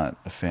mean, I'm not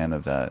a fan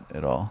of that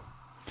at all.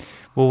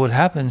 Well, what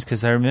happens,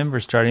 because I remember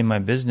starting my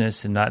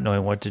business and not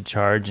knowing what to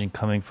charge, and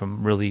coming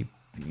from really,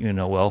 you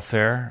know,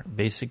 welfare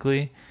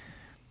basically,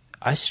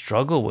 I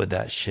struggle with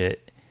that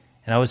shit,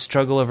 and I would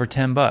struggle over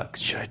 $10.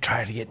 Should I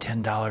try to get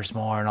 $10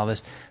 more and all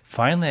this?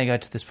 Finally, I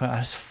got to this point, I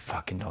just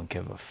fucking don't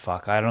give a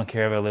fuck. I don't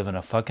care if I live in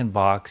a fucking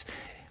box.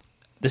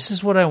 This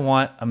is what I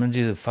want. I'm going to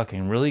do the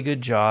fucking really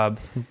good job.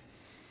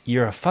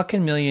 You're a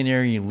fucking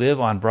millionaire. You live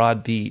on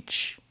Broad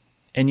Beach,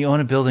 and you own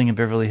a building in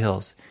Beverly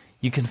Hills.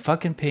 You can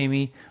fucking pay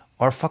me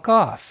or fuck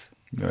off.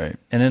 Right.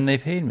 And then they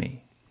paid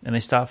me, and they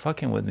stopped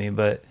fucking with me.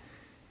 But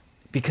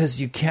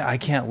because I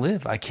can't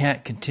live. I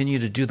can't continue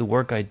to do the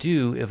work I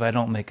do if I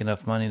don't make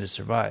enough money to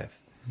survive.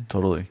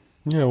 Totally.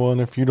 Yeah, well, and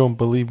if you don't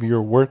believe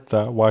you're worth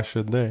that, why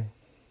should they?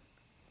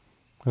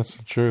 That's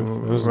the truth.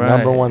 It was the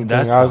number one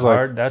thing. I was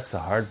like, that's the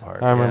hard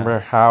part. I remember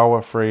how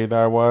afraid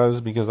I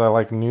was, because I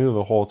like knew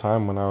the whole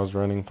time when I was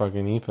running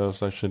fucking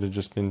Ethos, I should have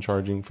just been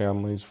charging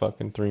families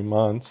fucking 3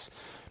 months,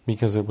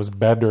 because it was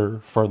better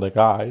for the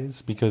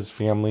guys, because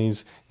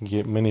families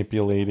get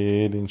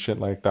manipulated and shit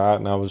like that.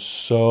 And I was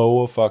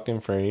so fucking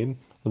afraid.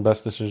 The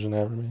best decision I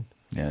ever made.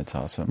 Yeah, it's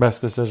awesome.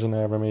 Best decision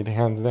I ever made,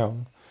 hands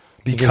down.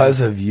 Because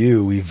of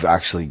you, we've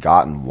actually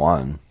gotten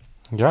one.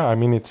 Yeah, I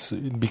mean, it's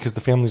because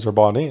the families are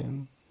bought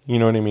in. You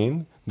know what I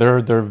mean?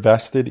 They're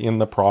vested in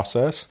the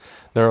process.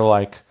 They're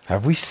like,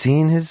 have we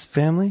seen his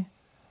family?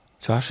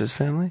 Josh's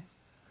family?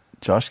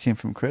 Josh came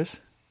from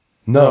Chris?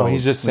 No,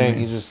 he's just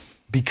saying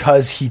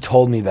because he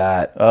told me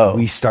that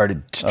we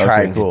started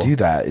trying to do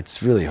that.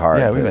 It's really hard.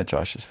 Yeah, we met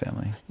Josh's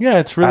family. Yeah,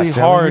 it's really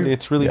hard.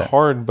 It's really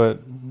hard, but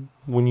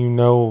when you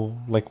know,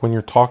 like when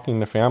you're talking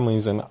to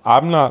families, and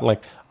I'm not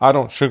like, I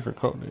don't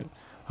sugarcoat it.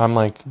 I'm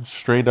like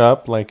straight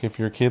up, like if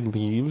your kid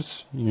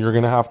leaves, you're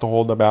going to have to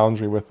hold a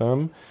boundary with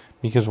them,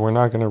 because we're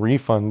not going to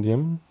refund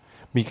him,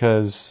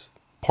 because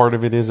part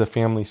of it is a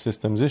family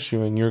systems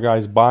issue, and your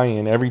guys buy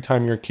in. Every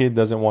time your kid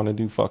doesn't want to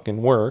do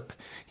fucking work,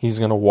 he's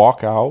going to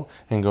walk out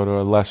and go to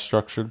a less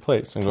structured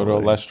place and go to a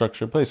less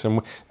structured place.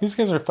 And these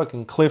guys are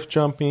fucking cliff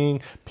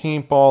jumping,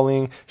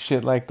 paintballing,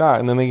 shit like that.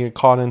 And then they get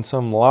caught in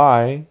some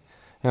lie,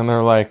 and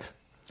they're like,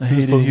 I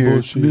hate it here.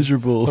 Bullshit. It's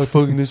miserable. Like,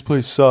 fucking this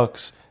place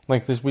sucks.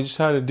 Like this, we just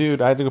had a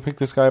dude. I had to go pick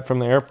this guy up from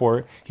the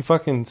airport. He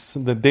fucking,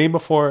 the day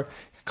before,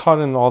 caught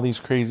in all these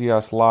crazy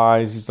ass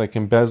lies. He's like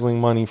embezzling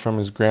money from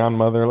his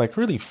grandmother, like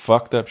really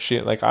fucked up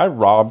shit. Like I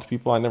robbed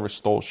people. I never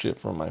stole shit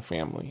from my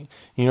family.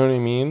 You know what I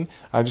mean?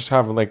 I just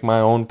have like my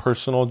own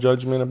personal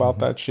judgment about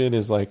that shit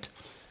is like,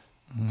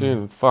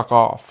 dude, fuck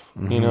off.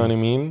 You know what I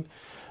mean?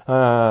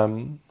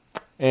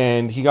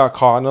 And he got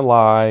caught in a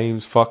lie. He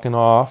was fucking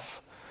off.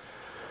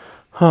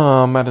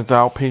 At his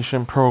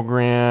outpatient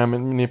program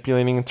and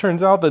manipulating. It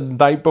turns out the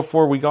night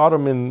before we got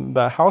him in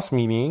the house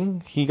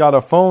meeting, he got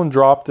a phone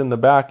dropped in the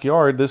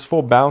backyard. This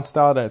fool bounced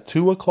out at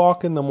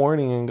 2:00 in the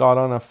morning and got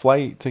on a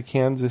flight to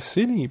Kansas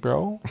City,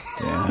 bro.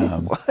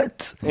 Damn.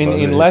 What?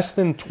 In less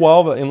than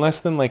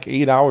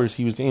 8 hours,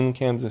 he was in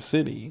Kansas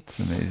City. It's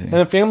amazing. And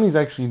the family's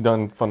actually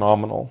done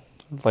phenomenal.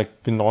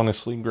 Like, been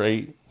honestly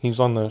great. He's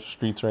on the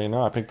streets right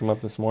now. I picked him up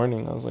this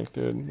morning. I was like,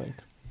 dude, like,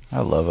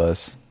 I love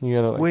us. you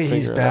gotta like, Wait,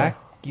 he's figure it back?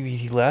 out.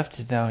 He left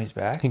and now he's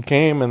back? He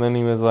came and then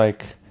he was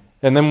like,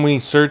 and then we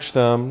searched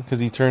him because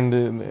he turned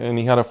it and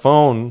he had a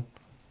phone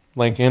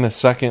like in a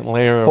second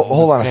layer of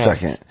Hold on his a pants.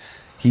 second.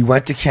 He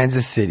went to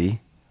Kansas City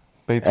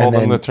They told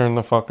And him then- to turn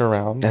the fuck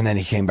around. and then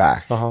he came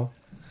back.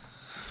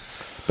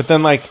 But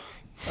then like,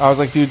 I was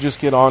like, dude, just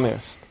get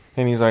honest.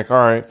 And he's like, all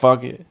right,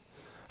 fuck it.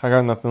 I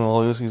got nothing to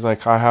lose. He's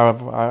like, I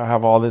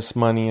have all this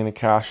money in a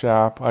Cash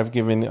App. I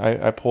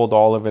pulled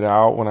all of it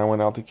out when I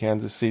went out to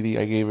Kansas City.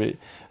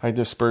 I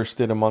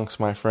dispersed it amongst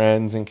my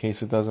friends in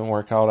case it doesn't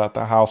work out at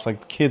the house. Like,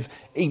 the kid's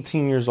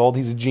 18 years old.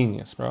 He's a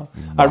genius, bro.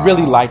 I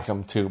really like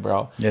him too,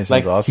 bro. Yeah,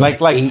 like, he's awesome.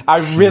 Like, He's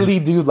I really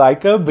do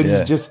like him, but Yeah.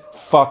 he's just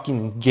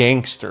fucking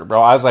gangster,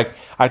 bro.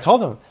 I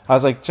told him, I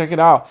was like, check it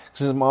out. Because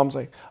his mom's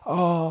like,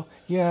 oh,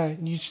 yeah,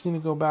 you just need to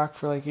go back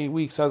for like 8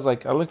 weeks. I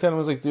looked at him, I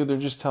was like, dude, they're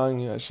just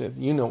telling you that shit.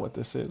 You know what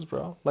this is,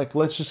 bro. Like,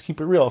 let's just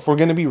keep it real. If we're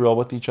going to be real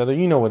with each other,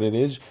 you know what it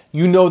is.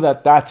 You know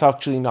that that's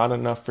actually not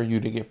enough for you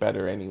to get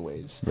better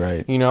anyways.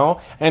 Right. You know?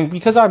 And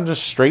because I'm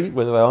just straight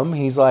with him,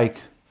 he's like,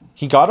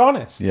 he got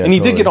honest. Yeah, and he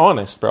totally. did get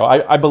honest, bro.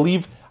 I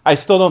believe, I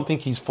still don't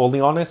think he's fully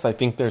honest. I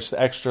think there's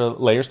extra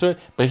layers to it.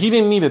 But he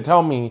didn't need to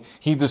tell me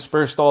he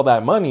dispersed all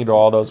that money to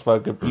all those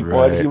fucking people.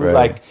 Right, and he was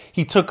right. like,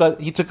 he took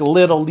a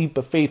little leap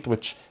of faith,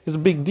 which is a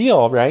big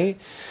deal, right?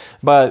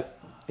 But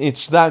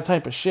it's that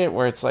type of shit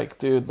where it's like,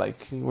 dude,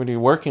 like, what are you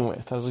working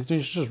with? I was like, dude,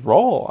 you should just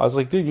roll. I was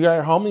like, dude, you got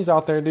your homies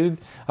out there, dude.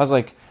 I was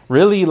like,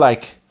 really,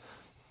 like,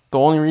 the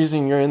only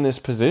reason you're in this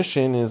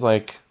position is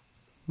like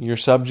you're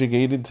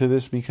subjugated to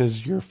this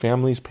because your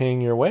family's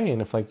paying your way.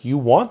 And if like you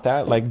want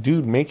that, like,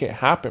 dude, make it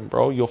happen,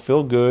 bro. You'll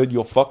feel good.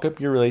 You'll fuck up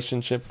your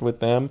relationship with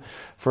them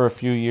for a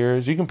few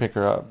years. You can pick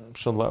her up.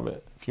 She'll love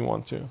it if you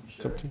want to.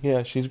 It's up to-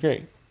 yeah, she's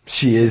great.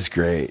 She is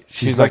great.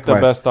 She's like the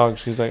best dog.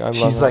 She's like, I love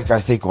She's her. like,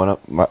 I think one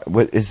of my.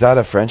 What is that?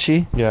 A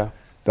Frenchie? Yeah.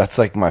 That's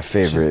like my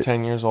favorite She's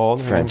 10 years old.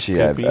 Her name's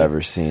Frenchie I've Pippi.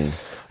 ever seen.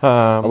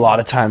 A lot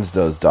of times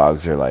those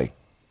dogs are like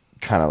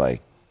kind of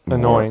like more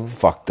Annoying.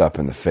 fucked up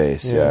in the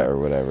face, Yeah. or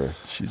whatever.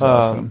 She's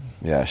awesome.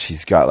 Yeah,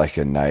 she's got like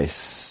a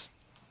nice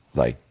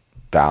like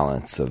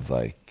balance of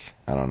like,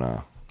 I don't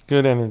know.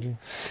 Good energy.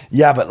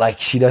 Yeah, but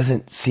like she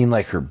doesn't seem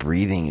like her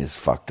breathing is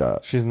fucked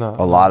up. She's not.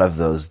 A lot of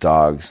those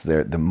dogs,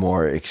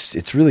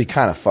 it's really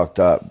kind of fucked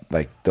up.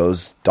 Like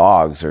those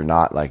dogs are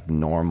not like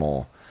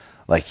normal.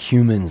 Like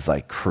humans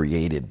like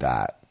created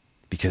that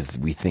because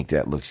we think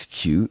that looks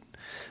cute,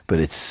 but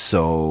it's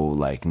so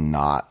like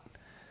not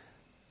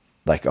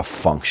like a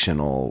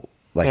functional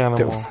like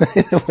Animal.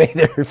 the way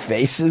their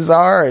faces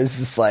are is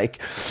just like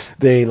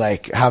they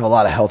like have a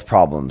lot of health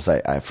problems.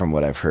 I from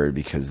what I've heard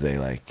because they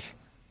like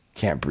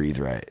can't breathe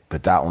right.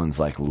 But that one's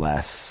like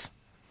less.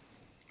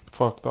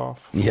 Fucked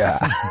off. Yeah,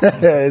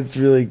 it's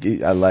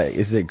really. I like.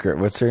 Is it?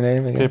 What's her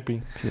name again?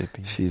 Pippi.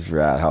 She's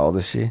rad. How old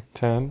is she?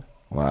 10.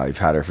 Wow, you've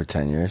had her for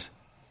 10 years.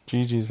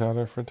 Gigi's had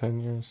her for 10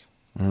 years.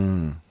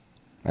 And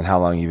how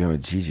long you been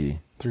with Gigi?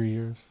 3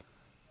 years.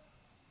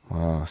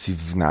 Wow, so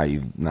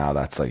now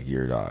that's like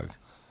your dog.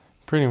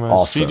 Pretty much.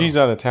 Also- Gigi's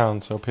out of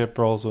town, so Pip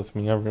rolls with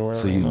me everywhere.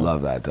 So right you now.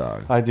 love that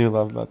dog. I do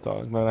love that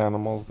dog. That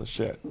animal's the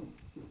shit.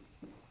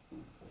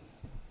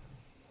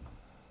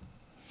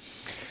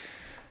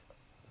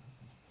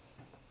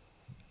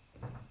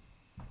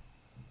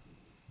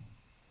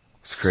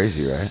 It's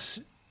crazy, right?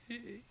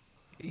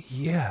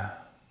 Yeah.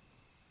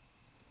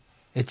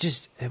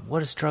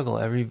 What a struggle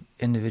every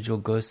individual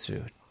goes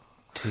through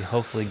to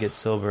hopefully get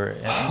sober.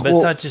 But Well-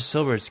 it's not just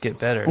sober, it's get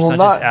better. It's Well,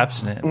 not just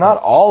abstinent. Not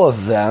all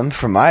of them,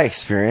 from my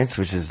experience,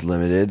 which is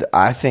limited.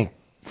 I think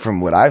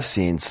from what I've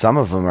seen, some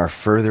of them are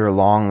further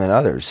along than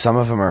others. Some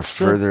of them are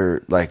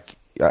further, like,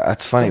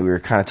 that's funny. We were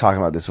kind of talking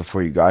about this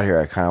before you got here.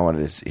 I kind of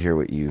wanted to hear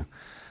what you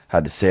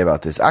had to say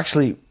about this.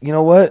 Actually, you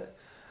know what?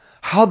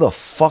 How the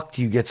fuck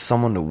do you get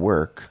someone to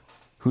work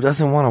who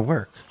doesn't want to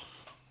work?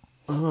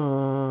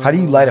 How do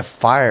you light a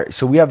fire?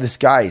 So we have this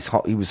guy,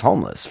 he was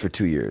homeless for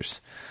 2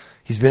 years.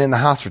 He's been in the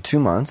house for 2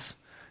 months.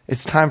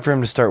 It's time for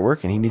him to start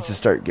working. He needs to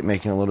start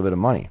making a little bit of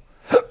money.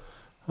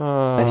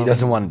 And he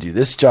doesn't want to do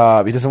this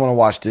job. He doesn't want to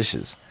wash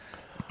dishes.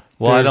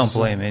 Well, I don't There's-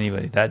 blame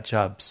anybody. That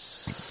job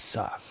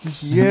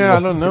sucks. Yeah, I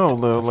don't know,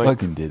 though. Like,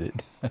 Fucking did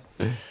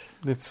it.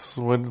 It's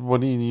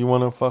what do you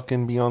want to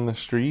fucking be on the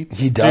streets?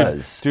 He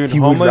does. Dude, he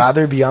would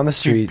rather be on the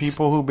streets.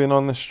 People who've been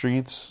on the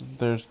streets,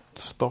 there's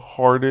the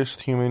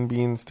hardest human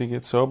beings to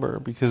get sober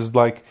because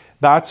like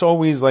that's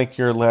always like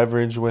your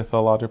leverage with a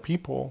lot of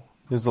people.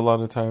 Is a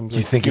lot of times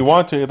you think you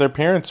want to, their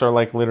parents are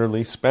like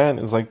literally spent.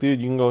 It's like,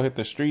 dude, you can go hit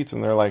the streets,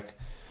 and they're like,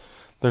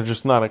 they're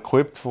just not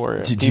equipped for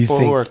it. People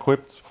who are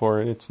equipped for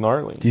it, it's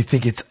gnarly. Do you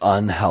think it's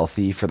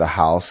unhealthy for the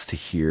house to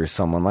hear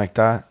someone like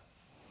that?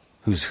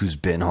 Who's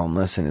been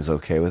homeless and is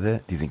okay with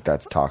it? Do you think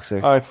that's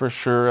toxic? For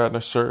sure, at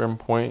a certain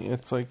point,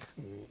 it's like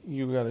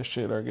you gotta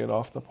shit or get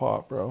off the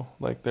pot, bro.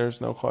 Like,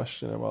 there's no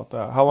question about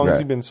that. How long has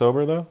he been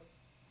sober though?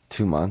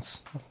 2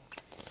 months.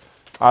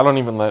 I don't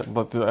even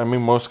I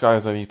mean, most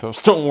guys at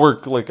Ethos don't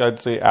work. Like, I'd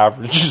say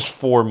average is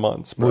 4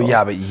 months, bro. Well,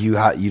 yeah, but you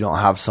don't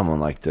have someone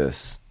like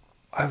this.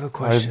 I have a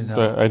question.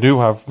 I do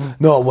have.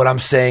 No, what I'm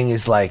saying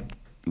is like,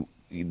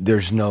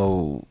 there's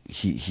no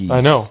he's.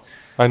 I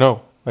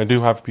know. I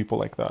do have people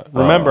like that.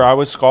 Remember, I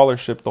was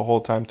scholarship the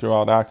whole time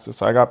throughout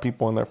Access. I got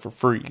people in there for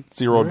free,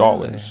 $0.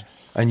 Really?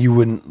 And you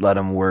wouldn't let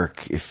him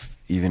work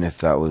even if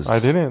that was. I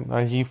didn't.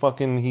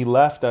 He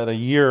left at a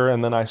year,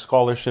 and then I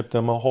scholarshiped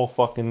him a whole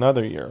fucking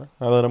another year.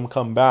 I let him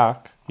come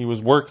back. He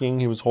was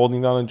working. He was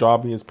holding down a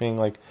job. He was paying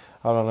like,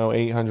 I don't know,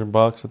 $800,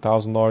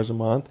 $1,000 a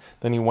month.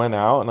 Then he went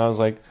out, and I was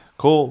like,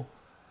 cool.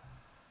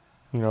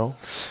 You know.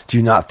 Do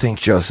you not think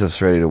Joseph's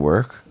ready to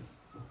work?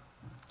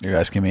 You're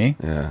asking me?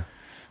 Yeah.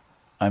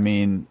 I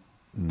mean,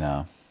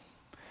 no.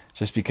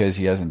 Just because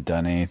he hasn't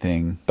done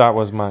anything That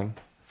was mine.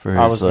 for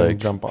I his was going like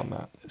to jump on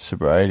that.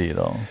 sobriety at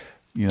all.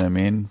 You know what I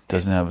mean?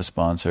 Doesn't have a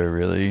sponsor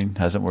really.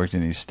 Hasn't worked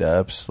any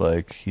steps.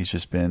 Like, he's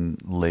just been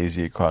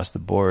lazy across the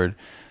board.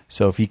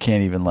 So if he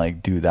can't even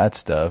like do that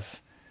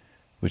stuff,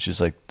 which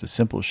is like the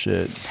simple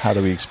shit, how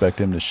do we expect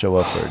him to show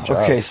up for a job?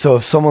 Okay, so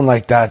if someone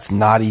like that's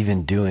not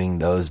even doing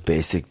those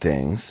basic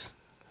things,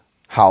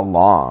 how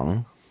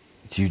long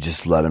do you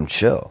just let him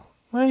chill?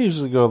 I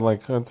usually go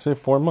like, I'd say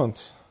 4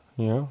 months.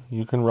 You know,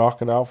 you can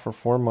rock it out for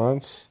 4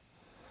 months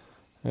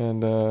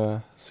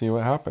and see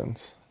what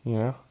happens. You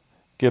know,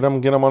 get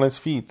him on his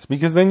feet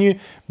because then you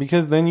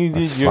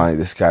It's funny.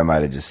 This guy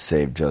might have just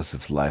saved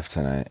Joseph's life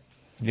tonight.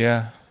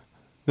 Yeah.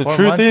 The 4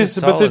 truth months is,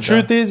 is but the solid,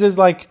 truth though. is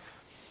like,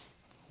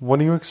 what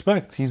do you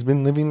expect? He's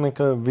been living like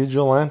a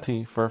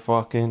vigilante for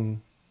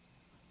fucking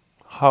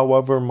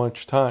however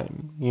much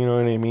time. You know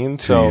what I mean?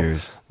 2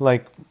 years.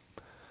 Like,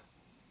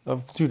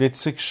 dude,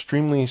 it's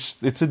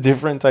a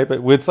different type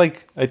of, it's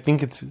like, I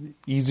think it's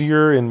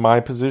easier in my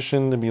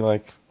position to be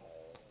like,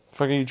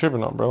 fuck are you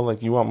tripping on, bro?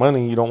 Like, you want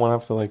money, you don't want to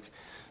have to like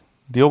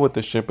deal with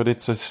this shit, but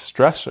it's a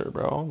stressor,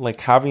 bro.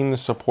 Like, having to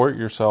support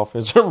yourself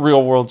is a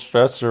real world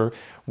stressor.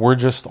 We're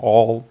just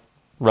all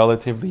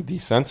relatively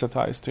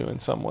desensitized to in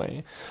some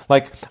way.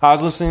 Like, I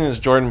was listening to this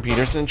Jordan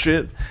Peterson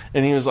shit,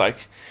 and he's like,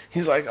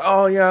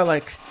 oh yeah,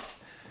 like,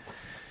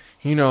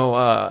 you know,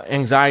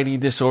 anxiety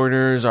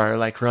disorders are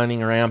like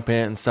running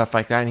rampant and stuff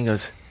like that. And he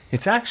goes,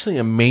 it's actually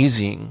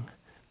amazing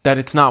that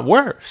it's not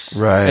worse.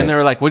 Right. And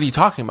they're like, what are you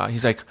talking about?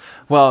 He's like,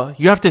 well,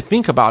 you have to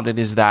think about it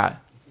is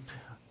that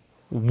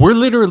we're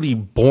literally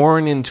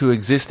born into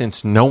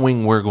existence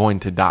knowing we're going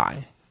to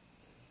die.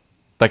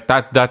 Like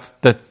that's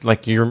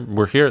like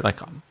we're here like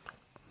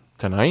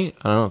tonight.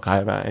 I don't know, I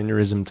have an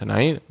aneurysm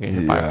tonight, get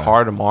hit by a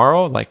car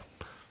tomorrow, like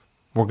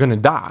we're going to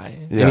die.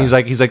 Yeah. And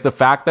he's like the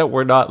fact that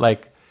we're not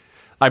like,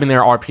 I mean,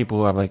 there are people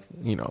who have like,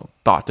 you know,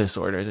 thought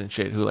disorders and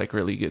shit who like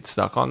really get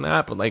stuck on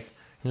that. But like,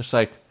 just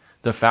like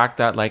the fact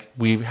that like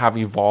we have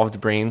evolved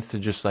brains to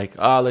just like,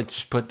 oh, let's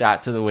just put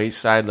that to the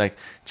wayside. Like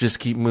just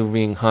keep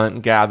moving,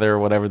 hunt, gather,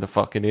 whatever the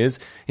fuck it is.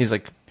 He's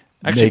like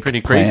actually Make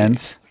pretty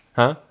plans. crazy.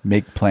 Huh?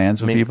 Make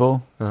plans with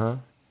people. Uh-huh.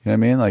 You know what I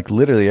mean? Like,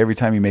 literally every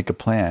time you make a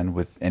plan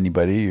with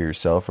anybody,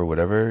 yourself or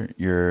whatever,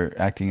 you're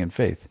acting in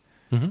faith.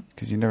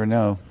 Because you never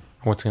know.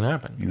 What's going to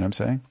happen? You know what I'm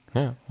saying?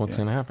 Yeah. What's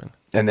going to happen?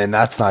 And then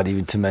that's not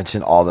even to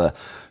mention all the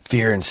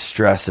fear and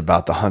stress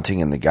about the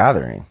hunting and the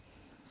gathering.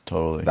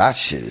 Totally. That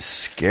shit is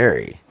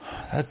scary.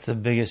 That's the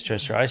biggest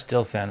stressor. I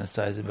still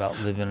fantasize about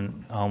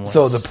living homeless.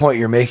 So the point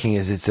you're making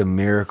is it's a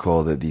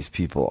miracle that these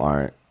people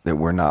aren't, that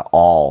we're not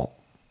all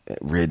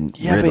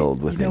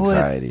riddled with you know what?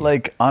 anxiety.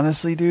 Like,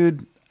 honestly,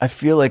 dude, I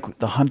feel like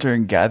the hunter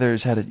and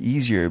gatherers had it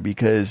easier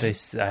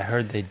because I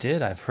heard they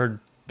did. I've heard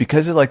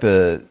because of like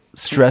the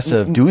stress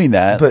of doing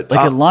that, But,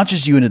 like it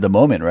launches you into the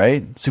moment,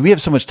 right? So we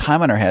have so much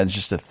time on our hands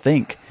just to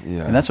think,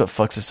 Yeah. and that's what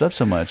fucks us up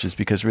so much is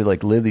because we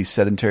like live these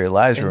sedentary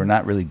lives where we're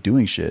not really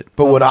doing shit.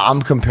 But what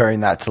I'm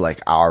comparing that to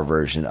like our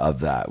version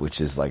of that,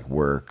 which is like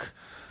work,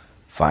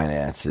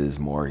 finances,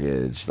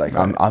 mortgage. Like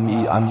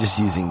I'm just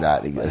using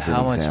that as an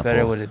how example. much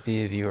better would it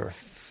be if you were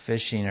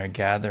fishing or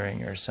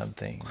gathering or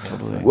something?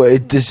 Totally. Well,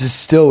 this is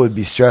still would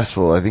be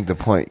stressful. I think the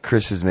point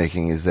Chris is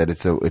making is that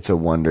it's a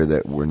wonder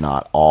that we're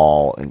not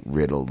all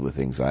riddled with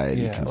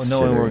anxiety. Yeah, well,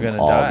 considering knowing we're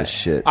gonna all die. the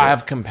shit. I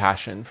have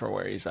compassion for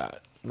where he's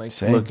at. Like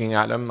Same. looking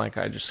at him, like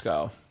I just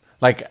go.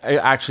 Like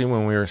actually,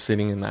 when we were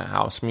sitting in that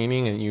house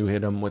meeting and you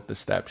hit him with the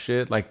step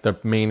shit, like the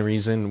main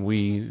reason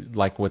we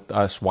like with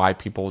us why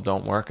people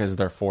don't work is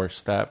their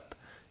 4-step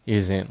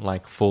isn't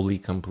like fully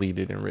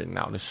completed and written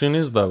out. As soon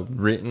as the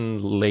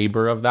written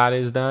labor of that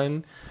is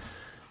done,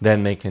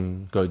 then they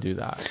can go do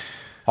that.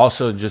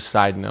 Also, just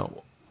side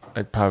note,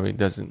 it probably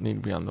doesn't need to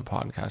be on the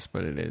podcast,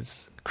 but it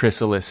is.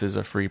 Chrysalis is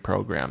a free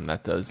program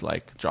that does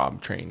like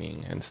job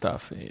training and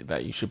stuff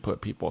that you should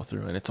put people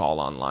through, and it's all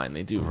online.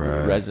 They do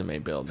resume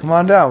building. Come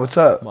on down. What's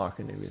up? Mock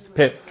interviews.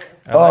 Pip.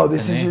 Oh,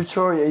 this is your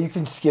chore. Yeah, you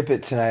can skip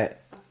it tonight.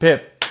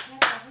 Pip.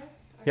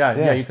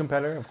 Yeah, you can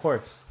pet her, of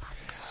course.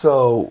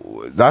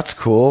 So that's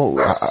cool.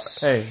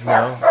 Hey,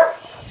 no.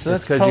 So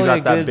that's 'cause probably you got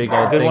a that good, big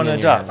old good thing one to in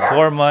your adopt. hand.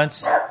 4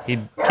 months.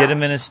 He'd get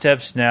him in his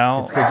steps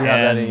now. It's good you have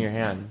that in your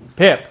hand.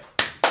 Pip.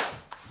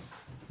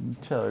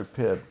 Tell her,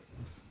 Pip.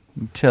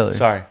 Tell her.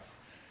 Sorry.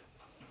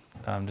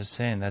 I'm just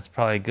saying that's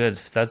probably good.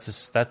 That's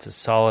a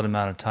solid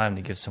amount of time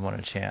to give someone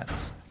a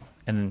chance.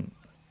 And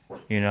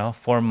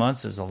 4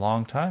 months is a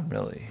long time,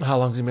 really. How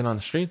long's he been on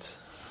the streets?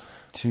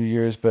 2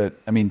 years, but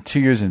 2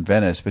 years in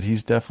Venice, but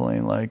he's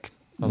definitely like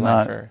A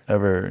not lifer.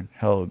 ever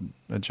held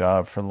a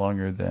job for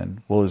longer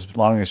than, well, his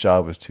longest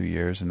job was 2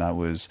 years, and that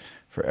was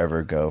forever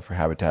ago for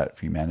Habitat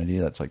for Humanity.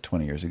 That's like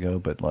 20 years ago,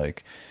 but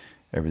like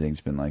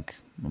everything's been like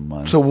a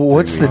month. So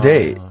what's 3 the weeks.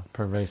 date?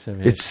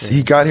 Pervasive. It's history.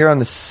 he got here on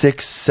the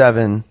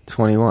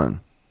 6/7/21.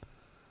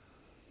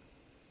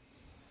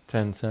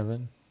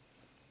 10/7.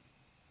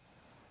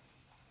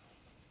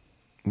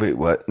 Wait,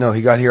 what? No,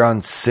 he got here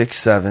on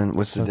 6/7.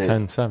 What's So the date?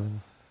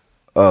 10/7.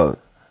 Oh,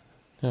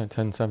 Yeah,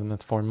 10/7.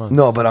 That's 4 months.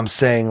 no, but I'm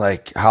saying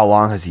like how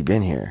long has he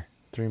been here?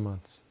 3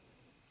 months.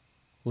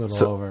 A little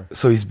So, over.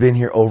 so he's been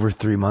here over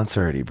 3 months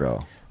already,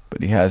 bro.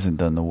 But he hasn't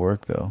done the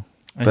work though.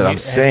 And But you- I'm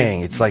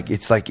saying it's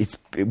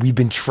we've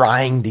been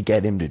trying to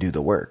get him to do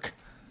the work.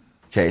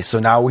 Okay, so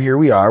now here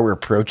we are. We're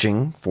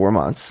approaching 4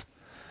 months.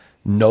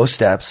 No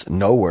steps,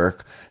 no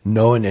work,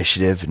 no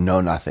initiative, no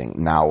nothing.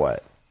 Now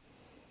what?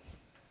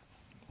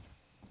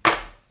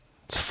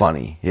 It's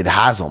funny. It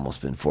has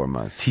almost been 4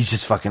 months. He's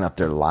just fucking up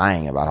there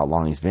lying about how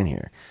long he's been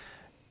here.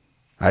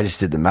 I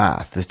just did the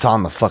math. It's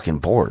on the fucking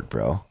board,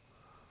 bro.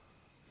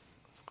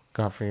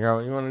 Gotta figure out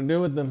what you want to do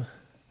with them.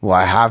 Well,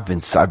 I've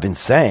been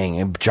saying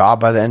a job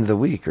by the end of the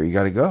week or you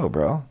got to go,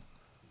 bro.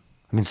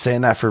 I've been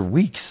saying that for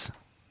weeks.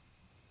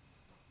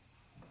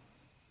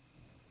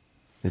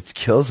 It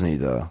kills me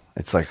though.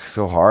 It's like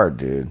so hard,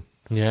 dude.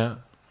 Yeah.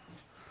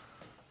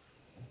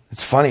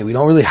 It's funny. We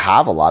don't really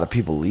have a lot of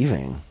people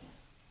leaving.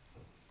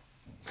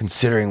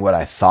 Considering what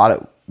I thought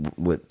it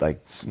would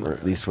like, or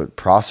at least what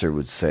Prosser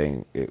would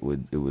say it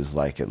was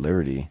like at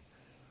Liberty.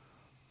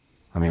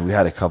 I mean, we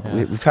had a couple.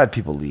 Yeah. We've had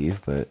people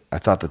leave, but I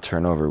thought the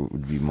turnover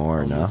would be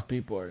more. All No, these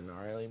people are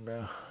gnarly,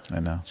 bro. I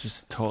know. It's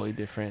just totally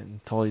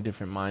different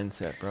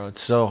mindset, bro.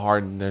 It's so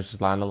hard.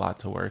 There's not a lot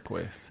to work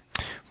with.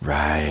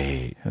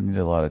 right? I need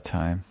a lot of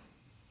time.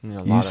 You know,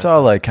 a You lot saw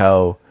like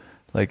how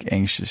like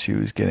anxious he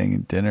was getting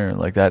at dinner.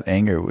 Like that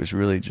anger was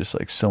really just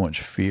like so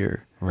much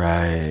fear.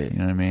 Right. You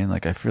know what I mean?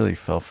 Like I really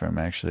felt for him.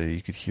 Actually,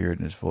 you could hear it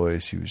in his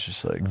voice. He was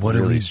just like What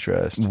do really we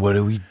stressed. What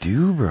do we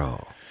do,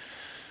 bro?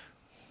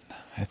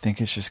 I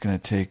think it's just gonna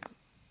take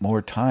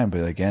more time.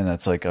 But again,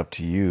 that's like up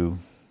to you.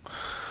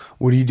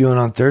 What are you doing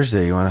on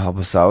Thursday? You want to help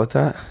us out with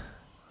that?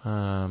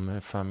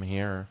 if I'm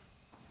here,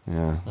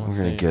 Yeah, We'll we're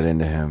gonna see. get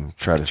into him.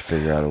 Try to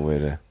figure out a way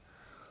to.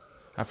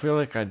 I feel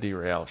like I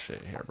derail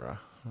shit here, bro.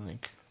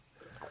 Like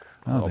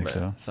I don't think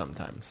so.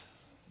 Sometimes.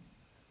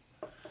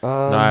 No,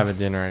 I have a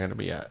dinner I gotta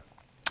be at.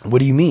 What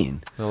do you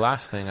mean? The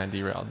last thing I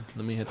derailed.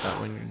 Let me hit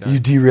that when you're done. You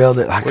derailed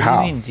it. Like What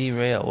how? do you mean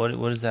derail?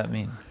 What does that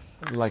mean?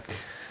 Like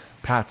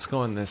Pat's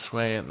going this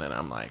way, and then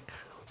I'm like,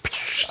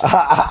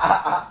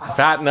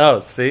 Pat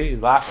knows. See, he's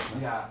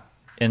laughing. Yeah.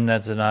 And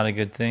that's not a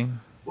good thing?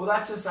 Well,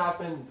 that just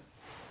happened.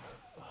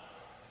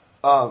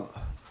 Well,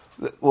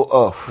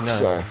 oh, No,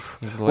 sorry.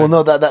 he's Well, like-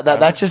 no,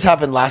 that just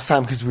happened last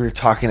time because we were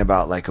talking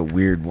about like a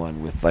weird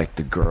one with like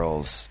the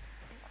girls,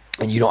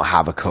 and you don't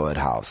have a co-ed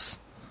house,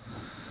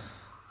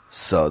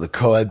 so the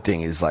co-ed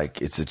thing is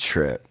like it's a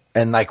trip,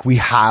 and like we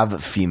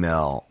have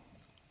female,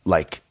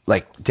 like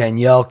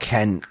Danielle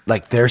can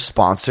like their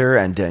sponsor,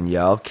 and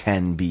Danielle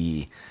can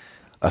be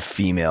a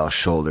female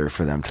shoulder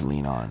for them to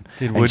lean on.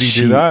 Did And Woody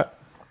she- do that?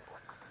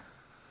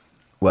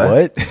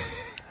 What?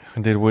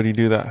 Did Woody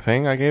do that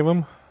thing I gave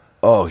him?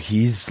 Oh,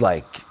 he's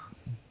like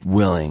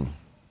willing.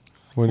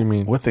 What do you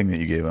mean? What thing that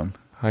you gave him?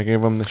 I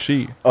gave him the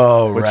sheet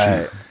Oh, What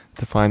right.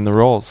 to find the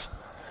roles.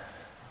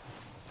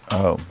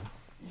 Oh,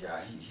 Yeah,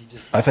 he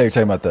just. I thought you were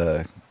talking about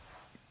the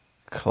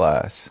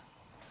class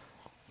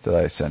that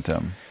I sent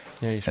him.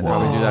 Yeah, you should And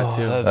probably do that Oh,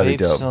 too. that That'd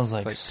be vape dope. smells like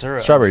It's like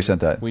syrup. Strawberry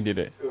sent that. We did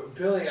it.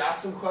 Billy,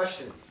 ask some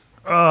questions.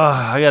 Oh,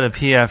 I gotta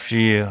pee after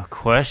you.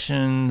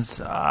 Questions?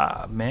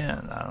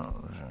 Man, I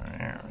don't.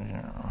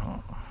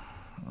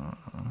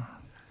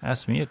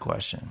 Ask me a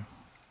question.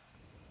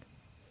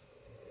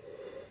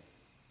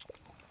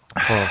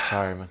 Oh,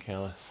 sorry,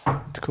 Michaelis.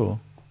 It's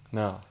cool.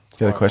 No. You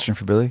got a question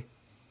for Billy?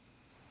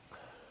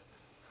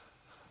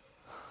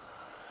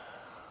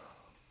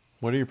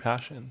 What are your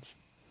passions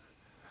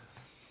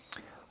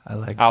I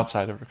like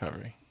outside of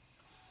recovery?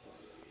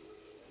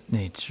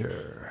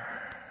 nature.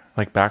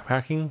 Like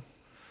backpacking?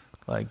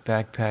 like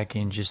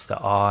backpacking, just the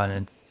awe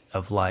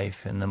of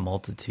life and the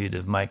multitude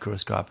of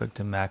microscopic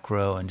to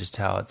macro, and just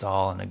how it's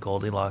all in a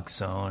Goldilocks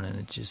zone, and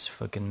it's just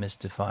fucking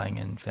mystifying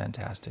and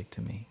fantastic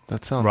to me.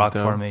 That sounds rock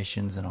dope.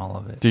 formations and all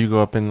of it. Do you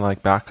go up in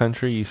like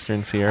backcountry,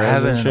 Eastern Sierras? I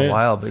haven't and in shit? a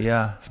while, but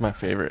yeah, It's my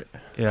favorite.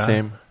 yeah.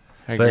 Same.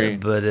 I agree.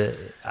 But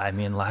I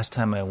mean, last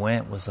time I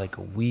went was like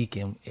a week,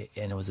 and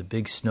it was a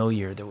big snow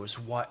year. There was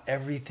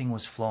everything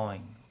was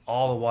flowing,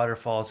 all the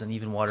waterfalls and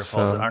even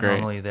waterfalls So that aren't great.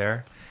 normally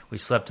there. We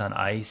slept on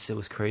ice. It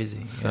was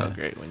crazy. So yeah.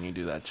 great when you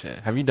do that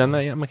shit. Have you done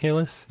that yet,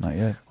 Michaelis? Not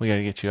yet. We got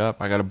to get you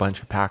up. I got a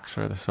bunch of packs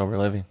for the Sober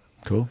Living.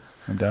 Cool.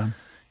 I'm down.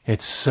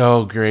 It's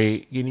so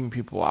great getting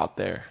people out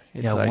there.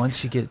 It's Yeah, like,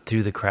 once you get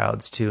through the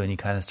crowds too, and you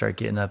kind of start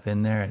getting up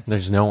in there,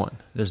 there's no one.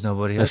 there's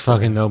nobody There's else.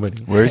 fucking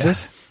nobody. Where is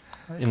this?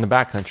 In the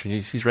backcountry,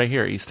 he's right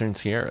here, Eastern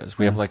Sierras.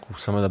 We have like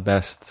some of the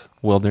best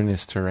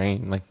wilderness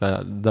terrain. Like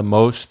the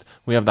most,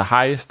 we have the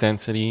highest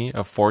density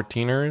of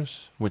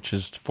 14ers, which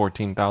is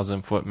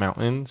 14,000 foot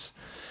mountains,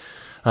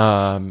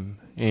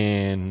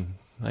 in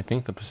I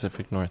think the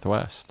Pacific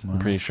Northwest. I'm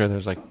pretty sure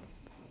there's like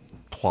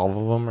 12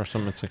 of them or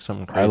something. It's like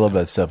something crazy. I love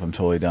that stuff. I'm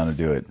totally down to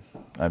do it.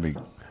 I'd be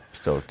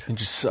stoked. It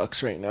just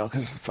sucks right now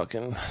because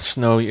fucking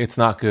snow. It's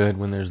not good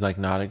when there's like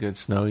not a good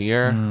snow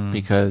year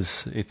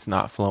because it's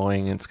not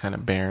flowing. It's kind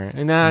of barren.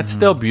 And it's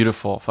still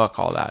beautiful. Fuck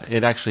all that.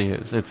 It actually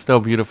is. It's still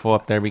beautiful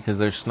up there because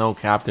there's snow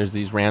capped. There's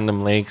these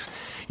random lakes.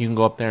 You can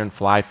go up there and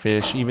fly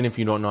fish. Even if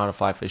you don't know how to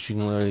fly fish, you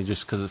can literally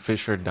just, because the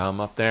fish are dumb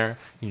up there,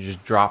 you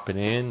just drop it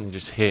in and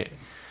just hit.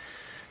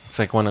 It's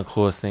like one of the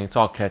coolest things. It's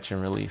all catch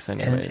and release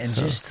anyway. And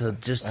so. just I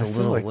the feel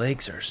little like-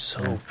 lakes are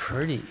so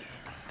pretty.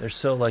 They're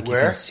so like you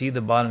Where? can see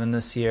the bottom in the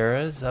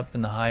Sierras, up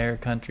in the higher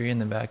country and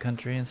the back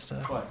country and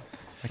stuff.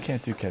 I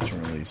can't do catch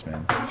and release,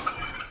 man.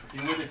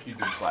 You would if you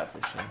do fly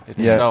fishing. It's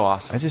Yeah, so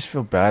awesome. I just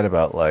feel bad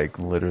about like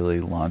literally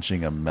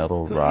launching a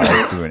metal rod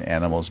through an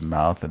animal's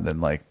mouth and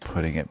then like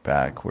putting it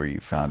back where you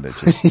found it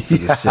just for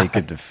the sake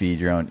of to feed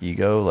your own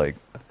ego. Like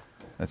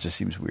that just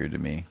seems weird to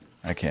me.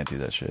 I can't do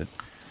that shit.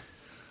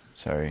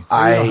 Sorry. You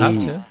don't have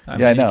to. I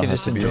Yeah, I know. You can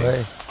Has just to be.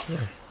 enjoy.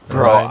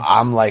 Bro,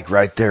 I'm like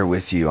right there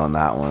with you on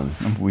that one.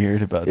 I'm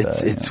weird about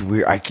that. It's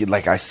weird.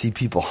 I see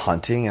people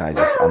hunting and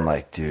I'm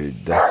like,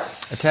 dude,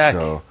 that's Attack.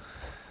 so.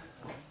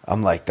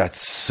 I'm like, that's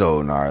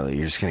so gnarly.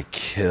 You're just gonna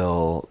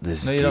kill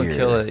this No, deer. you don't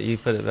kill it. You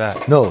put it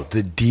back. No,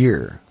 the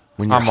deer.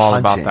 When you're I'm all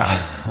hunting. about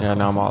that. Yeah,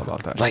 no, I'm all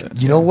about that. Like,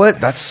 shit. you know what?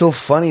 That's so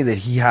funny that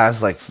he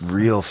has like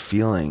real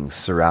feelings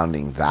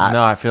surrounding that.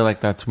 No, I feel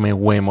like that's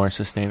way more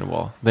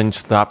sustainable than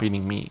stop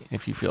eating meat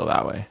if you feel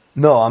that way.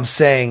 No, I'm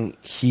saying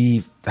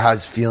he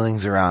has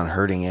feelings around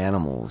hurting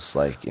animals,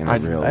 like in a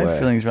real I way. have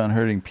feelings around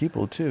hurting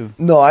people too.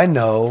 No, I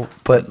know,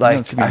 but don't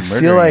like see me I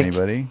feel murdering like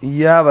anybody.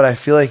 yeah, but I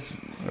feel like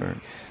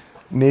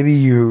maybe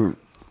you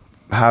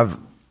have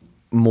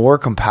more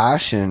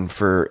compassion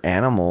for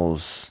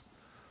animals.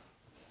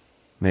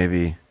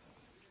 Maybe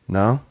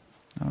no.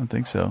 I don't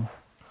think so.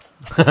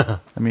 I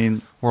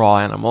mean, We're all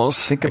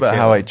animals. think about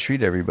how I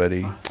treat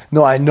everybody.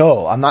 No, I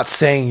know. I'm not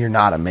saying you're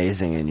not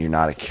amazing and you're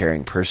not a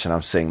caring person.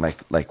 I'm saying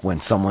like when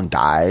someone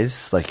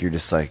dies, like you're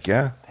just like,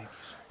 yeah,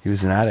 he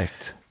was an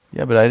addict.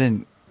 Yeah, but I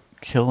didn't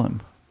kill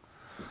him.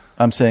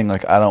 I'm saying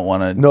like I don't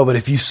want to. No, but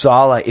if you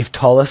saw like if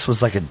Tullus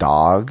was like a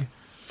dog,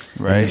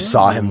 and Right. you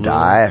saw him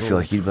die, I feel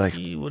like you'd be like What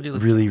do you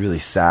look really, really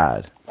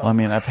sad. Well, I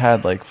mean, I've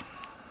had like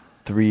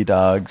 3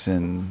 dogs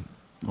and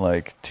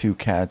like 2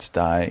 cats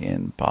die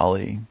in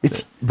Bali.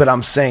 But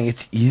I'm saying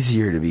it's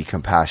easier to be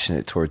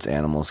compassionate towards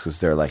animals because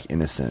they're like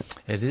innocent.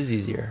 It is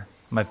easier.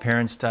 My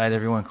parents died.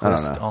 Everyone I don't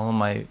close, know. all of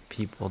my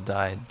people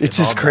died. It's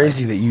They've just all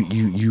crazy died. that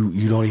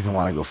you don't even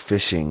want to go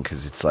fishing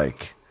because it's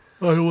like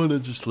I don't want to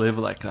just live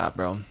like that,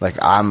 bro.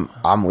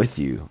 I'm with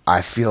you.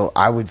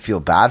 I would feel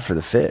bad for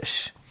the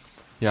fish.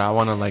 Yeah, I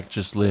want to like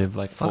just live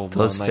like full blown.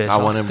 those Like fish. I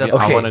I'll want to. step-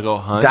 I Okay, want to go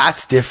hunt.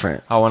 That's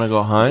different. I want to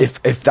go hunt.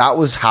 If that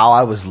was how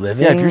I was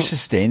living, Yeah, if you're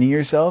sustaining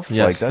yourself,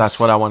 Yes, like that's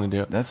what I want to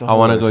do. that's a I whole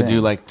want to other go do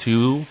thing. like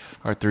 2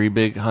 or 3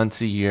 big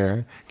hunts a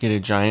year, get a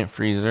giant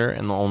freezer,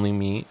 and the only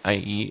meat I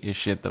eat is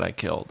shit that I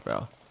killed,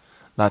 bro.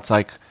 That's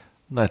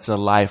a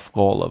life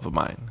goal of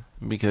mine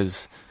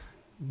because,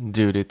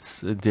 dude,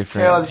 it's a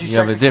different. Caleb, you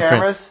have a different,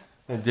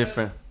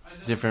 cameras?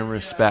 different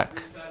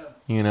respect.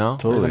 You know,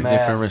 Totally. There's a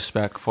different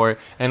respect for it,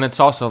 and it's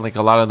also like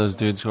a lot of those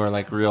dudes who are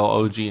like real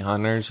OG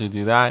hunters who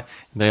do that.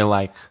 They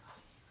like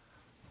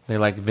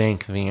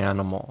thank the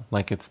animal.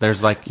 Like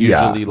there's like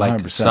Yeah, usually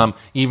like 100%. some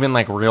even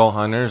like real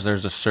hunters.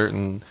 There's a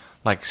certain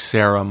like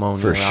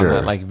ceremony For around sure.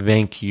 that. Like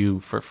thank you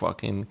for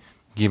fucking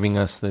giving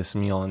us this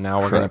meal, and now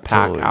we're gonna Correct,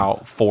 pack totally.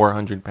 out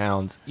 400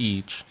 pounds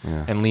each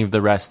Yeah. and leave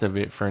the rest of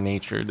it for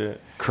nature to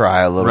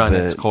Cry a little run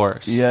bit. its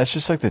course. Yeah, it's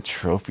just like the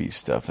trophy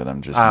stuff that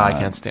I'm just. I not-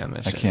 can't stand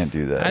this I shit. can't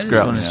do that. I just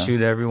gross. want to Yeah.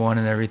 shoot everyone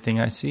and everything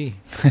I see.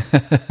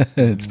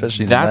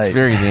 Especially That's tonight.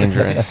 very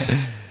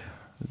dangerous.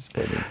 It's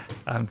funny.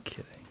 I'm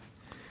kidding.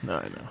 No,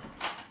 I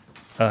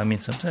know. I mean,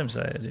 sometimes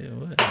I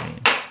do. I mean,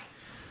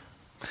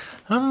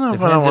 I don't know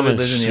if I Depends if want it to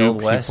lives in the shoot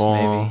Old West, people.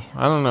 maybe.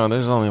 I don't know.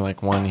 There's only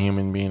like one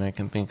human being I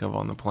can think of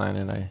on the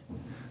planet I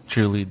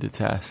truly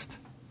detest.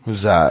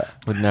 Who's that?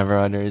 Would never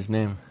utter his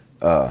name.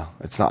 Oh,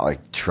 it's not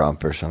like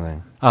Trump or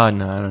something. Oh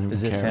no, I don't even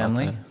Is it care about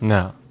family? that.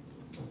 No.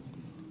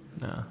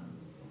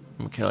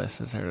 Michaelis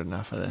has heard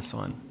enough of this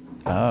one.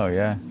 Oh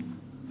yeah.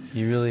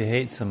 You really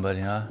hate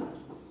somebody, huh?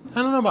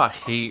 I don't know about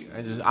hate.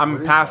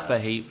 I'm past the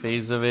hate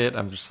phase of it.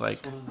 I'm just like,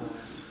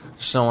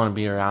 just don't want to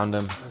be around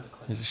him.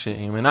 He's a shit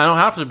human. I don't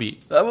have to be.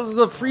 That was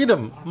the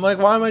freedom. I'm like,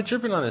 why am I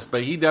tripping on this?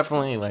 But he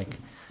definitely, like,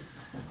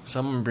 if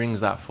someone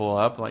brings that fool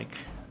up, like,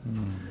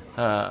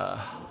 I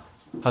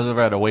was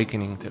over at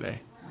Awakening today.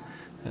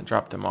 I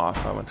dropped him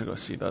off. I went to go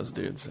see those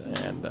dudes,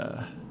 and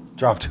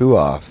Dropped who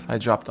off? I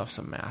dropped off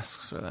some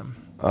masks for them.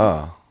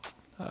 Oh.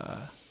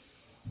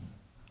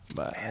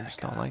 But I just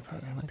don't like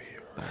that.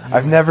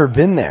 I've never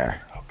been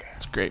there.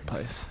 It's a great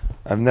place.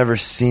 I've never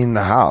seen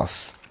the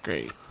house.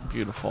 Great.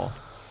 Beautiful.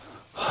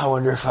 I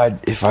wonder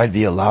if I'd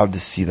be allowed to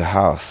see the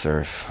house,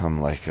 or if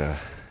I'm like a.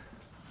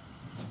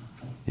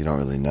 You don't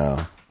really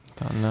know.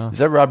 Don't know. Is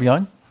that Rob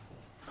Young?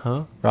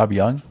 Huh? Rob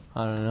Young?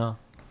 I don't know.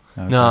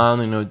 Okay. No, I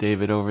only know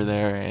David over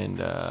there and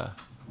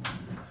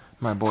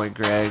my boy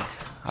Greg.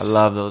 I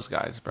love those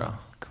guys, bro.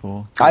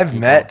 Cool. I've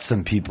met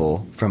some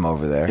people from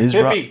over there. Is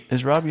Hippie.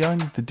 Is Rob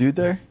Young the dude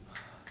there?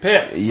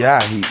 Pip.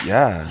 Yeah,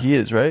 He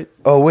is, right?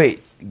 Oh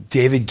wait,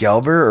 David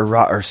Gelber or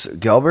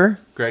Gelber?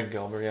 Greg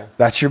Gilbert, yeah.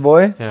 That's your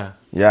boy? Yeah.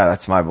 Yeah,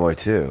 that's my boy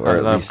too. Or I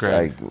at love least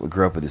Greg. I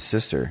grew up with his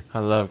sister. I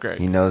love Greg.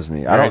 He knows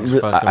me. Greg's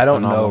fucking I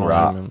don't know phenomenal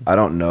Rob. human. I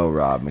don't know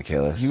Rob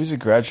Michaelis. He was a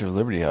graduate of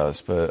Liberty House,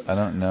 but I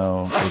don't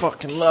know. I if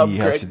fucking love he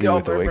has Greg to do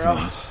with Gilbert, bro.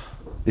 Awakenings.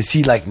 Is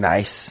he like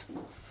nice?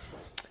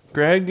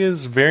 Greg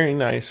is very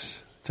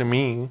nice to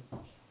me.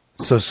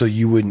 So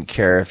you wouldn't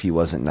care if he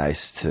wasn't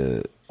nice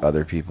to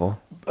other people?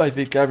 I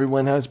think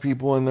everyone has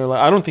people in their life.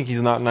 I don't think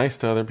he's not nice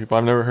to other people.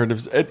 I've never heard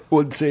of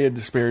would say a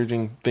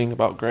disparaging thing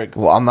about Greg.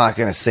 Well, I'm not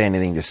going to say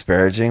anything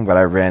disparaging, but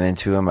I ran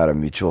into him at a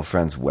mutual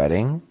friend's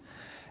wedding,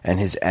 and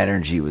his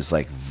energy was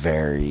like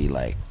very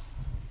like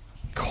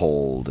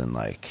cold and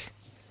like,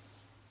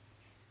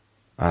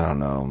 I don't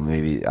know,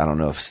 maybe, I don't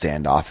know if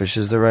standoffish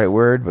is the right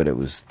word, but it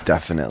was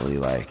definitely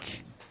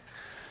like,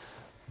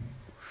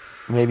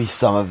 maybe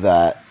some of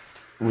that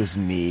was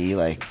me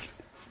like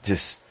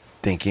just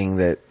thinking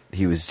that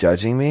he was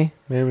judging me.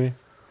 Maybe.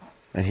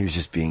 And he was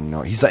just being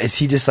he's like, is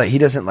he just like, he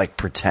doesn't like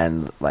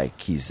pretend like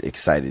he's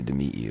excited to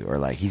meet you, or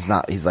like he's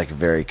not, he's like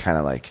very kind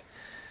of like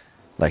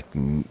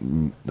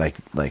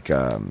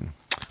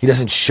he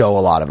doesn't show a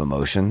lot of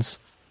emotions.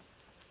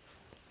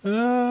 I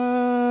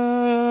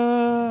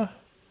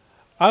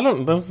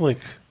don't. That's like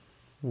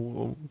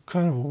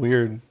kind of a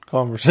weird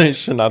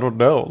conversation. I don't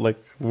know.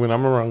 Like when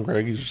I'm around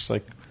Greg, he's just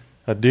like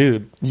a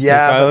dude.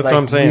 Yeah, like, but that's like, what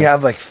I'm saying. we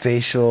have like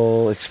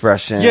facial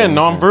expressions. Yeah,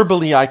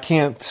 non-verbally, I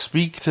can't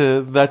speak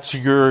to. That's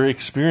your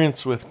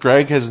experience with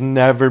Greg. Has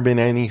never been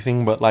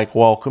anything but like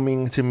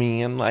welcoming to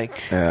me, and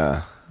like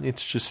Yeah.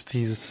 it's just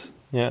he's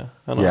I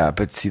don't know. Yeah,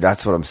 but see,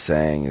 that's what I'm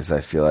saying is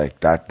I feel like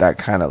that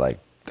kind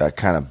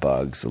of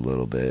bugs a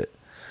little bit,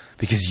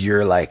 because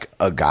you're like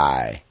a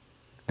guy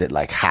that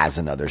like has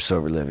another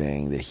sober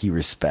living that he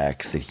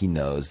respects, that he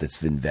knows, that's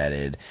been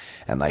vetted,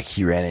 and like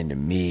he ran into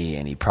me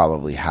and he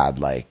probably had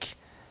like,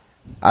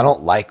 I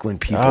don't like when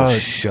people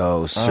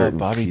show certain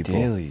Bobby people.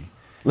 Daly.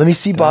 Let me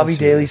see Bobby That's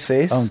who- Daly's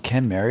face. Oh, and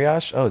Ken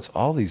Mariosh. Oh, it's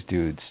all these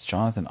dudes.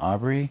 Jonathan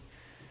Aubrey.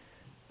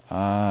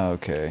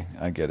 Okay,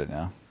 I get it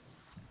now.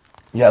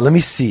 Yeah, let me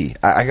see.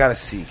 I gotta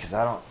see because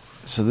I don't.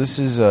 So this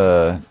is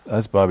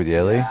that's Bobby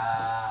Daly.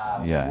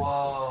 Yeah.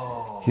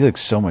 Whoa. He looks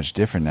so much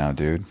different now,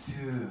 dude.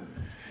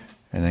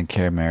 And then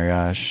Ken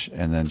Mariosh,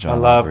 and then John I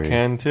love Aubrey.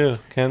 Ken too.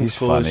 Ken's He's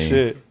full funny. of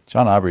shit.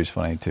 John Aubrey's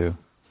funny too.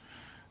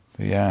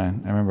 But yeah,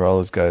 I remember all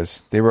those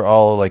guys. They were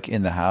all like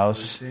in the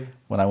house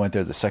when I went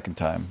there the second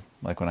time,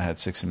 like when I had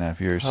 6.5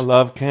 years. I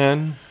love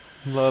Ken.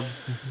 Love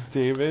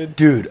David.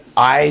 Dude,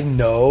 I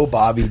know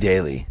Bobby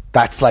Daly.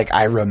 That's like,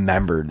 I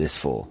remember this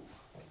fool.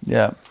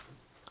 Yeah.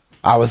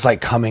 I was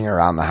like coming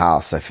around the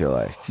house, I feel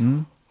like.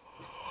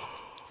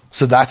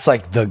 So that's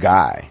like the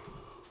guy.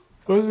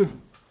 I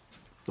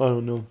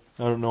don't know.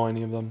 I don't know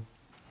any of them.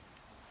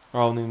 I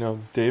only know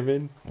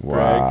David,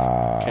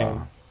 Wow. Greg,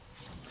 Ken.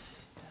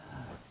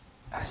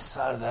 I just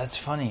thought that's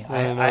funny.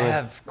 I know I they-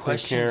 have they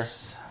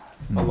questions.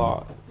 A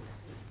lot.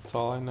 That's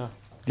all I know.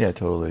 Yeah,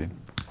 totally.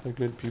 They're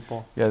good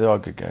people. Yeah, they're all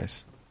good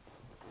guys.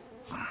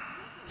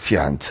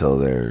 Yeah, until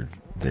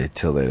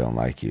they don't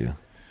like you.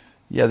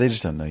 Yeah, they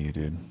just don't know you,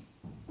 dude.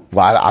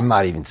 Well, I'm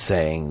not even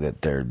saying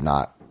that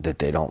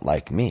they don't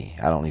like me.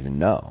 I don't even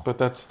know. But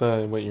that's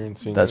what you're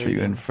insinuating. That's what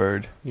you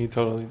inferred. You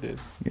totally did.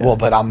 Yeah. Well,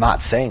 but I'm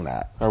not saying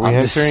that. Are we I'm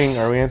entering? just-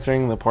 Are we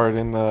entering the part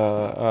in the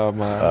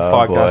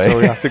podcast boy. where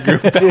we have to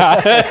group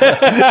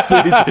that? So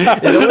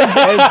it always ends,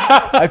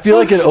 I feel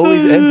like it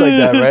always ends like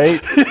that, right?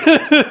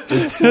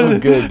 It's so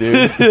good,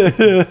 dude.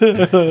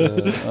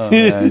 Oh,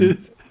 man.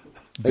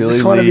 I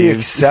just want to be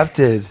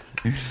accepted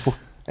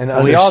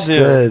and We all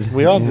do. understood.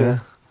 We all you do. know?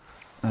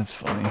 That's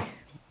funny.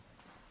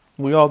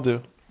 We all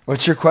do.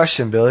 What's your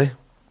question, Billy?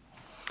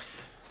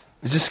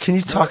 Can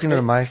you talk into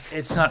the mic?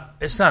 It's not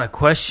a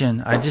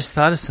question. I just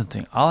thought of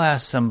something. I'll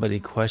ask somebody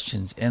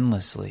questions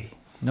endlessly.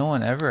 No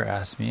one ever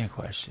asked me a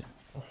question.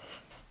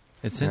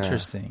 It's Yeah.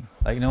 interesting.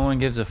 Like no one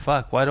gives a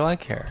fuck. Why do I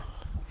care?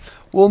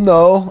 Well,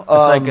 no. It's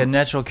like a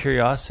natural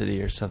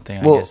curiosity or something.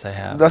 I guess I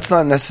have. That's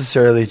not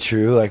necessarily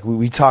true. Like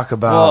we talk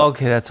about. Well,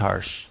 okay, that's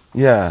harsh.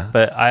 Yeah.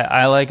 But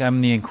I'm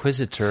the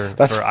inquisitor.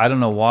 I don't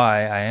know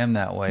why I am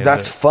that way.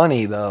 That's but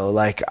funny though.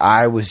 Like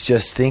I was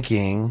just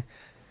thinking,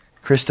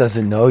 Chris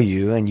doesn't know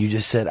you, and you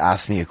just said,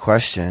 "Ask me a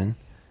question,"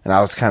 and I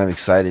was kind of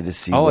excited to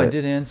see. I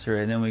did answer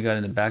it, and then we got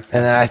into backpack.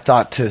 And then I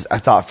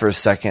thought for a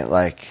second,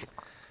 like,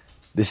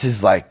 this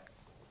is like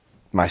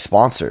my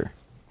sponsor.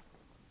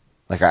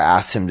 Like I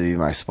asked him to be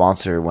my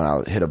sponsor when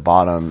I hit a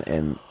bottom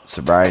in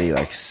sobriety,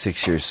 like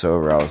 6 years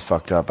sober. I was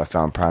fucked up. I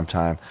found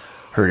Primetime,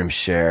 heard him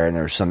share, and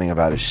there was something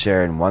about his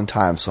share. And one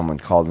time someone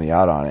called me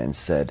out on it and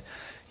said,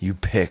 "You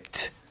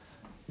picked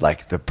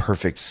like the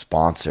perfect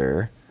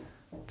sponsor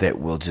that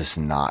will just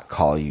not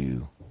call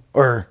you,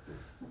 or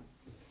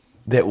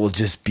that will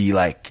just be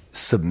like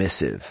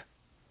submissive.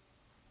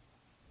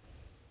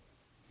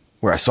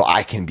 So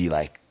I can be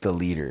like the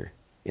leader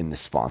in the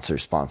sponsor.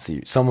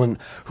 Someone,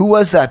 who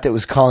was that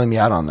was calling me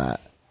out on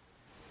that?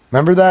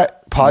 Remember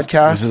that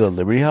podcast? Was it a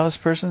Liberty House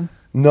person?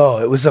 No,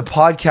 it was a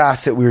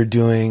podcast that we were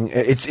doing.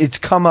 It's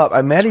come up.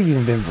 I might have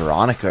even been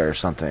Veronica or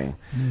something.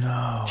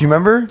 No. Do you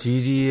remember?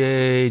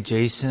 DDA,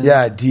 Jason?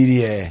 Yeah,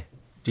 DDA.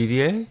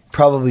 DDA?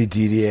 Probably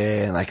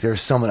DDA, and like there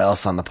was someone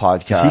else on the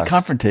podcast. Is he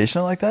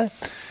confrontational like that?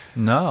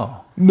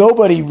 No.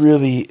 Nobody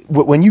really.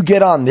 When you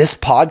get on this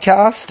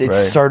podcast, it Right.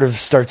 sort of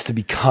starts to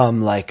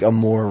become like a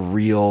more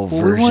real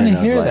Well, we version. wanna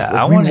of hear like, that.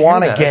 like, I we wanna hear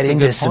want to that. get That's a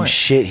into good some point.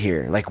 shit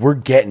here. Like we're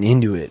getting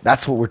into it.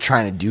 That's what we're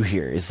trying to do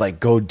here. Is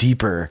like go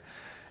deeper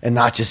and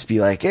not just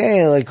be like,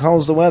 hey, like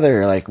how's the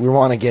weather? Like we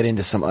want to get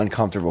into some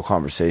uncomfortable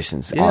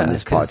conversations on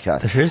this 'cause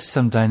podcast. There is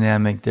some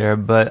dynamic there,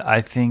 but I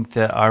think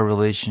that our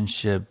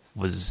relationship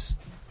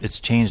it's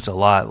changed a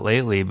lot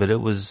lately, but it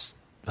was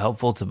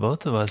helpful to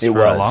both of us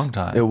for a long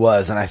time. It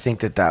was, and I think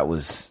that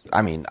was.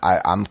 I mean,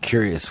 I'm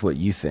curious what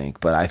you think,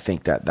 but I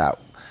think that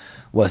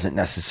wasn't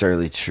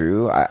necessarily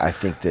true. I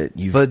think that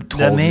you've But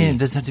told that me. it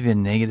doesn't have to be a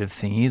negative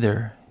thing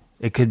either.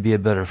 It could be a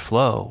better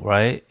flow,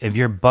 right? If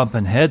you're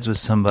bumping heads with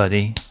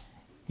somebody,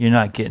 you're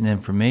not getting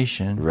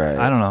information. Right.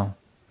 I don't know.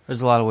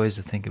 There's a lot of ways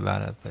to think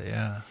about it, but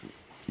yeah.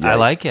 Yeah, I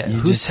like it. you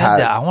Who just said had-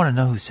 that? I want to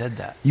know who said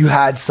that. You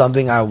had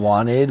something I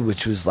wanted,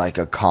 which was like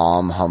a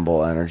calm,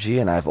 humble energy,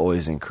 and I've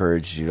always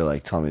encouraged you to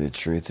like tell me the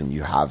truth, and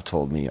you have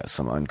told me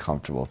some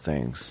uncomfortable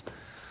things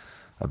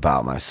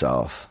about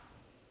myself.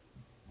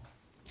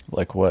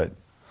 Like what?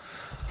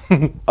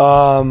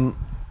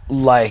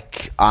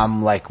 Like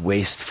I'm like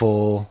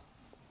wasteful.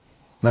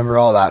 Remember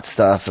all that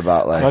stuff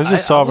about like I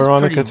just saw was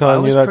Veronica pretty- telling I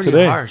was you that pretty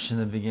today. harsh in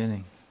the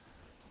beginning.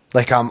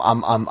 like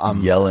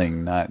I'm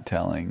Yelling, not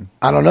telling.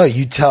 I don't know.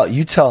 You tell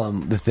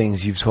him the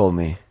things you've told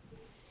me.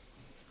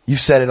 You've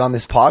said it on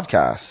this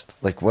podcast.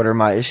 Like, what are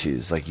my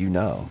issues? Like, you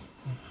know.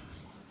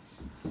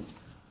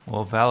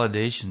 Well,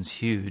 validation's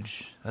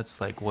huge. That's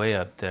like way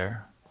up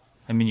there.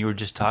 I mean, you were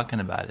just talking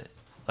about it.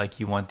 Like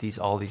you want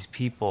all these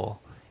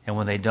people, and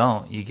when they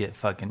don't, you get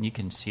fucking. You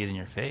can see it in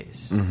your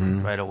face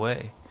right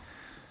away.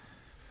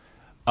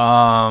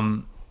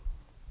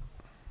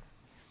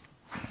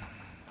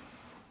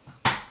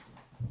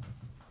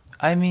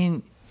 I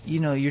mean, you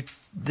know,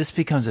 this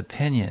becomes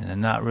opinion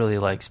and not really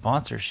like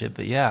sponsorship.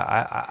 But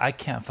yeah, I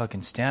can't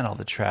fucking stand all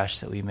the trash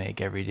that we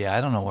make every day.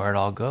 I don't know where it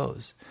all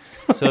goes.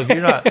 So if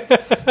you don't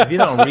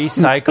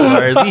recycle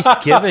or at least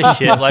give a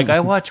shit, like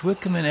I watch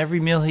Wickerman, every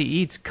meal he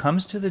eats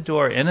comes to the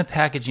door in a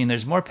packaging.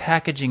 There's more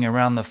packaging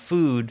around the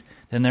food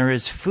than there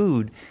is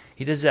food.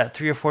 He does that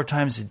 3 or 4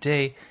 times a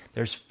day.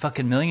 There's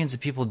fucking millions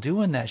of people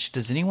doing that shit.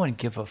 Does anyone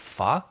give a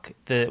fuck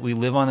that we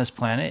live on this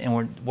planet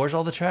and where's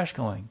all the trash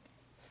going?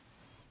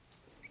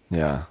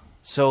 Yeah.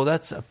 So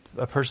that's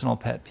a personal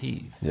pet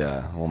peeve.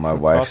 Yeah. Well, my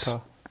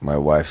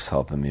wife's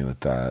helping me with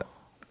that,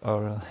 Oh,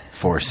 really?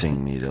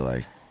 forcing me to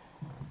like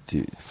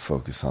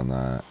focus on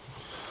that.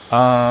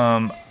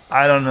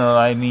 I don't know.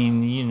 I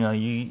mean, you know,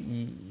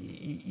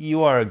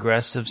 you are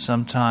aggressive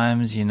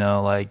sometimes, you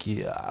know, like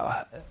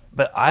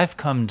but I've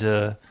come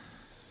to.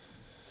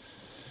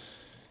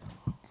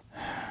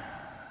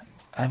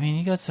 I mean,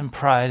 you got some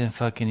pride and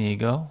fucking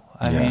ego.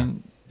 I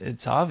mean,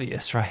 it's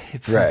obvious,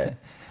 right? Right.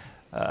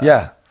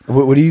 Yeah.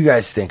 What do you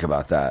guys think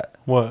about that?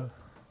 What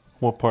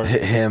part?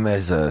 Him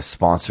as a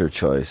sponsor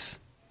choice.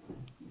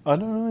 I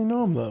don't really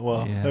know him that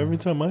well. Yeah. Every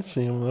time I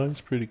see him, though,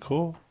 he's pretty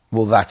cool.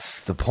 Well,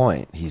 that's the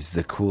point. He's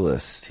the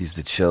coolest. He's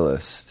the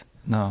chillest.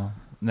 No,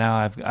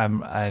 now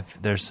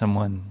there's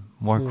someone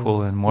more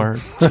cool and more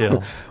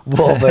chill.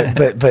 Well,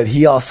 but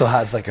he also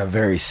has like a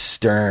very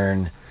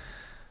stern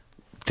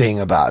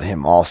thing about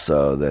him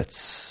also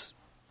that's,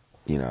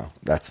 you know,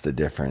 that's the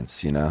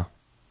difference, you know?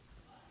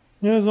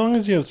 Yeah, as long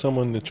as you have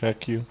someone to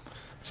check you,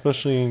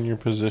 especially in your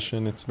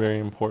position, it's very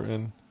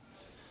important.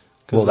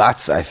 Well,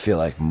 that's, I feel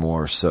like,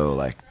 more so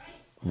like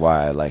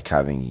why I like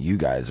having you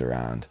guys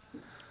around.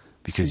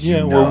 Because you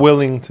know, we're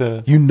willing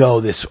to. You know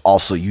this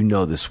also. You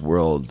know this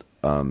world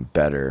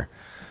better.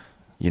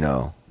 You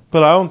know.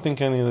 But I don't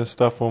think any of this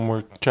stuff, when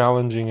we're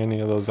challenging any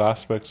of those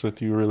aspects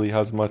with you, really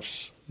has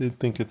much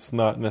think it's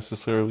not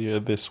necessarily a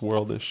this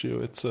world issue.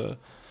 It's a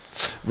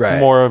Right.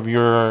 more of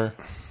your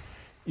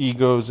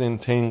ego's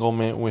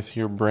entanglement with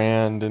your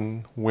brand,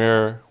 and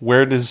where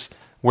does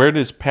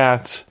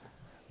Pat's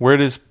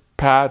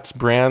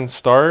brand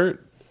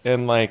start,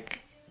 and like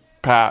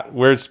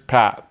where's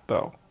Pat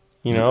though?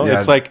 You know, Yeah.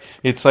 it's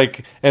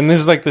like, and this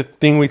is like the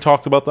thing we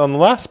talked about on the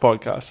last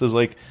podcast is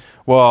like,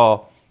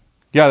 well,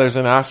 yeah, there's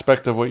an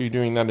aspect of what you're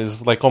doing that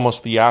is like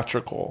almost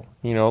theatrical,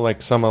 you know,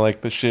 like some of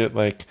like the shit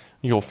like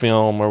you'll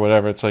film or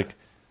whatever. It's like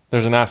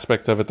there's an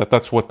aspect of it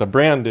that's what the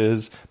brand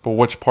is, but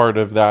which part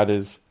of that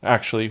is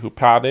actually who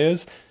Pat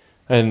is.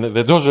 And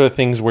those are the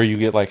things where you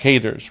get like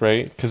haters,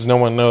 right? Because no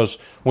one knows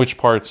which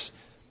part's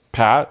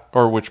Pat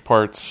or which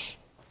part's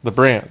the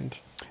brand.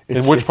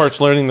 And which part's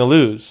learning to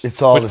lose.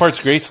 It's all which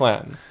part's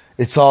Graceland.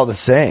 It's all the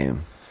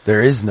same.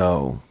 There is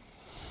no...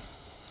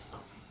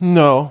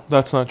 No,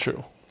 that's not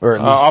true. Or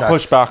at least I'll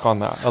push back on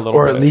that a little bit.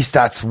 Or at least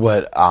that's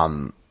what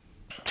I'm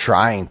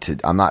trying to...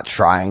 I'm not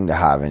trying to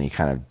have any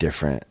kind of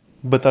different...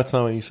 But that's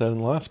not what you said in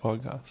the last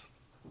podcast.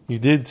 You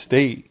did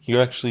state,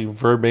 you actually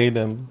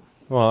verbatim,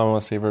 well, I don't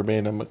want to say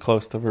verbatim, but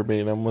close to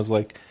verbatim, was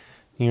like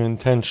you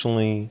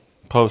intentionally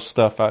post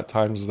stuff at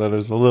times that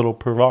is a little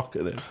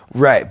provocative.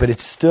 Right, but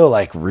it's still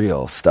like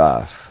real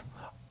stuff.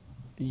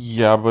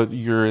 Yeah, but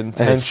your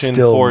intention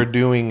still- for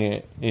doing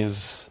it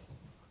is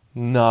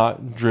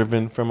not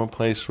driven from a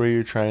place where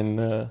you're trying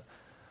to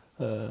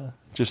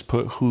just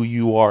put who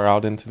you are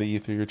out into the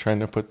ether. You're trying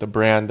to put the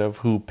brand of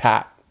who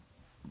Pat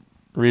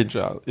Ridge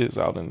is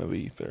out into the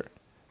ether.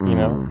 You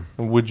know?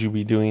 And would you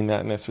be doing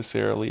that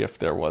necessarily if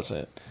there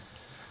wasn't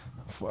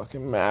a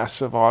fucking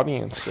massive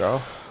audience,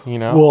 bro? You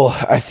know? Well,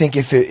 I think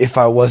if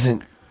I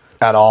wasn't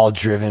at all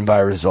driven by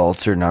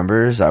results or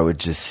numbers, I would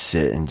just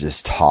sit and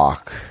just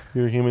talk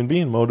You're a human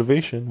being.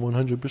 Motivation,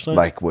 100%.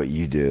 like what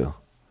you do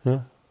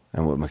Yeah.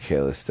 and what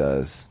Michaelis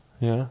does.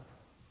 Yeah.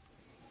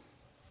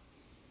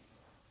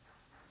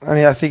 I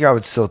mean, I think I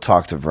would still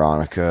talk to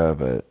Veronica,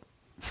 but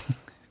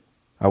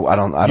I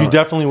don't. You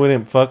definitely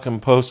wouldn't fucking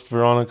post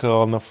Veronica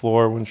on the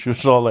floor when she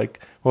was all like,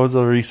 what was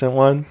the recent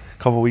one? A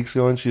couple weeks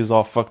ago, and she was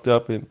all fucked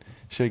up and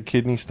she had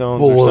kidney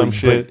stones or some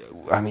shit.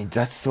 But, I mean,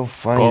 that's so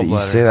funny that you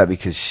Gallbladder. say that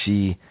because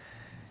she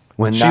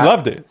She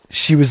loved it.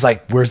 She was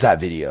like, "Where's that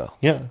video?"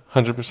 Yeah,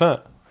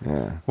 100%.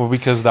 Yeah. Well,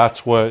 because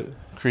that's what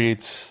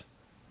creates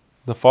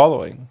the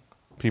following.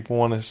 People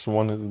want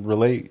to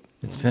relate.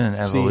 It's been an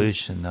See.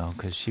 evolution though,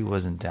 because she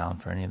wasn't down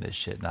for any of this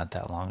shit not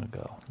that long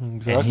ago,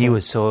 Exactly. and he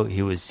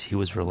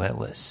was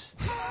relentless,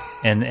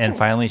 and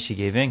finally she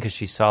gave in because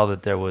she saw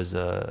that there was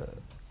a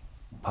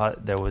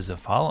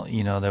follow,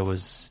 you know, there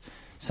was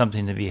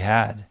something to be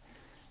had,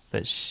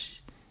 but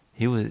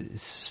he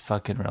was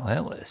fucking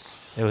relentless.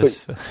 It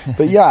was,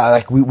 But yeah,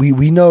 like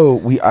we know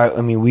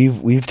I mean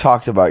we've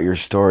talked about your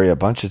story a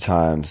bunch of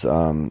times.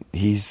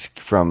 He's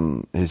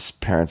from, his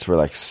parents were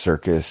like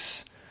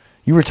circus.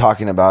 You were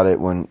talking about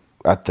it when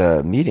at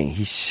the meeting.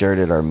 He shared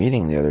at our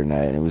meeting the other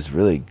night, and it was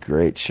really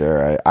great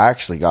share. I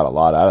actually got a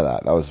lot out of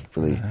that. That was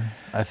really.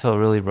 I feel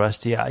really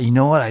rusty. You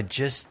know what? I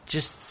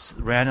just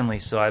randomly.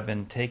 So I've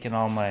been taking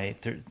all my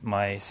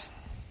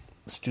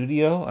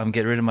studio. I'm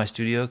getting rid of my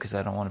studio because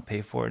I don't want to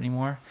pay for it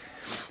anymore.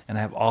 And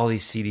I have all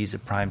these CDs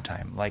of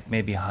Primetime, like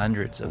maybe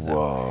hundreds of them.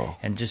 Whoa.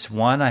 And just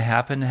one I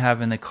happen to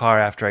have in the car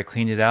after I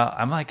cleaned it out.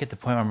 I'm like at the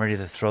point where I'm ready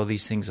to throw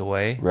these things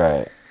away.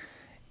 Right.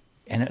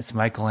 And it's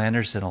Michael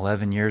Anderson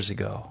 11 years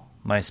ago,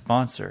 my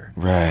sponsor.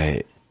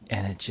 Right.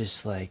 And it's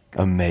just like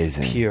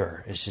Amazing.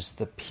 pure. It's just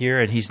the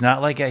pure. And he's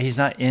not like, he's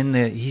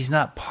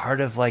not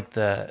part of like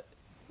the,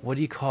 what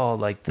do you call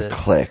like the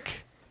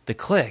Click. The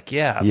click,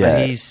 yeah.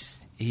 Yeah.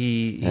 But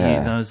he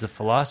knows the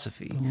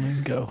philosophy.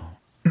 Lingo.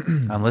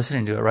 I'm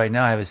listening to it right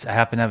now. I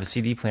happen to have a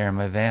CD player in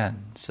my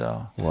van,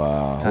 so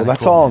Wow. kinda Well,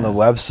 that's cool. all on the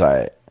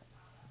website.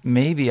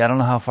 maybe I don't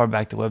know how far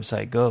back the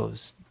website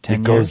goes.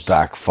 10 It goes years?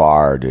 back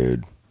far,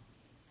 dude.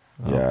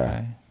 Yeah.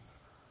 Okay.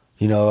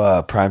 You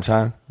know,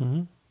 Primetime?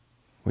 Mm-hmm.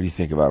 What do you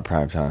think about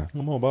Primetime?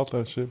 I'm all about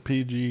that shit.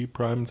 PG,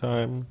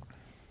 Primetime.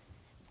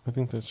 I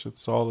think that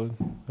shit's solid.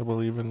 I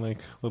believe in like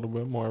a little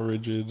bit more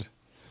rigid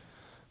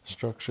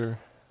structure.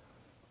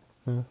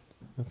 Yeah,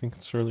 I think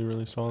it's really,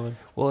 really solid.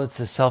 Well, it's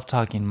the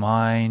self-talking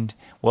mind,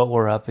 what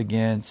we're up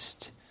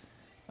against.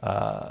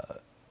 The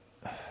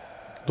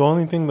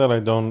only thing that I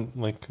don't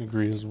like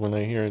agree is when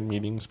I hear in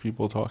meetings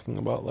people talking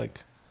about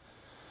like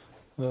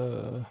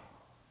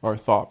our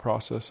thought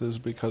processes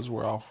because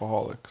we're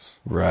alcoholics.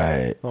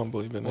 Right. I don't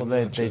believe in Well, any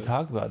they of that shit.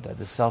 talk about that,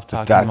 the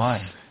self-talking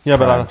That's mind. Yeah,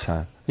 but I-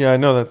 Primetime. Yeah, I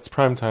know that's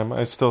prime time.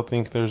 I still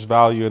think there's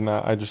value in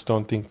that. I just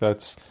don't think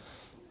that's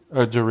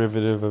a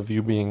derivative of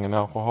you being an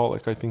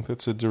alcoholic. I think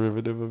that's a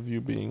derivative of you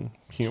being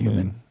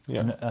human.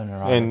 Yeah. A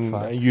neurotic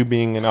fuck. And you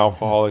being an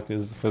alcoholic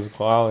is a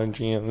physical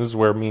allergy, and this is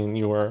where me and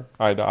you are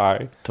eye to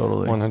eye.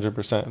 Totally.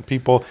 100%.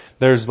 People,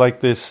 there's like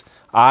this,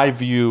 I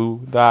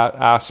view that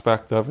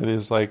aspect of it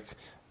is like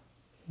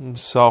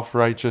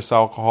self-righteous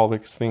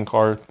alcoholics think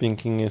our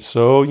thinking is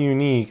so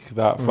unique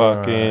that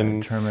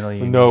fucking terminal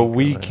unique no, or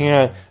we whatever.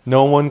 can't.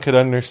 No one could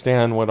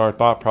understand what our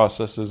thought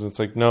process is. It's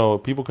like, no,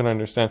 people can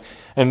understand.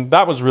 And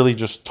that was really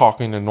just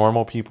talking to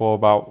normal people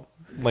about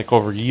like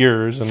over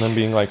years, and then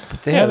being like,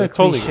 They yeah, have a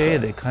totally cliche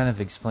get that kind of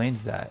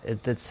explains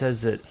that. That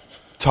says that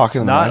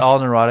Talking to the not mic. all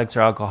neurotics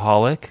are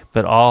alcoholic,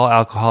 but all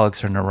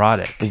alcoholics are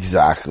neurotic.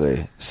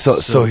 Exactly. So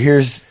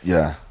here's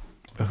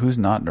But who's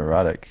not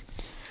neurotic?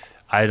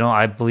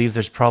 I believe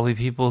there's probably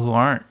people who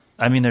aren't.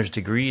 I mean, there's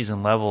degrees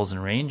and levels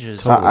and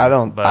ranges. I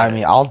don't. but I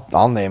mean,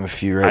 I'll name a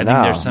few right I think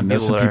now. there's some I know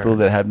some people people are-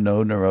 that have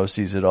no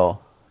neuroses at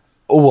all.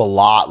 A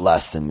lot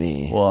less than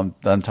me. Well,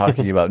 I'm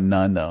talking about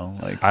none though.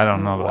 Like, I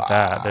don't know about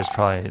that.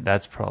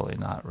 That's probably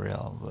not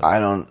real. But I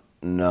don't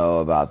know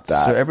about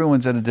that. so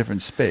everyone's at a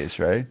different space,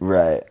 right?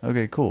 Right.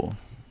 Okay, cool.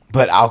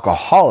 But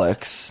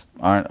alcoholics,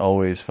 Aren't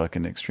always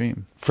fucking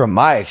extreme. from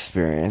my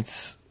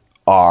experience,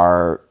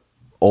 are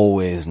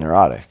always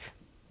neurotic,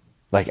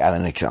 like on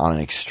an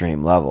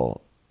extreme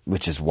level,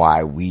 which is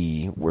why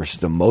we were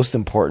the most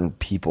important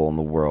people in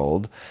the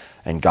world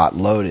and got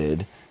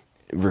loaded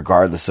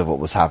regardless of what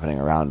was happening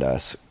around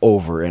us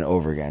over and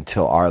over again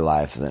till our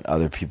lives and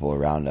other people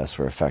around us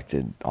were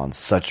affected on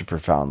such a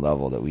profound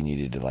level that we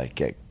needed to like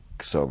get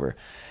sober.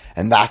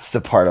 And that's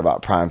the part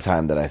about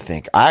primetime that I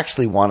think I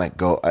actually want to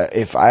go.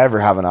 If I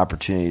ever have an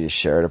opportunity to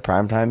share at a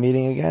primetime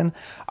meeting again,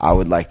 I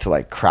would like to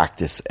like crack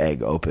this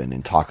egg open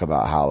and talk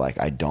about how like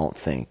I don't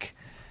think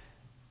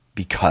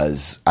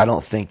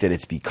that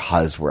it's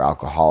because we're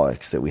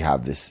alcoholics that we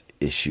have this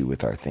issue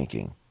with our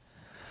thinking.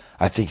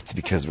 I think it's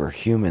because we're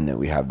human that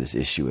we have this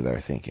issue with our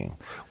thinking.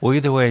 well,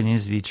 either way, it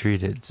needs to be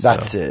treated. So,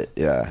 That's it.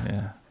 Yeah.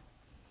 Yeah.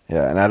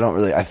 Yeah, and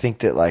I think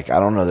that like I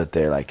don't know that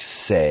they like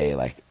say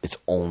like it's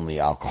only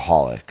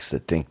alcoholics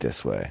that think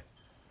this way.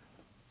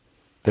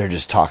 They're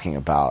just talking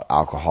about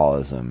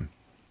alcoholism.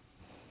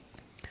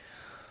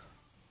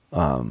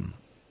 But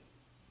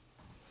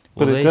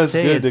it they does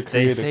say good to it's-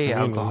 create They a say community.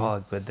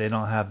 alcoholic, but they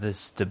don't have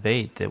this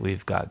debate that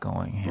we've got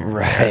going here.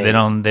 Right.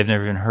 They've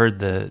never even heard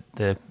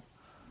the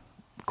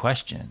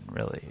question,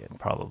 really,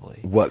 probably.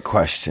 What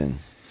question?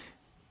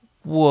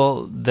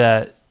 Well,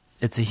 that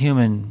it's a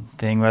human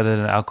thing rather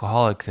than an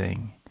alcoholic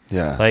thing.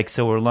 Yeah. Like,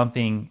 so we're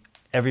lumping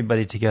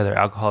everybody together.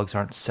 Alcoholics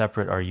aren't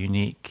separate or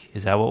unique.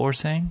 Is that what we're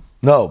saying?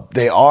 No,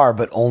 they are,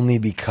 but only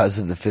because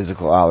of the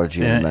physical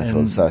allergy and the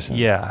mental obsession.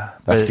 Yeah.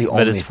 That's but, the But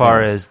only as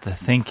far thing. as the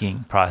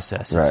thinking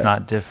process, Right. it's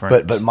not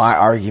different. But my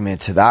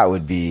argument to that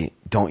would be,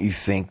 don't you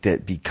think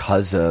that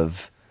because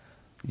of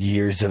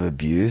years of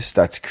abuse,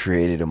 that's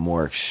created a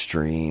more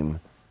extreme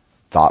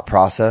thought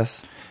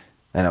process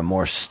and a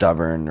more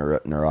stubborn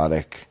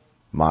neurotic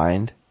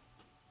mind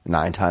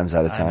 9 times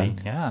out of 10? I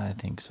mean, yeah, I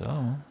think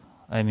so.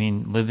 I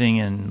mean, living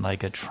in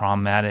like a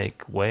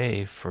traumatic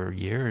way for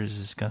years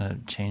is going to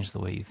change the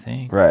way you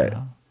think. Right. You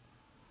know?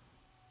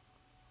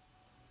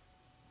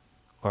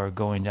 Or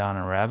going down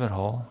a rabbit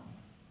hole.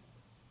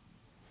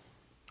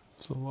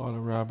 It's a lot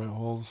of rabbit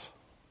holes.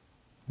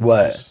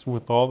 What? Just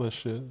with all this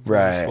shit.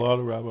 Right. There's a lot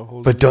of rabbit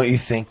holes. But don't you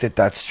think that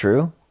that's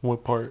true?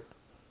 What part?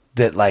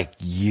 That like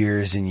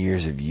years and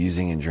years of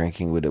using and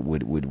drinking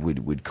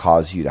would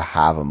cause you to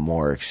have a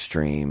more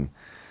extreme,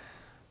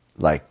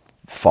 like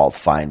fault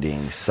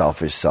finding,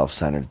 selfish,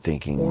 self-centered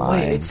thinking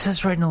mind. Wait, it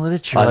says right in the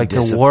literature, like the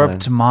Undisciplined.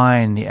 warped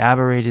mind, the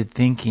aberrated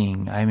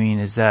thinking. I mean,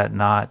 is that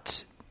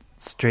not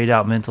straight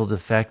out mental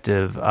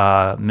defective,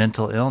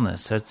 mental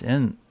illness? That's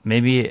in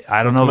maybe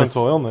I don't know if it's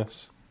Mental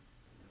illness.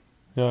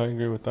 Yeah, I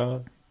agree with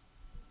that.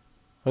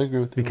 I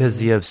agree with you. because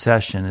the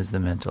obsession is the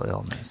mental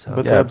illness. So.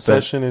 But Yeah, the but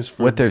obsession is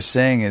for what they're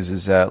saying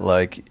is that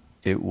like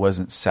it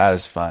wasn't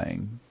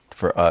satisfying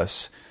for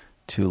us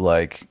to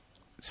like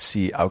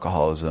see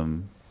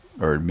alcoholism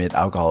or admit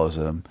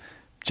alcoholism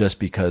just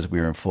because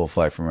we were in full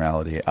flight from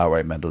reality,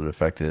 outright mental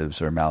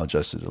defectives or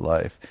maladjusted to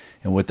life.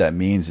 And what that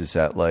means is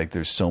that like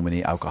there's so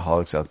many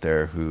alcoholics out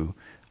there who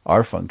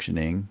are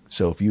functioning.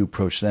 So if you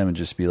approach them and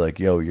just be like,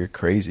 yo, you're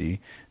crazy,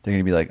 they're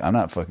going to be like, I'm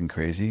not fucking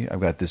crazy. I've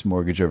got this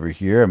mortgage over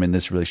here. I'm in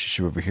this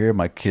relationship over here.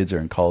 My kids are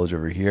in college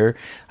over here.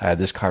 I have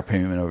this car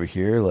payment over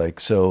here. Like,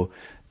 so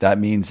that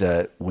means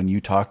that when you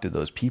talk to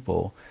those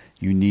people,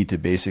 you need to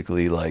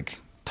basically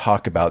like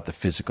talk about the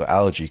physical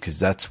allergy because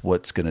that's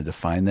what's going to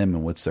define them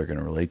and what's they're going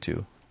to relate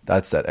to.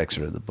 That's that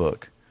excerpt of the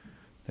book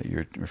that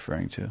you're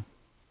referring to.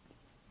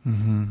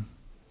 Mm-hmm.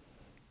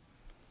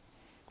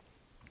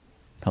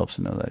 Helps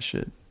to know that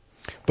shit.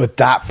 But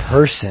that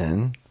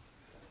person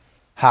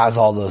has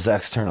all those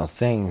external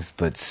things.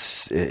 But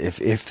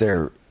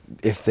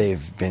if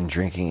they've been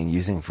drinking and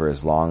using for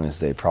as long as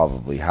they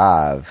probably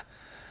have,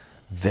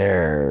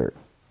 they're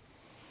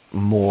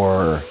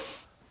more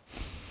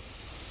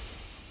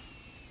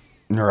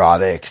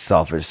neurotic,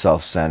 selfish,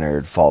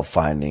 self-centered,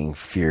 fault-finding,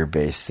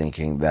 fear-based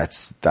thinking.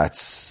 That's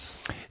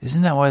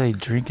Isn't that why they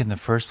drink in the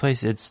first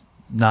place? It's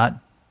not.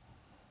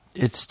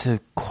 It's to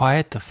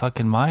quiet the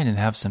fucking mind and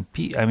have some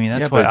peace. I mean,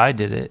 that's Yeah, why but- I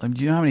did it.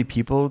 Do you know how many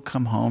people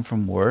come home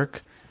from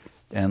work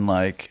and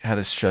like had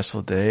a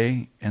stressful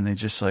day, and they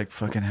just like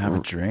fucking have a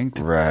drink,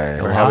 Right.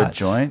 or A have a lot.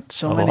 joint.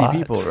 So A many lot.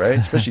 people, right?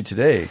 Especially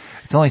today.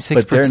 It's only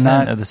But they're 6%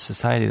 not- of the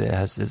society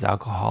that is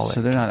alcoholic.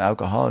 So they're not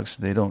alcoholics.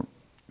 They don't,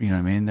 you know what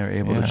I mean? They're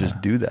able to Yeah.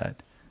 just do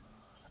that.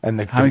 And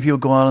How many people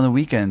go out on the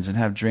weekends and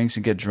have drinks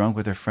and get drunk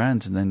with their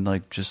friends and then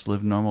like just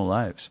live normal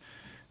lives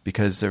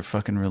because they're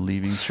fucking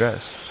relieving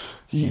stress?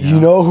 You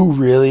know who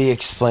really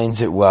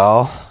explains it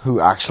well? Who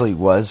actually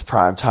was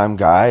primetime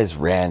guy is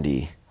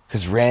Randy.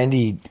 Because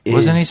Randy is,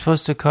 Wasn't he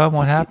supposed to come?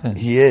 What happened?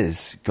 He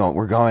is.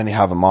 We're going to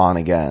have him on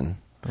again.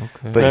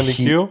 Okay. But Randy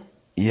Q?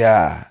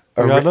 Yeah.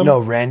 You got him? No,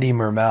 Randy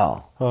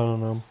Mermel. I don't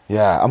know.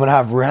 Yeah, we're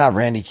gonna have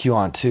Randy Q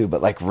on too.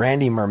 But like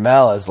Randy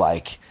Mermel is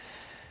like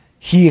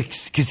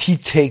because he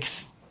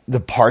takes the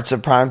parts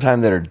of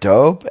primetime that are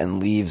dope and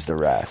leaves the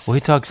rest. Well,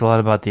 he talks a lot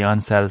about the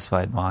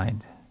unsatisfied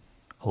mind.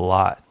 A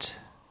lot.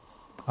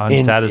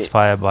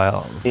 Unsatisfied by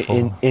all.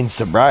 in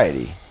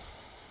sobriety.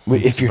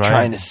 If you're sobriety.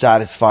 trying to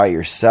satisfy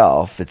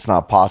yourself, it's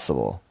not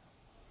possible.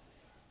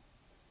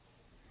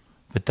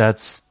 But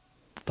that's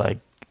like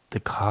the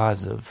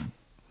cause of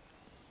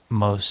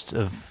most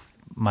of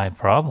my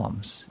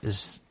problems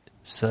is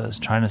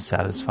trying to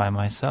satisfy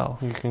myself.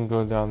 You can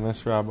go down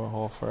this rabbit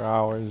hole for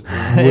hours.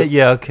 Dude.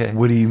 Yeah, okay.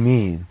 What do you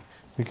mean?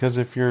 Because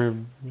if you're,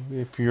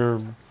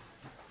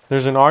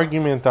 there's an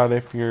argument that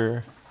if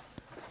you're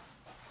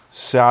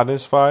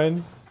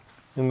satisfied,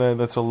 and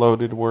that's a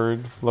loaded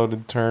word,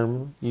 loaded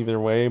term, either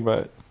way,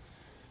 but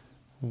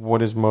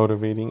what is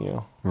motivating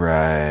you?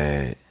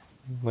 Right.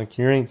 Like,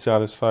 you ain't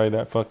satisfied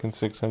at fucking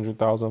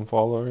 600,000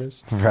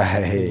 followers.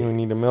 Right. You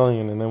need 1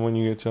 million, and then when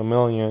you get to 1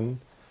 million,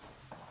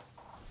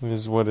 it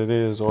is what it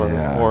is, or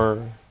Yeah.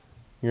 or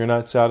you're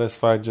not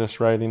satisfied just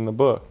writing the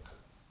book.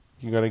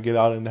 You got to get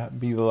out and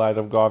be the light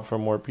of God for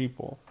more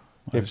people.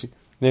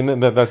 Then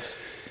that's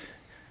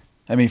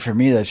I mean, for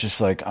me, that's just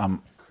like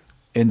I'm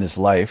in this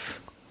life.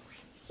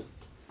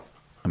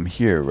 I'm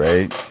here,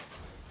 right?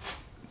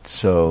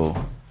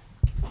 So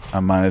I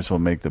might as well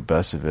make the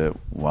best of it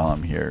while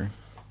I'm here.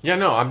 Yeah,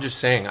 no, I'm just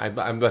saying.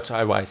 That's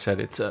why I said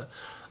it's a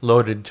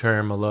loaded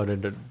term, a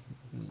loaded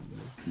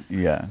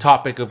Yeah.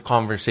 topic of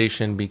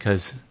conversation,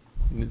 because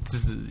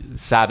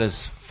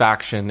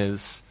satisfaction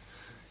is,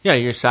 yeah,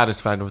 you're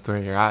satisfied with where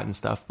you're at and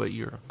stuff, but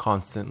you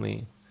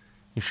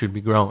should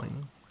be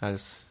growing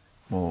as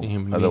Well, a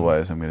human being.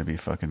 otherwise I'm going to be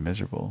fucking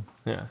miserable.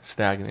 Yeah,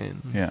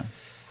 stagnant. Yeah.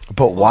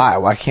 But why?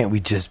 Why can't we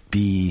just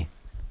be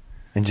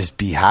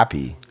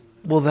happy?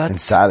 Well, that's And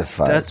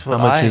satisfied. That's what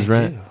How much I is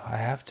rent? do. I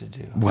have to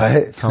do.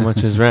 What? How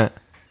much is rent?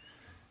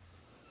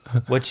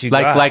 What you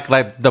got?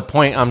 Like the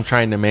point I'm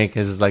trying to make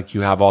is like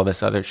you have all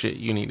this other shit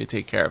you need to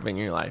take care of in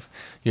your life.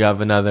 You have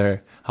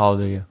another, how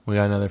old are you? We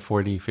got another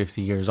 40,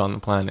 50 years on the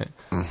planet.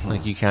 Mm-hmm.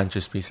 Like, you can't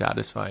just be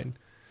satisfied.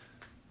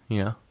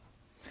 You know?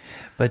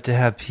 But to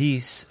have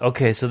peace,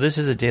 okay, so this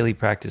is a daily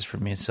practice for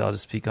me, so I'll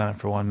just speak on it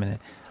for 1 minute.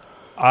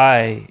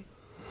 I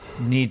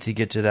need to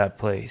get to that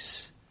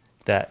place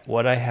that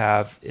what I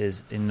have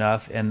is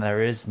enough and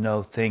there is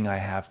no thing I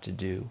have to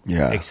do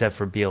except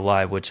for be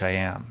alive, which I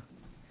am.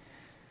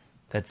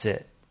 That's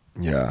it.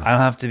 Yeah. I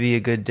don't have to be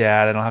a good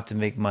dad. I don't have to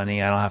make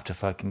money. I don't have to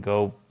fucking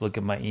go look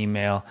at my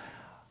email.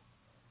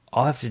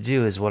 All I have to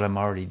do is what I'm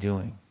already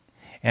doing.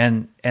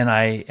 And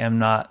I am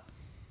not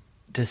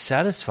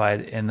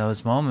dissatisfied in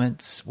those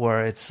moments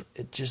where it's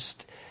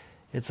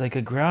like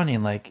a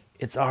grounding, like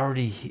it's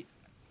already,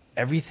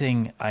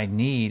 everything I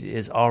need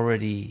is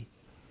already,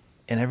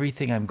 and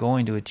everything I'm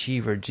going to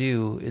achieve or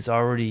do is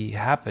already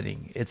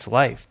happening. It's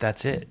life.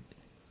 That's it.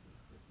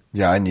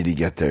 Yeah, I need to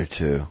get there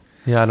too.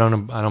 Yeah, I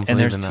don't believe And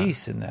there's in that.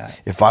 peace in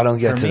that. If I don't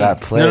get For to me.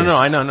 that place, No.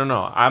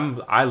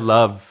 I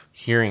love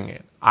hearing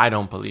it. I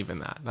don't believe in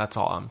that. That's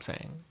all I'm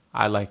saying.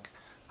 I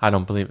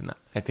don't believe in that.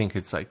 I think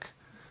it's like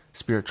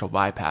spiritual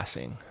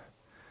bypassing.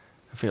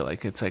 I feel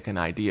like it's like an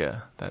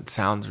idea that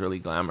sounds really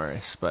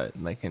glamorous, but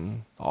like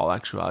in all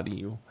actuality,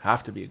 you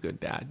have to be a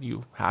good dad.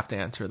 You have to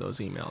answer those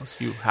emails.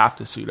 You have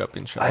to suit up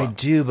and show I up.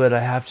 do, but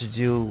I have to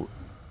do.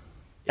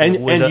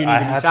 And with you a- need I to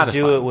be have to satisfied.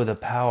 do it with a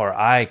power.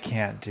 I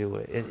can't do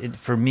it. It.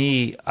 For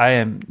me, I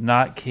am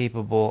not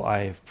capable. I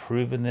have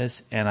proven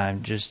this, and I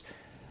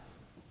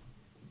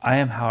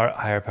am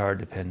higher power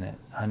dependent,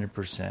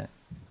 100%.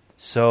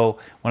 So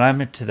when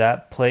I'm to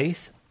that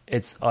place,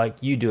 it's like,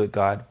 you do it,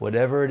 God.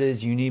 Whatever it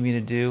is you need me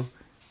to do,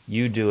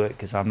 you do it,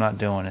 because I'm not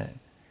doing it.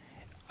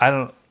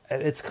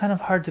 It's kind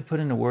of hard to put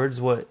into words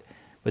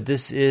but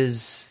this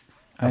is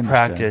I a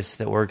understand. practice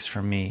that works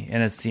for me,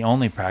 and it's the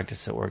only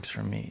practice that works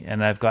for me.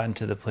 And I've gotten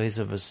to the place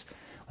of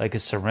a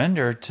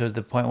surrender to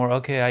the point where,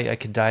 okay, I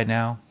could die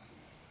now.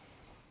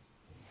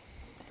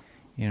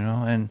 You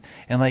know,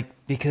 and like,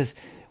 because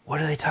what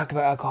do they talk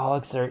about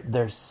alcoholics?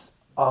 They're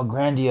all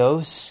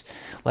grandiose.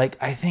 Like,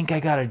 I think I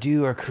got to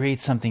do or create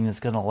something that's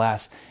going to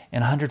last. In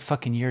 100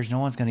 fucking years, no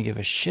one's going to give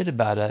a shit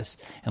about us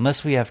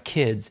unless we have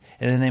kids.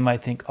 And then they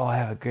might think, oh, I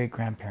have a great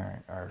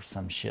grandparent or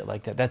some shit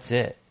like that. That's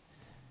it.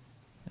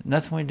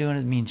 Nothing we're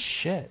doing means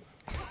shit.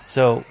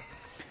 So,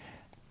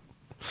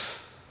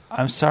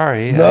 I'm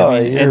sorry. No,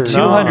 I mean, you're- in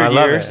 200 No, I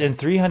love years, it. in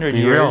 300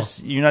 Be real.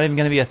 years, you're not even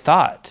going to be a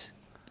thought.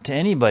 to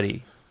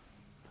anybody.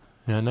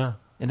 Yeah, no.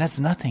 And that's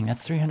nothing.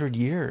 That's 300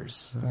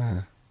 years.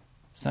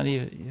 It's not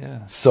even,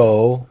 yeah.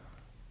 So,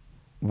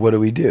 what do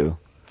we do?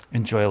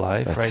 Enjoy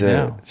life That's right it.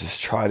 now.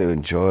 Just try to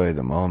enjoy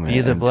the moment.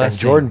 Be the And blessing.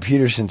 Jordan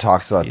Peterson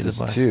talks about Be the this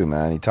blessing. too,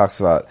 man. He talks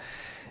about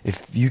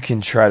if you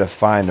can try to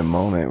find a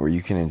moment where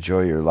you can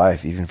enjoy your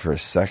life, even for a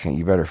second,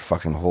 you better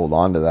fucking hold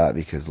on to that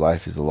because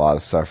life is a lot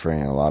of suffering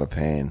and a lot of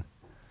pain.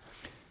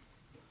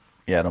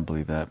 Yeah, I don't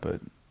believe that,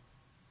 but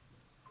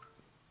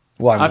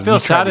Well, I feel you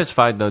tried to-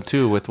 satisfied though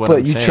too with what. But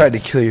I'm you saying. tried to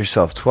kill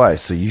yourself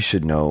twice, so you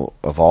should know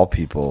of all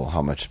people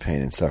how much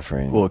pain and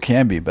suffering well, it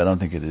can be, but I don't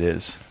think it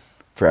is.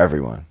 for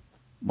everyone.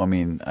 Well, I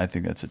mean, I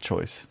think that's a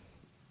choice.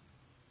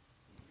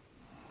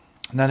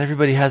 Not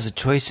everybody has a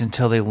choice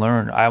until they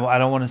learn. I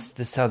don't want to.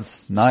 This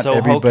sounds Not so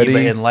hokey, everybody-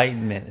 but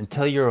enlightenment.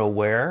 Until you're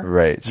aware,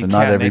 Right. So you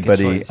not can't make a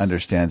everybody choice.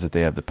 understands that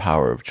they have the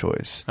power of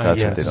choice.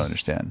 That's what they yes. don't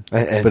understand.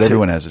 And but to-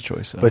 everyone has a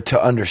choice. Though. But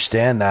to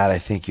understand that, I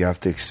think you have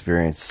to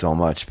experience so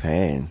much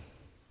pain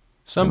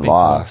Some and people,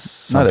 loss.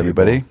 Some not people-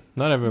 everybody.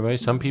 not everybody.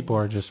 Some people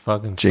are just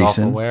fucking Jason,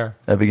 self-aware.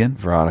 Evigan.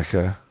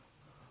 Veronica.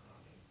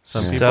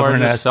 Some people are Stubborn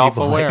just ass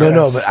people like self-aware.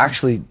 No, Yes. but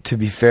actually, to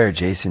be fair,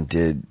 Jason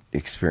did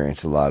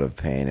experience a lot of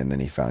pain, and then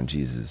he found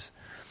Jesus.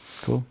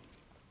 Cool.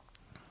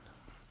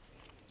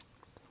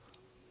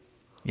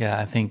 Yeah,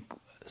 I think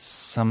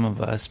some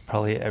of us,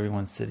 probably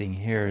everyone sitting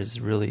here, is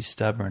really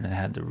stubborn and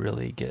had to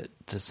really get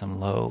to some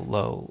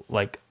low.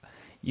 Like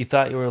you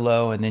thought you were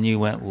low, and then you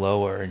went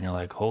lower, and you're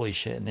like, "Holy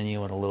shit!" And then you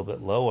went a little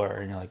bit lower,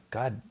 and you're like,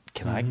 "God,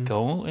 can I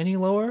go any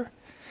lower?"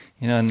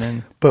 You know, and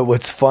then But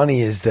what's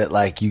funny is that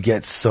like you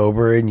get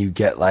sober and you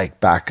get like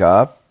back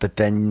up, but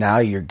then now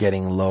you're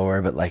getting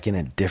lower, but like in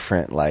a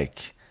different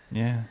like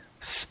yeah,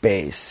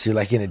 space. You're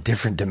like in a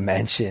different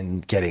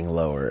dimension getting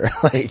lower.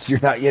 Like you're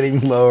not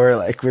getting lower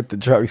like with the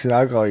drugs and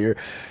alcohol. You're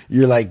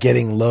like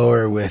getting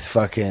lower with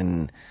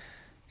fucking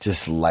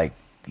just like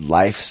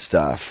life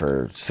stuff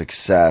or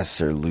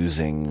success or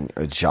losing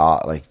a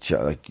job like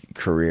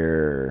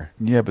career.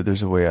 Yeah, but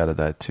there's a way out of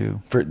that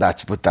too.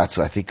 That's what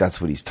I think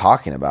that's what he's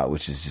talking about,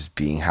 which is just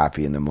being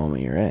happy in the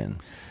moment you're in.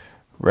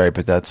 Right,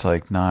 but that's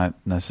like not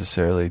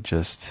necessarily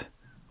just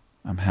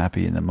I'm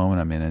happy in the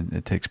moment I'm in.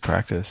 It takes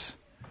practice.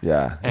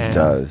 Yeah, it And-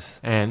 does.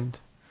 And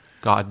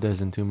God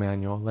doesn't do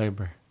manual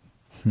labor.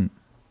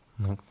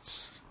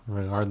 That's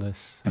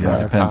regardless. And Yeah.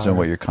 it depends on Power.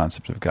 what your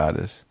concept of God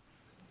is.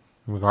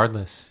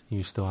 Regardless,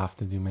 you still have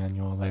to do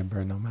manual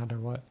labor no matter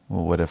what.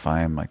 Well, what if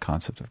I am my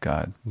concept of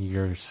God?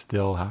 You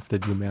still have to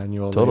do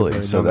manual Totally.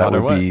 labor So no that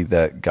matter would what. be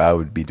that God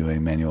would be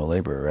doing manual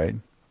labor, right?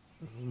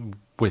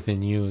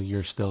 Within you,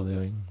 you're still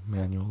doing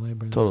manual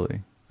labor.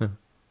 Totally. Yeah.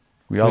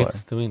 We all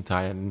We can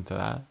tie it into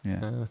that. Yeah.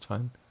 That's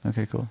fine. are.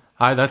 Okay, cool.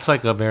 That's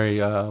like a very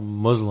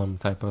Muslim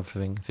type of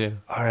thing too.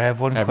 all right. I have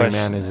one Every question.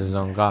 man is his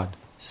own God.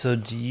 So,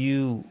 do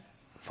you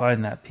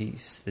find that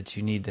peace that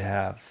you need to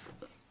have?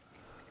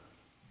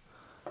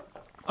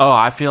 Oh,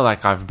 I feel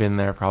like I've been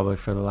there probably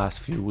for the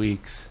last few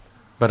weeks,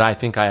 but I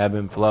think I ebb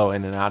and flow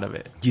in and out of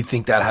it. Do you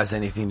think that has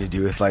anything to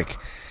do with like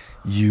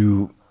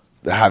you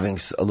having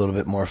a little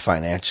bit more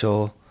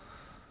financial,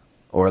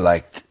 or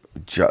like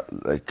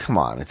come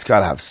on, it's got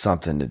to have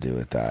something to do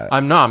with that.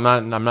 I'm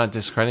not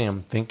discrediting.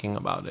 I'm thinking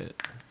about it.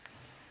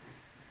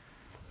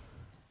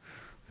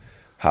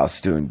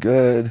 House doing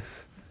good,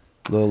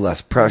 a little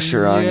less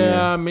pressure on you.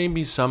 Yeah,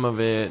 maybe some of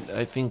it.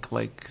 I think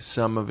like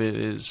some of it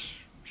is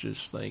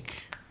just like,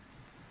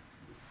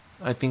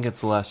 I think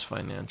it's less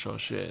financial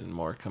shit and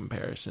more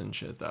comparison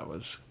shit that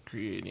was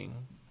creating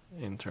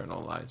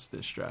internalized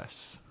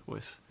distress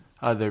with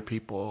other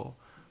people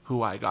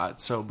who I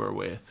got sober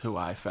with, who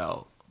I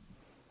felt.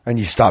 And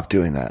you stopped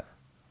doing that.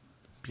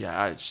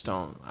 Yeah,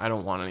 I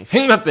don't want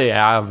anything that they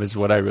have is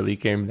what I really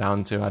came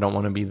down to. I don't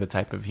want to be the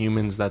type of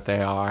humans that they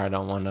are. I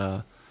don't want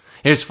to.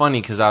 It was funny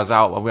because I was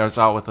out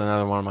with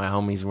another one of my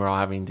homies. We were all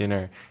having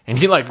dinner, and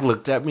he like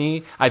looked at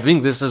me. I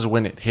think this is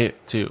when it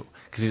hit too,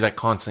 because he's like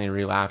constantly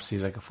relapsed.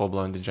 He's like a full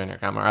blown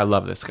degenerate. I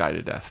love this guy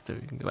to death.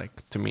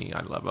 To me,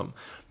 I love him.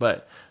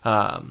 But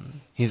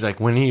he's like,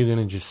 when are you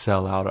gonna just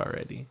sell out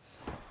already?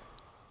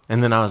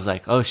 And then I was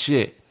like, oh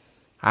shit,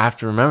 I have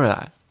to remember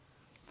that.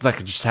 Like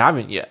I just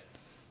haven't yet.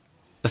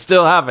 I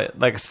still have it.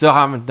 Like I still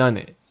haven't done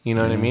it. You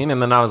know what I mean?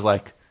 And then I was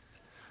like,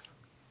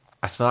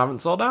 I still haven't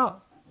sold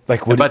out.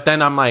 Like what? But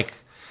then I'm like,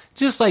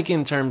 just like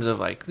in terms of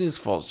like, this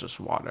fall's just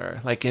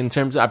water. Like in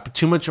terms of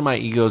too much of my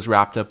ego's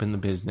wrapped up in the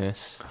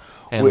business.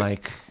 And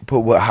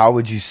How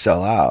would you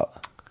sell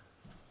out?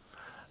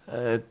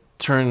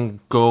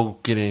 go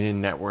get it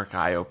in network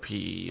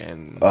IOP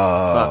and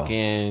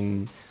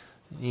fucking,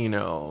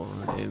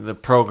 the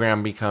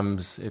program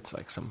becomes, it's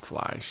like some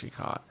fly she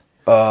caught.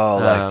 Oh,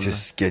 like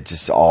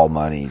just all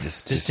money,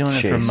 just doing it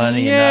for chase.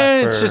 money. Yeah,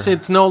 and not it's for- just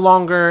it's no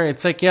longer.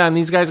 It's like and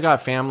these guys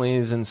got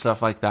families and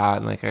stuff like that,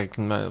 and like I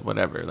can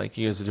whatever. Like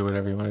you guys do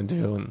whatever you want to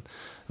do,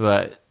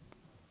 but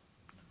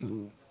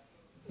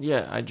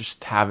yeah, I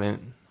just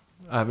haven't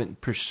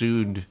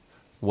pursued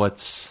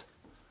what's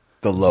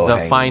the low the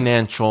hanging.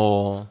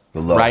 financial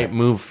low right hanging.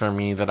 move for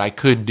me that I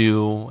could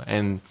do,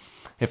 and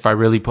if I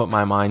really put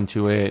my mind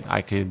to it,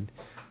 I could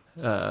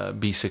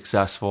be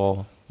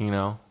successful, you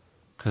know,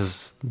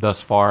 because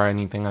thus far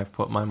anything I've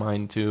put my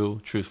mind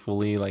to,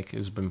 truthfully, like,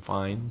 has been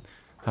fine.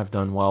 I've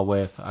done well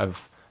with.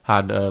 I've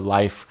had a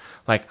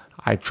life, like,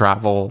 I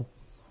travel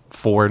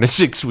 4 to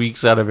 6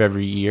 weeks out of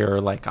every year.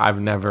 Like,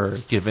 I've never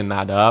given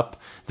that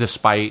up,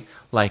 despite,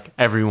 like,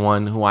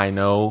 everyone who I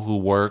know who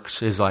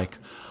works is like,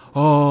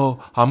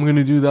 oh, I'm going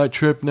to do that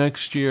trip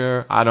next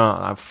year.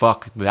 I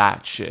fuck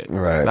that shit.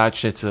 Right. That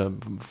shit's a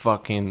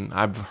fucking,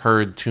 I've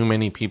heard too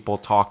many people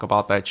talk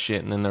about that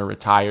shit and then they're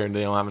retired.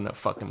 They don't have enough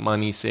fucking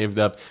money saved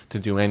up to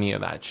do any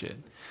of that shit.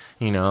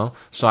 You know?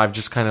 So I've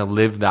just kind of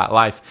lived that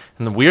life.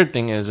 And the weird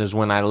thing is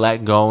when I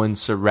let go and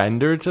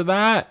surrender to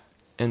that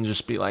and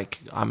just be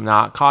like, I'm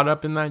not caught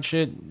up in that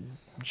shit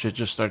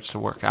just starts to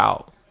work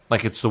out.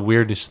 Like, it's the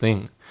weirdest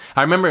thing.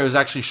 I remember it was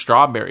actually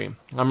Strawberry.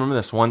 I remember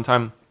this one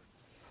time.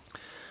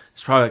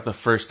 It's probably like the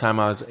first time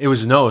it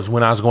was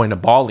when I was going to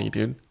Bali,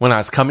 dude. When I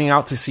was coming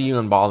out to see you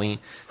in Bali,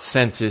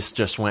 Census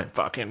just went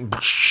fucking,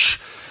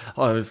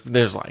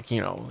 there's like,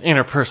 you know,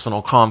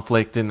 interpersonal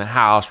conflict in the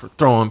house. We're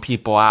throwing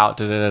people out,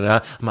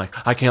 I'm like,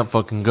 I can't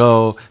fucking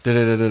go,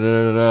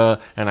 And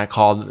I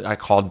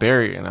called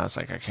Barry and I was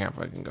like, I can't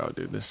fucking go,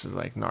 dude. This is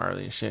like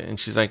gnarly shit. And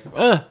she's like,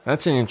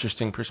 that's an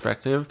interesting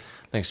perspective.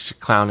 Like, she's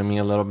clowning me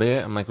a little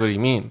bit. I'm like, what do you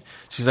mean?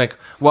 She's like,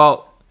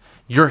 well,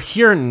 you're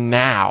here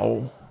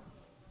now.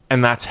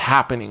 And that's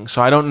happening.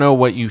 So I don't know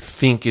what you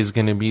think is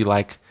going to be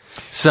like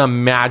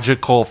some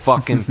magical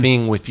fucking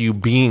thing with you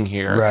being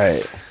here.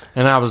 Right.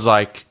 And I was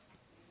like,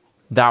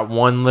 that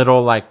one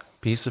little like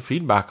piece of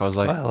feedback. I was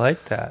like, I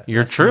like that.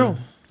 You're true.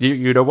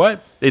 You know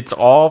what? It's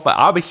all,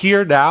 I'm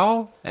here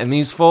now. And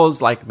these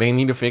fools, like, they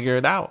need to figure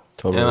it out.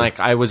 Totally. And like,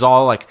 I was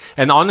all like,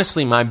 and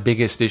honestly, my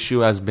biggest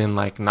issue has been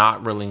like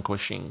not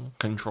relinquishing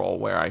control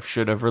where I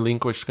should have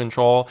relinquished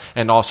control,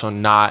 and also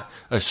not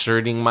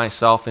asserting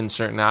myself in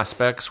certain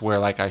aspects where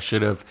like I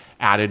should have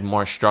added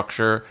more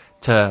structure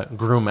to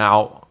groom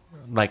out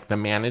like the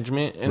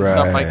management and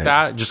stuff like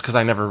that, just because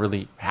I never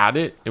really had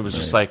it. It was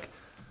just like,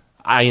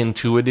 I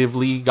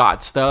intuitively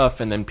got stuff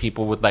and then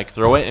people would like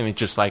throw it and it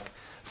just like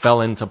fell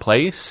into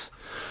place.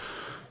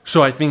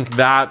 So I think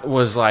that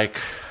was like,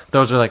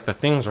 those are like the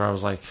things where I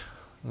was like,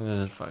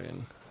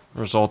 fucking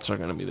results are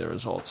going to be the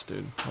results,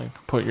 dude.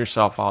 Like, put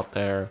yourself out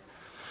there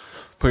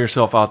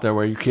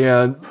where you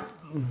can,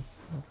 you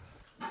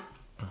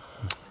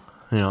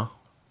know,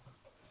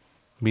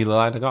 be the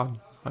light of God.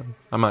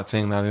 I'm not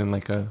saying that in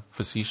like a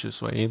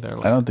facetious way either.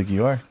 Like, I don't think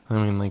you are. I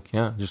mean, like,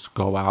 yeah, just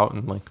go out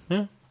and like,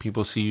 yeah,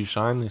 people see you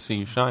shine, they see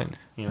you shine.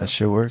 You know? That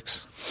shit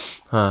works.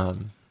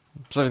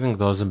 So I think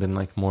those have been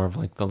like more of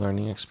like the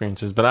learning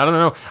experiences. But I don't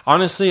know.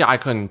 Honestly, I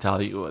couldn't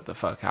tell you what the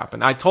fuck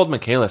happened. I told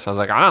Michaelis, I was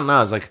like, I don't know.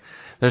 I was like,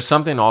 there's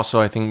something also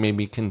I think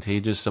maybe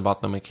contagious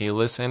about the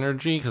Michaelis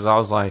energy, because I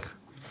was like,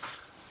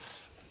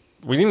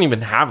 we didn't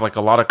even have like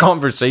a lot of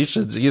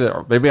conversations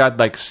either. Maybe I'd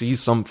like see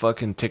some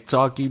fucking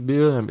TikTok you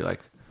do and be like,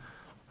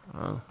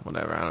 oh,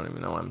 whatever. I don't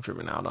even know why I'm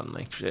tripping out on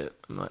like shit.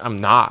 I'm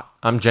not.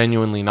 I'm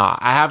genuinely not.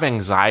 I have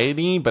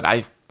anxiety, but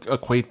I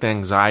equate the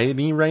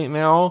anxiety right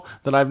now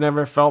that I've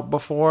never felt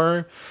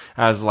before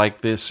as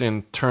like this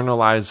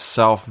internalized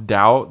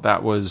self-doubt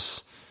that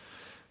was,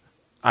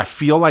 I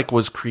feel like,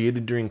 was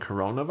created during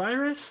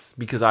coronavirus,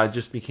 because I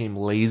just became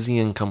lazy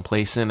and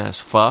complacent as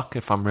fuck,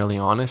 if I'm really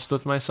honest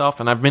with myself.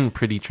 And I've been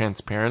pretty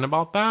transparent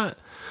about that.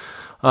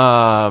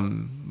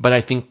 But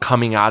I think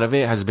coming out of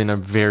it has been a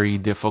very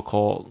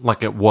difficult,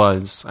 like it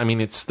was. I mean,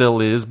 it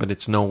still is, but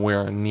it's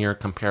nowhere near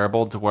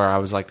comparable to where I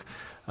was like,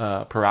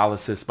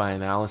 paralysis by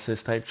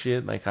analysis type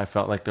shit. Like, I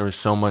felt like there was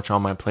so much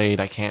on my plate.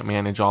 I can't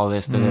manage all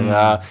this.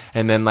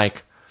 And then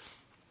like,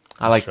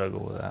 I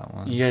struggle with that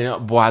one. Yeah,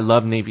 boy, I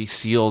love Navy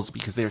SEALs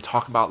because they were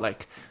talking about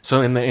like,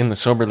 so in the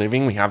sober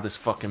living, we have this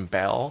fucking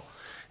bell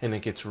and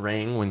it gets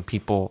rang when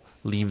people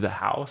leave the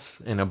house,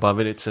 and above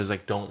it says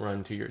like, don't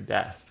run to your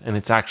death. And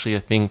it's actually a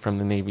thing from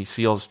the Navy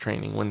SEALs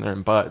training when they're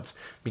in buds,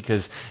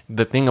 because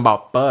the thing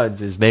about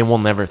buds is they will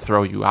never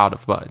throw you out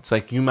of buds.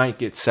 Like, you might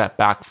get set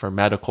back for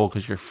medical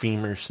because your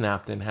femur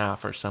snapped in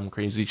half or some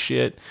crazy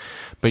shit,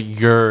 but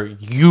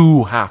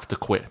you have to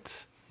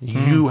quit.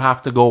 You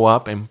have to go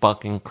up and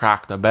fucking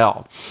crack the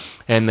bell.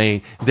 And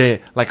they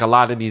like, a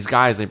lot of these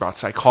guys, they brought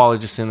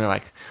psychologists in. They're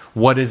like,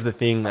 what is the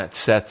thing that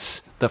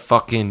sets the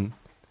fucking,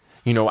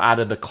 you know, out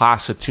of the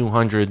class of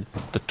 200,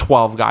 the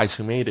 12 guys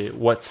who made it,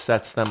 what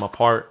sets them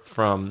apart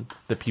from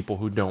the people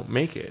who don't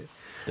make it?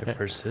 They're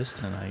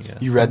persistent, I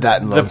guess. You read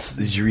that in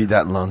did you read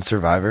that in Lone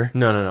Survivor?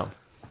 No.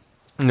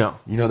 You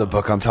know the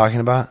book I'm talking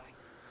about?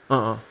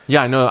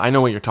 Yeah, I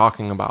know what you're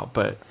talking about,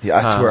 but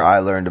Yeah, that's where I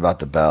learned about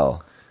the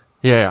bell.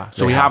 Yeah.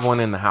 So They we have have one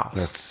in the house.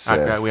 That's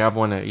sick. We have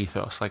one at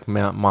Ethos, like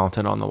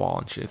mounted on the wall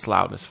and shit. It's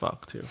loud as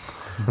fuck too.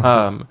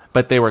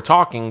 But they were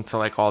talking to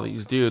like all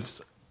these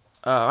dudes.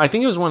 I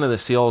think it was one of the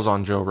SEALs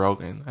on Joe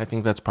Rogan. I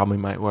think that's probably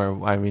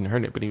where I even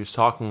heard it. But he was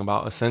talking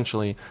about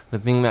essentially the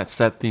thing that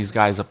set these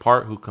guys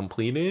apart who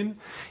completed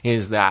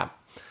is that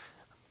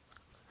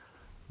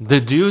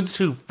the dudes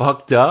who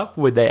fucked up,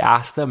 when they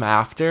asked them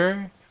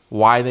after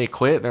why they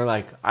quit, they're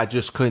like, I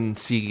just couldn't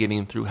see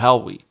getting through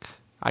Hell Week.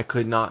 I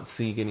could not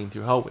see getting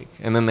through Hell Week.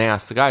 And then they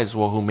asked the guys,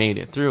 well, who made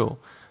it through?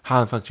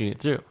 How the fuck did you get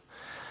through?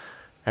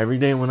 Every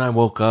day when I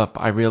woke up,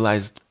 I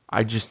realized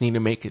I just need to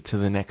make it to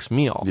the next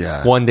meal.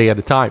 Yeah. One day at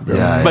a time, bro.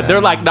 Yeah, but yeah.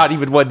 they're like, not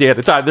even one day at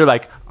a time. They're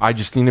like, I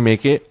just need to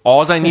make it.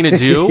 All I need to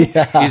do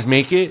is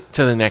make it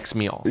to the next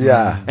meal.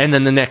 Yeah. And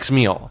then the next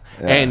meal.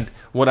 Yeah. And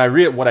what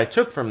I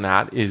took from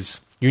that is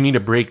you need to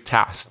break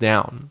tasks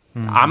down.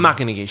 I'm not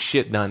going to get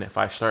shit done if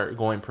I start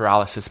going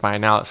paralysis by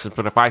analysis.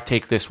 But if I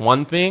take this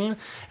one thing,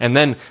 and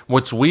then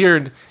what's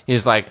weird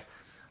is like,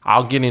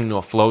 I'll get into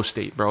a flow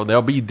state, bro.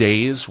 There'll be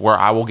days where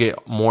I will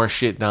get more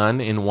shit done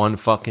in one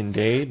fucking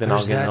day than I'll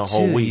There's get in a that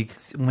whole too. week.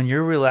 When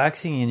you're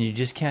relaxing and you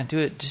just can't do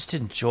it, just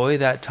enjoy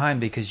that time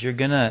because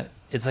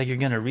it's like you're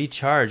gonna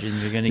recharge and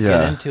you're gonna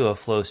get into a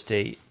flow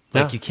state.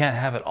 Like Yeah. you can't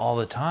have it all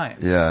the time.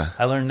 Yeah.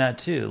 I learned that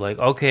too. Like,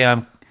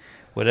 okay,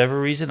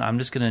 whatever reason, I'm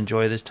just gonna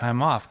enjoy this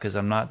time off because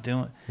I'm not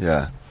doing.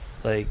 Yeah.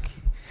 Like,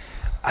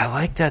 I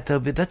like that though,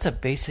 but that's a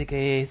basic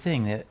AA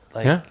thing. That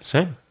like, Yeah,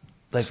 same.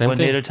 like same one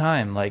day thing. at a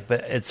time. Like,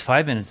 but it's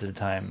 5 minutes at a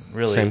time.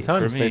 Really, Same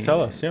times for me. they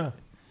tell us, yeah.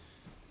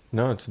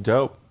 No, it's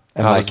dope.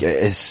 And like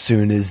as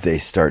soon as they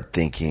start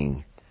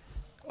thinking,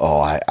 oh,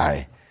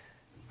 I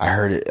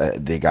heard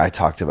it. The guy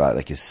talked about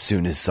like as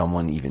soon as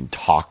someone even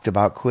talked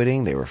about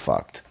quitting, they were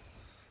fucked.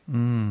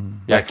 Yeah,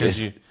 like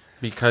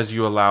because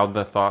you allowed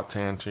the thought to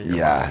enter your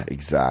Yeah, mind.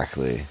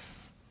 exactly.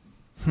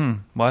 Well,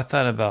 I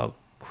thought about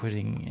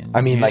quitting. And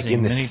I mean, like using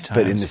in the many but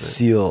in times, the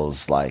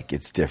SEALs, like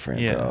it's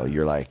different, Yeah. bro.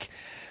 You're like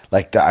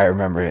I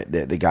remember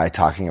the guy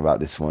talking about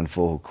this one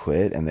fool who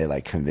quit, and they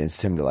like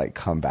convinced him to like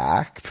come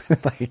back,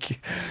 but like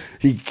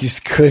he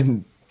just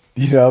couldn't,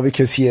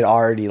 because he had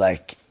already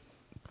like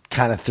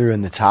kind of threw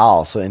in the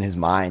towel. So in his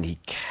mind, he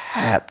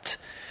kept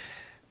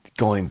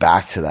going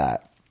back to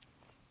that.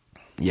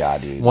 Yeah,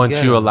 dude. Once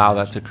Yeah. you allow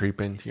that to creep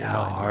into your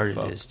how mind, hard you're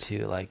it fucked. is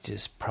to like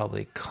just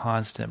probably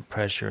constant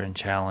pressure and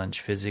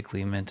challenge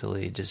physically,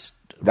 mentally. Just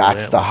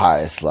That's the relentless.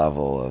 highest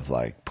level of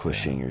like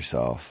pushing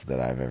yourself that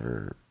I've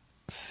ever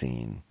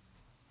seen,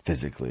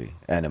 physically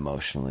and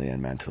emotionally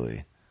and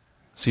mentally.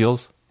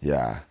 SEALs?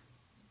 Yeah.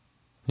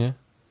 Yeah.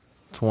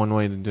 It's one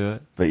way to do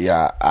it. But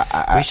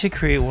yeah, We should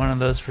create one of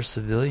those for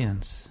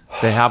civilians.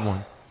 They have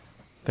one.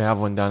 They have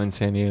one down in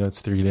San Diego. It's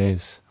 3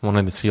 days. One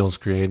of the SEALs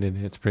created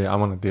it. It's pretty. I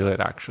want to do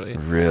it actually.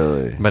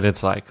 really. But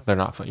it's like they're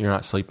not. You're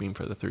not sleeping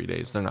for the 3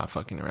 days. They're not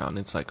fucking around.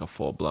 It's like a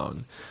full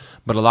blown.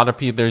 But a lot of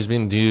people. There's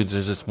been dudes.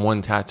 There's this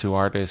one tattoo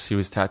artist. He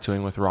was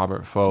tattooing with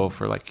Robert Foe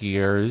for like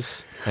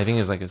years. I think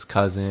it's like his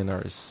cousin or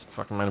his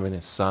fucking might have been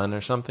his son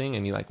or something.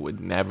 And he like would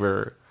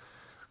never.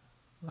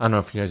 I don't know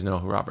if you guys know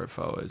who Robert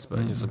Foe is, but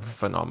he's a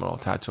phenomenal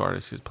tattoo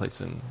artist. He's placed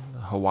in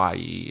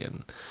Hawaii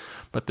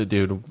but the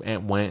dude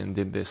went and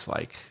did this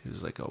like it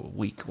was like a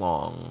week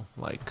long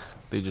like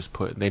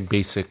they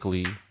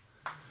basically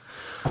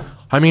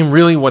I mean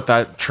really what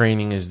that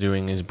training is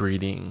doing is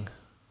breeding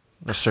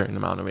a certain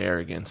amount of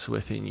arrogance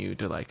within you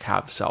to like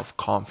have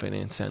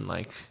self-confidence and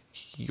like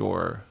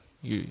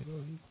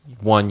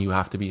one, you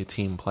have to be a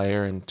team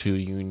player, and two,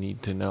 you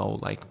need to know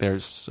like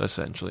there's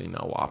essentially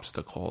no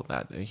obstacle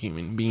that a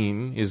human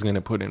being is going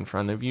to put in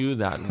front of you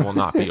that will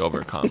not be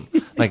overcome.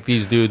 Like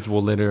these dudes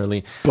will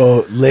literally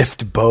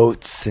Lift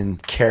boats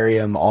and carry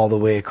them all the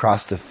way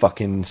across the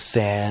fucking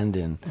sand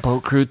and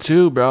Boat Crew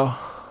 2, bro.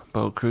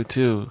 Boat Crew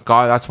 2.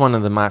 God, that's one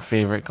of my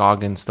favorite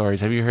Goggins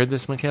stories. Have you heard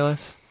this,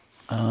 Michaelis?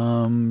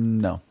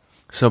 No.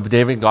 So you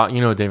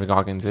know who David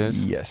Goggins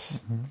is?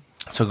 Yes.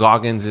 So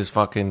Goggins is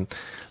fucking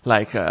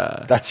like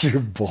that's your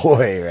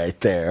boy right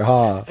there,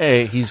 huh?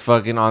 hey, he's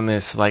fucking on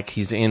this like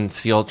he's in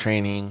SEAL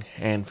training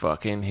and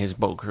fucking his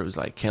boat crew's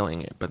like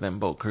killing it, but then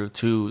Boat Crew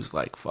 2 is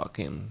like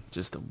fucking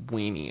just a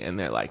weenie, and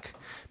they're like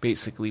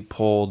basically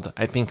pulled.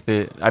 I think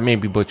that I may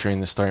be butchering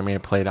the story, may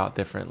have played out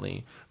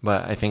differently,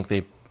 but I think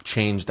they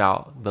changed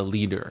out the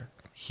leader.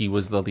 He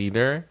was the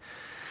leader,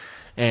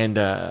 and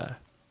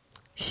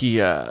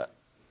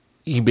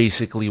he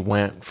basically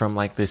went from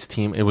like this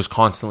team. It was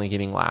constantly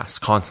getting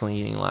last,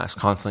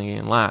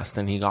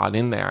 and he got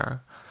in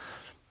there,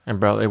 and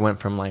bro, it went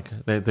from like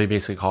they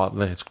basically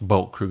call it it's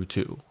Boat Crew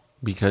 2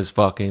 because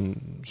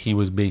fucking he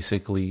was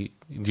basically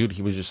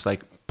he was just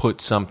like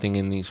put something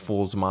in these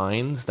fools'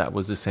 minds that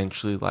was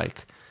essentially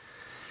like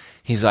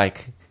he's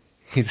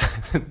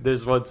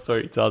there's one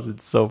story he tells,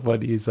 it's so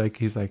funny. He's like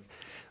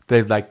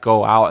they like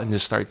go out and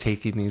just start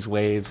taking these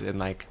waves and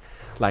like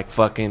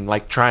fucking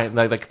like trying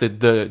like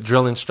the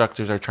drill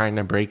instructors are trying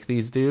to break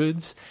these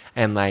dudes,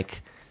 and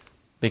like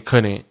they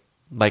couldn't.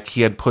 Like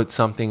he had put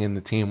something in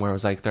the team where it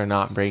was like they're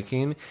not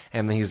breaking,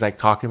 and then he's like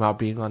talking about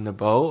being on the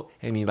boat,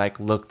 and he like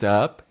looked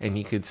up and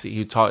he could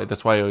see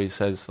that's why he always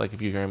says like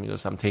if you hear him he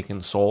goes, I'm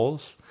taking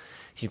souls.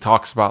 He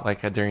talks about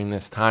like during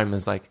this time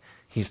is like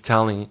he's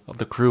telling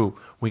the crew,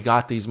 we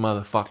got these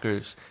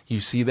motherfuckers. You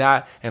see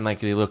that? And like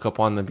they look up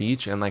on the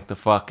beach, and like the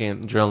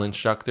fucking drill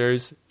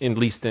instructors, at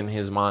least in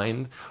his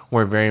mind,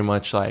 were very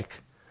much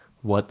like,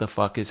 what the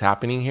fuck is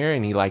happening here?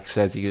 And he like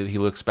says he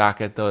looks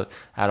back at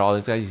all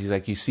these guys. He's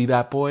like, you see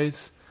that,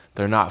 boys?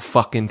 They're not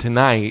fucking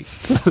tonight.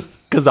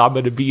 because I'm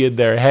going to be in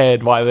their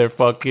head while they're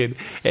fucking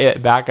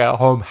back at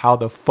home. How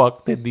the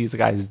fuck did these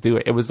guys do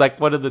it? It was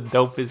like one of the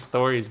dopest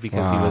stories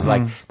because he was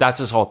like, that's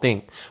his whole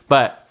thing.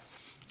 But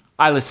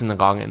I listen to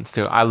Goggins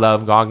too. I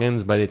love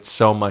Goggins, but it's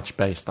so much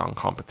based on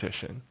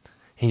competition.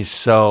 He's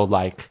so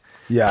like,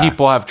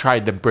 people have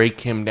tried to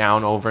break him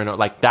down over and over.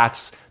 Like,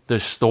 that's the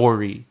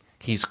story.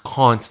 He's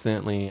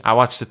constantly, I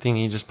watched the thing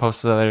he just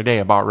posted the other day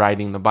about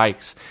riding the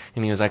bikes.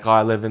 And he was like, oh,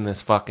 I live in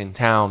this fucking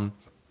town.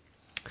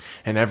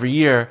 And every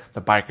year,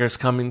 the bikers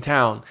come in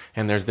town,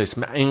 and there's this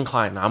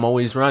incline. I'm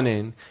always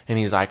running. And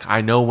he's like,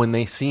 I know when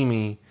they see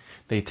me,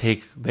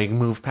 they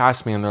move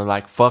past me, and they're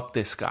like, fuck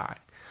this guy.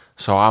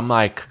 So I'm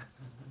like,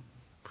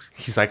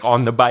 he's like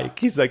on the bike.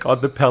 He's like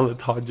on the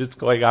Peloton just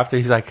going after.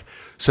 He's like,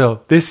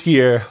 so this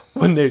year,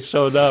 when they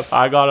showed up,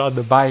 I got on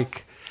the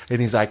bike.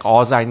 And he's like,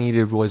 all I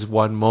needed was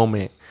one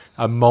moment.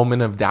 A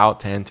moment of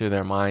doubt to enter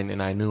their mind,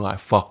 and I knew I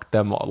fucked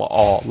them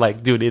all.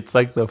 Like, dude, it's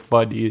like the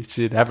funniest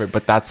shit ever.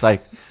 But that's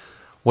like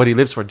what he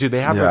lives for. Dude,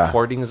 they have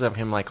recordings of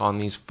him like on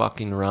these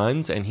fucking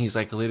runs, and he's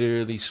like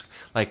literally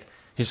like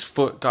his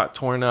foot got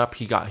torn up.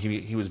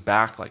 He was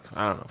back like,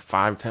 I don't know,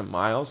 5-10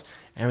 miles,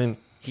 and then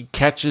he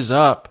catches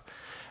up,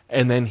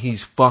 and then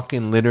he's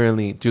fucking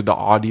literally, dude, the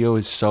audio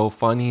is so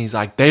funny. He's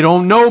like, they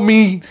don't know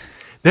me.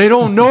 They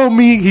don't know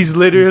me. He's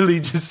literally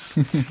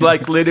just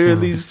like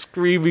literally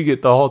screaming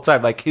it the whole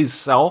time. Like his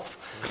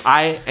self,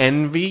 I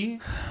envy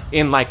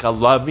in like a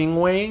loving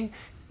way,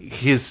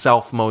 his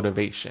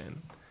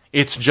self-motivation.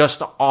 It's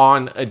just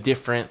on a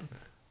different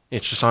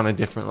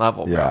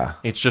level, bro. Yeah.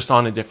 It's just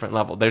on a different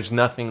level. There's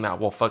nothing that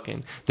will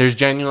there's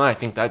genuinely, I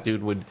think that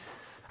dude would,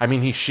 I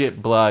mean, he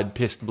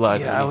pissed blood.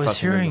 Yeah, I was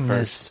hearing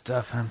this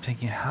stuff, and I'm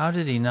thinking, how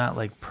did he not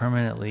like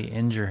permanently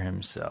injure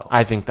himself?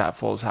 I think that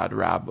fool's had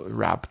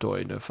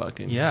rhabdoid a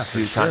fucking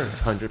few times,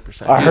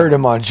 100%. I heard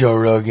him on Joe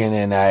Rogan,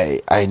 and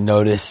I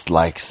noticed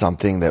like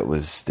something that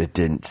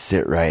didn't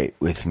sit right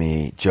with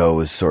me. Joe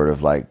was sort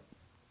of like,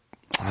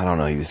 I don't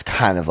know, he was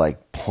kind of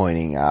like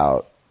pointing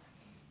out.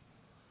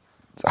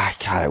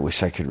 God, I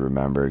wish I could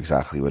remember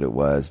exactly what it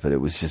was, but it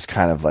was just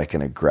kind of like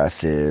an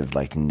aggressive,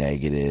 like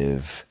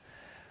negative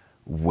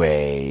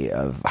way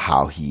of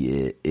how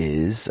he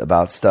is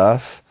about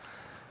stuff.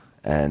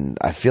 And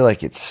I feel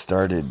like it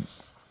started,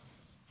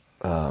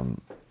 I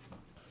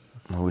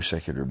wish I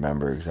could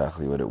remember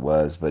exactly what it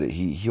was, but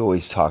he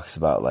always talks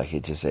about like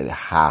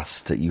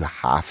you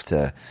have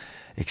to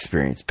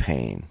experience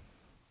pain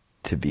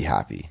to be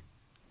happy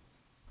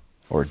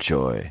or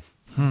joy.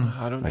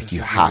 I don't like disagree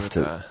you have with to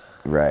that.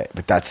 Right,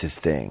 but that's his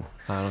thing.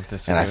 I don't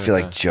disagree. And I feel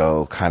with like that.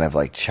 Joe kind of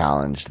like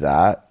challenged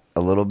that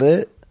a little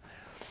bit.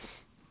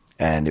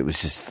 And it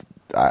was just,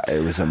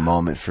 it was a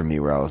moment for me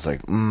where I was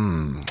like,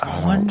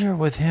 I wonder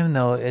with him,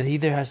 though, it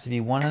either has to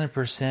be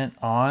 100%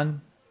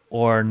 on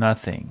or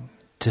nothing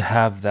to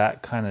have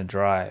that kind of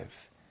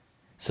drive.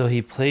 So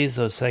he plays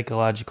those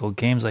psychological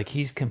games like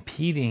he's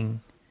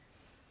competing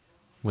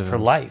for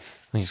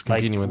life. He's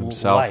competing with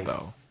himself,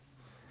 though.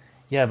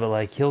 Yeah, but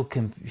like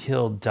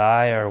he'll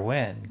die or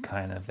win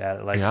kind of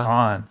that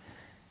on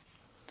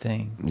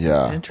thing.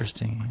 Yeah.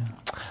 Interesting.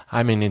 Yeah.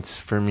 I mean, it's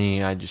for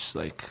me, I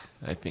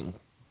think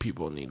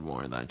people need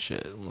more of that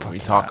shit. When we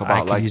talk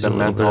about like the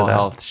mental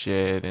health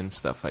shit and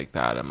stuff like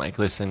that, I'm like,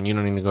 listen, you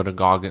don't need to go to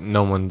Goggins.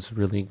 No one's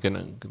really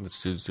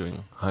this dude's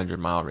doing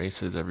 100-mile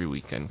races every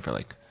weekend for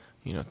like,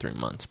 3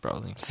 months, bro.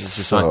 Like, it's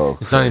just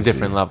it's on a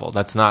different level.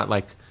 That's not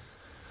like,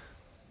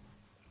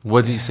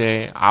 what does he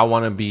say? I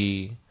want to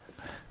be,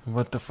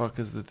 what the fuck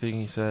is the thing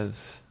he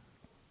says?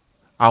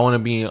 I want to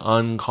be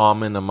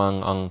uncommon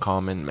among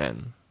uncommon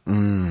men.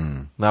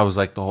 That was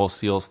like the whole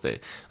SEALs thing.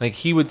 Like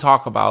he would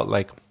talk about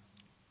like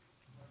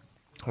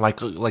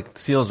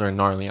SEALs are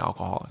gnarly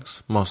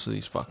alcoholics. Most of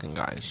these fucking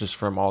guys, just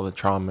from all the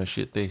trauma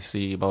shit they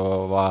see, blah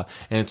blah blah.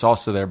 And it's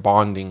also their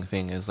bonding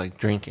thing is like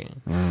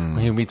drinking.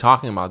 He'd be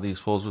talking about these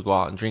fools would go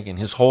out and drinking.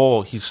 He's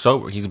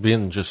sober. He's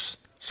been just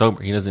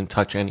sober. He doesn't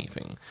touch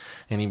anything.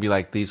 And he'd be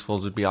like, these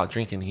fools would be out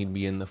drinking. He'd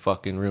be in the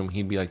fucking room.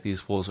 He'd be like, these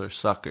fools are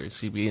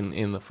suckers. He'd be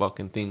in the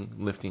fucking thing,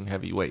 lifting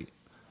heavy weight,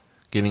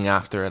 getting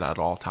after it at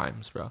all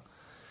times, bro.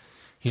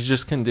 He's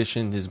just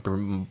conditioned his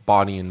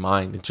body and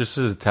mind. It just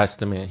is a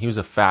testament. He was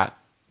a fat,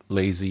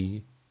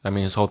 lazy. I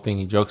mean, his whole thing,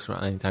 he jokes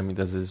around. Anytime he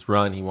does his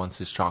run, he wants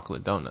his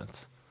chocolate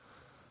donuts.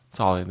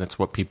 That's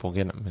what people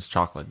get him, his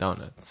chocolate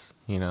donuts,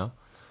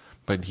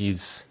 But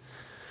he's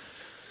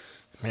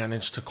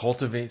managed to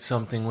cultivate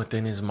something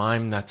within his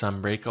mind that's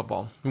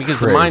unbreakable. Because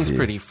the mind's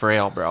pretty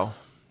frail, bro.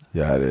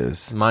 Yeah, it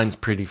is. The mind's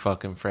pretty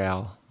fucking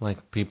frail.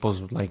 Like,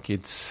 people's, like,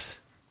 it's...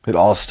 It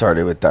all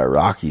started with that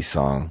Rocky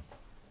song.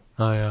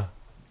 Oh, yeah.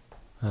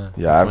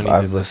 Yeah,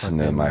 I've listened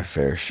to my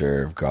fair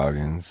share of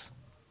Goggins.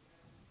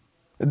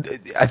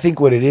 I think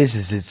what it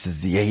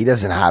is he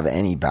doesn't have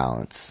any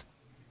balance.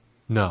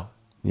 No.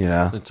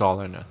 It's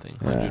all or nothing,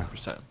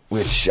 100%. Yeah.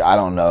 Which I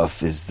don't know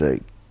if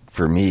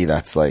for me,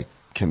 that's like,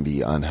 can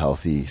be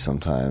unhealthy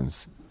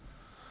sometimes.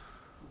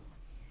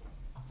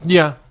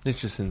 Yeah, it's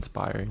just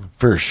inspiring.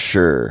 For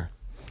sure.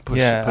 I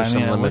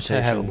wish I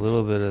had a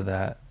little bit of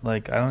that.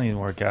 Like, I don't even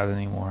work out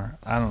anymore.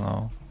 I don't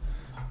know.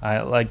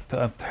 I like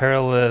a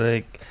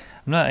paralytic.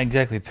 I'm not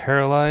exactly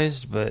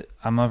paralyzed, but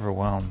I'm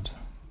overwhelmed.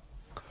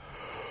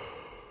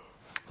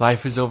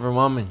 Life is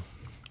overwhelming.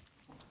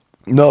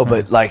 No,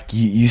 but like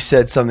you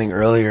said something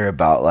earlier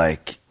about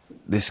like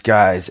this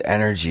guy's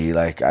energy.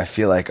 Like I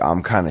feel like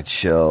I'm kind of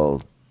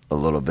chill a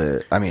little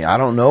bit. I mean, I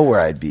don't know where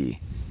I'd be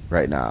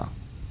right now.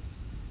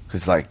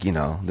 Because, like, you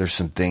know, there's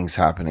some things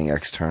happening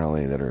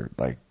externally that are,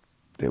 like,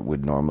 that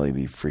would normally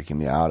be freaking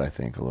me out, I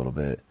think, a little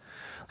bit.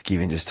 Like,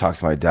 even just talked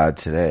to my dad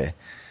today.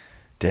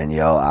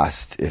 Danielle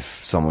asked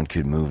if someone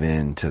could move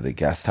into the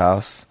guest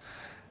house.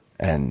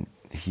 And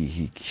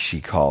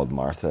she called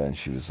Martha, and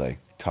she was like,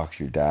 talk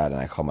to your dad.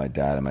 And I called my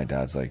dad, and my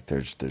dad's like,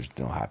 there's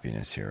no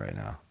happiness here right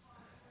now.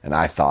 And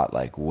I thought,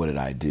 like, what did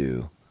I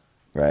do?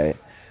 Right?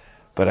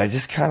 But I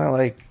just kind of,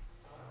 like,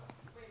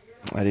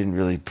 I didn't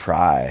really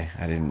pry.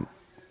 I didn't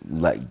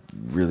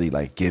really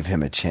give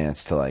him a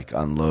chance to like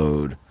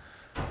unload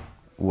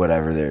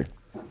whatever they're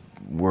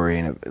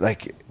worrying about,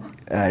 like,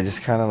 and I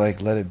just kind of like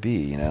let it be,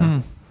 you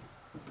know.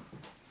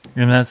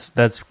 And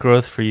that's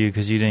growth for you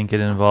because you didn't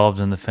get involved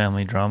in the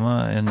family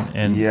drama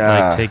and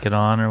Yeah. like take it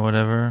on or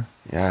whatever.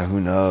 Yeah,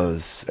 who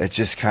knows? It's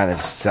just kind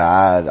of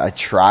sad. I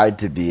tried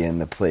to be in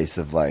the place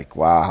of like,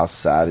 wow, how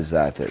sad is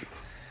that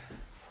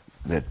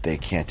they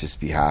can't just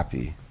be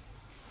happy,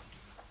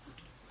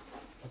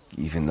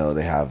 even though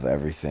they have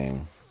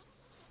everything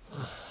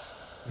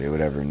they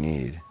would ever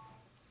need.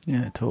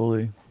 Yeah,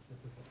 totally.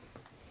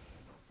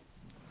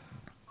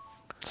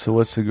 So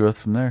what's the growth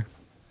from there?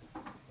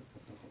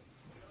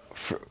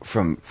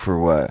 For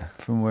what?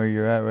 From where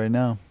you're at right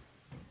now?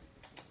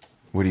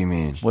 What do you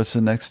mean? What's the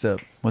next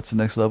step? What's the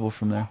next level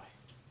from there?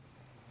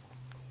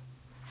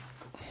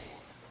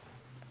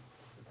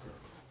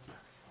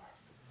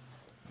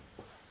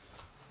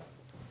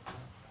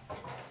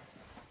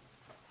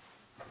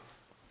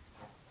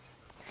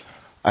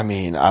 I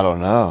mean, I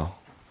don't know.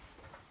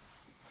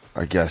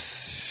 I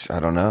guess I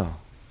don't know.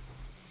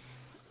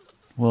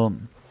 Well,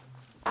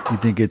 you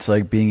think it's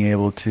like being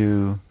able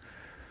to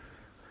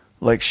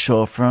like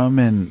show up from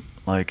and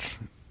like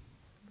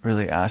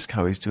really ask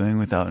how he's doing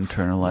without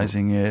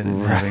internalizing it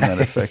and having that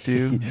affect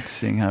you,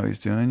 seeing how he's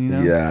doing, you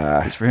know?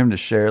 Yeah. It's for him to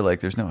share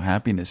like there's no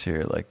happiness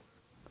here, like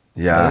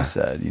Yeah. that is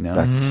sad, you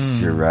know?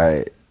 You're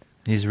right.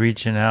 He's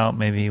reaching out.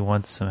 Maybe he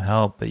wants some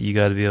help, but you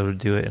got to be able to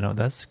do it. You know,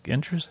 that's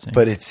interesting.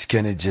 But it's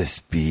gonna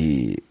just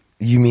be.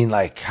 You mean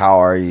like,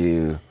 how are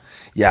you?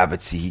 Yeah,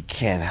 but see, he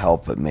can't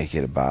help but make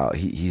it about.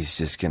 He's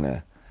just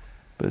gonna.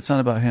 But it's not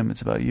about him,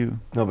 it's about you.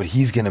 No, but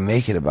he's gonna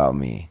make it about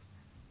me.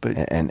 But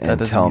And that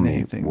doesn't tell mean me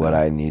anything, what though.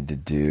 I need to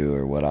do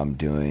or what I'm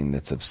doing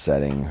that's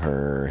upsetting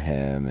her or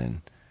him,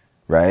 and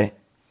right?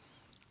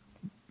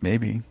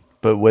 Maybe.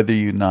 But whether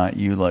you like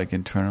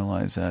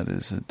internalize that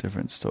is a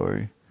different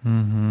story.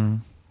 Mm-hmm.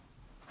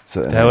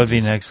 So That would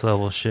be next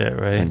level shit,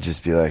 right? And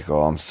just be like,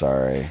 "Oh, I'm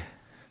sorry.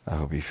 I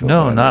hope you feel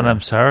No, better." not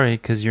I'm sorry,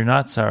 because you're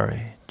not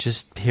sorry.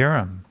 Just hear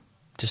him.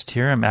 Just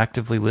hear him.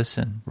 Actively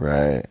listen.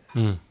 Right.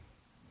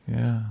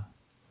 Yeah.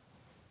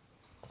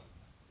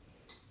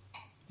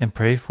 And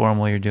pray for him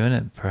while you're doing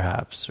it,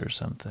 perhaps, or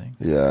something.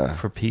 Yeah.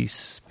 For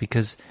peace.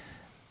 Because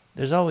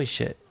there's always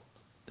shit.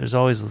 There's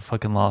always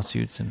fucking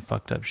lawsuits and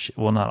fucked up shit.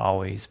 Well, not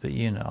always, but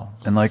you know.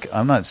 And like,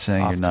 I'm not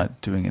saying Often. you're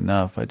not doing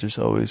enough. I just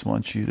always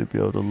want you to be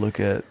able to look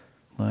at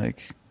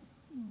like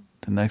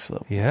the next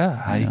level. Yeah,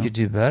 how you know? could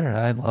do better.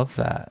 I love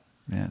that.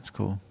 Yeah, it's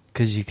cool.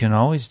 Because you can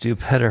always do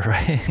better,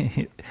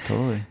 right?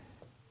 Totally.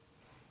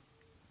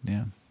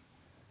 Yeah.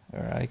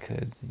 Or I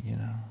could,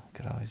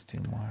 could always do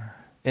more.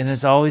 And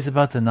it's always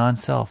about the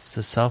non-self. It's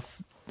the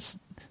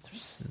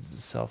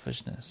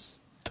selfishness.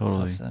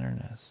 Totally.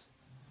 Self-centeredness.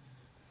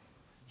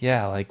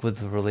 Yeah, like with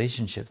the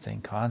relationship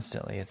thing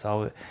constantly. It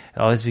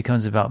always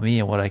becomes about me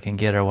and what I can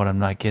get or what I'm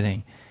not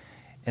getting.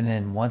 And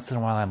then once in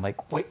a while I'm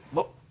like, wait,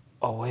 what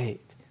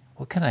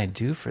can I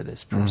do for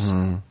this person?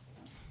 Mm-hmm.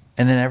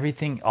 And then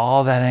everything,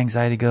 all that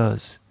anxiety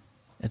goes.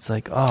 It's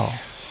like, oh.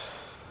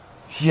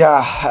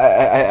 Yeah,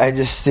 I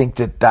just think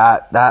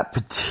that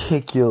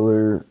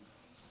particular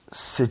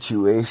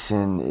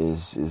situation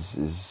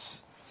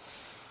is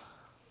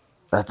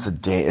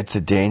it's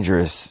a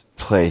dangerous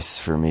place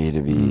for me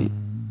to be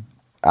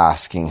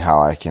asking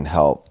how I can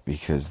help,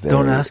 because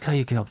Don't ask how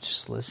you can help,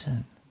 just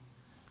listen.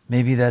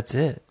 Maybe that's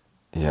it.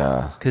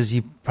 Yeah. Because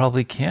you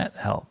probably can't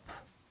help.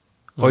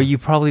 Or you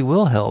probably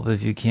will help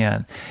if you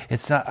can.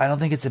 It's not. I don't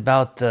think it's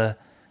about the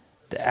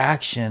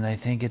action. I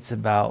think it's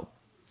about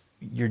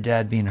your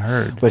dad being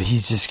heard. But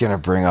he's just gonna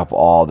bring up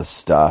all the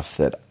stuff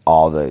that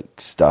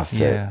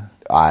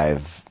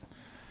I've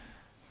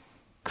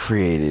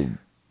created.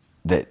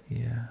 That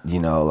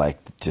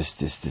like just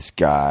this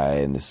guy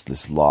and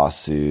this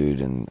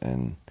lawsuit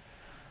and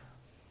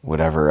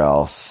whatever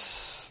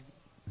else.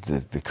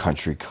 The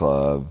country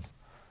club.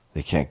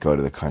 They can't go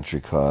to the country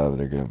club.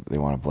 They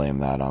want to blame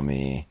that on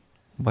me.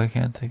 Why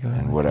can't they go?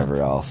 And whatever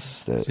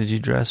else. Did you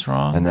dress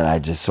wrong? And then I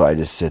just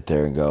sit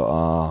there and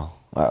go,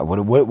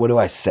 what do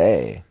I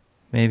say?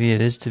 Maybe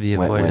it is to be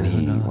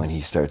avoided. When he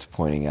starts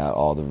pointing out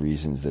all the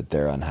reasons that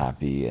they're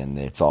unhappy and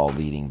it's all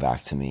leading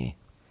back to me.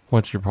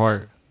 What's your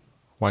part?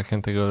 Why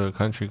can't they go to a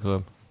country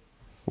club?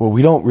 Well,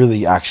 we don't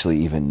really actually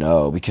even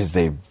know because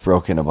they've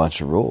broken a bunch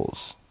of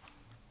rules.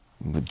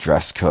 With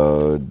dress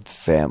code,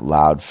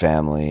 loud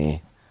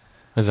family.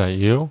 Is that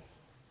you?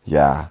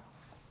 Yeah.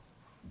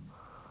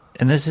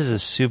 And this is a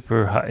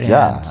super high-end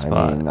Yeah,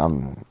 spot. I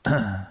mean,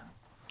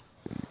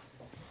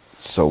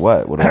 so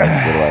what? What do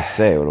I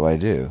say? What do I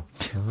do?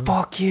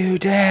 Fuck you,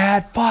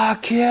 Dad.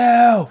 Fuck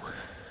you.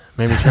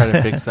 Maybe try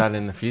to fix that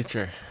in the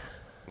future.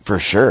 For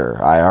sure,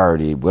 I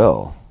already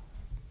will.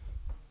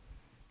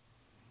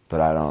 But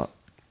I don't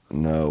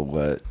know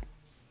what.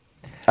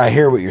 I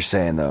hear what you're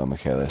saying, though,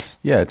 Michaelis.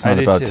 Yeah, it's I not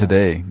do about too.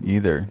 today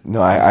either. No,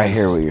 I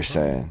hear what you're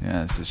saying.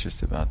 Yeah, this is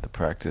just about the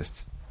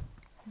practice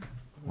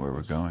where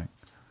we're going.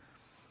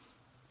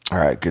 All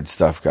right, good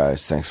stuff,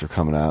 guys. Thanks for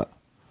coming out.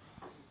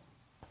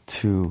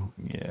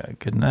 Yeah,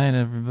 good night,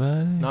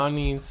 everybody.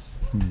 Nani's.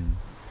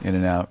 In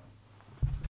and out.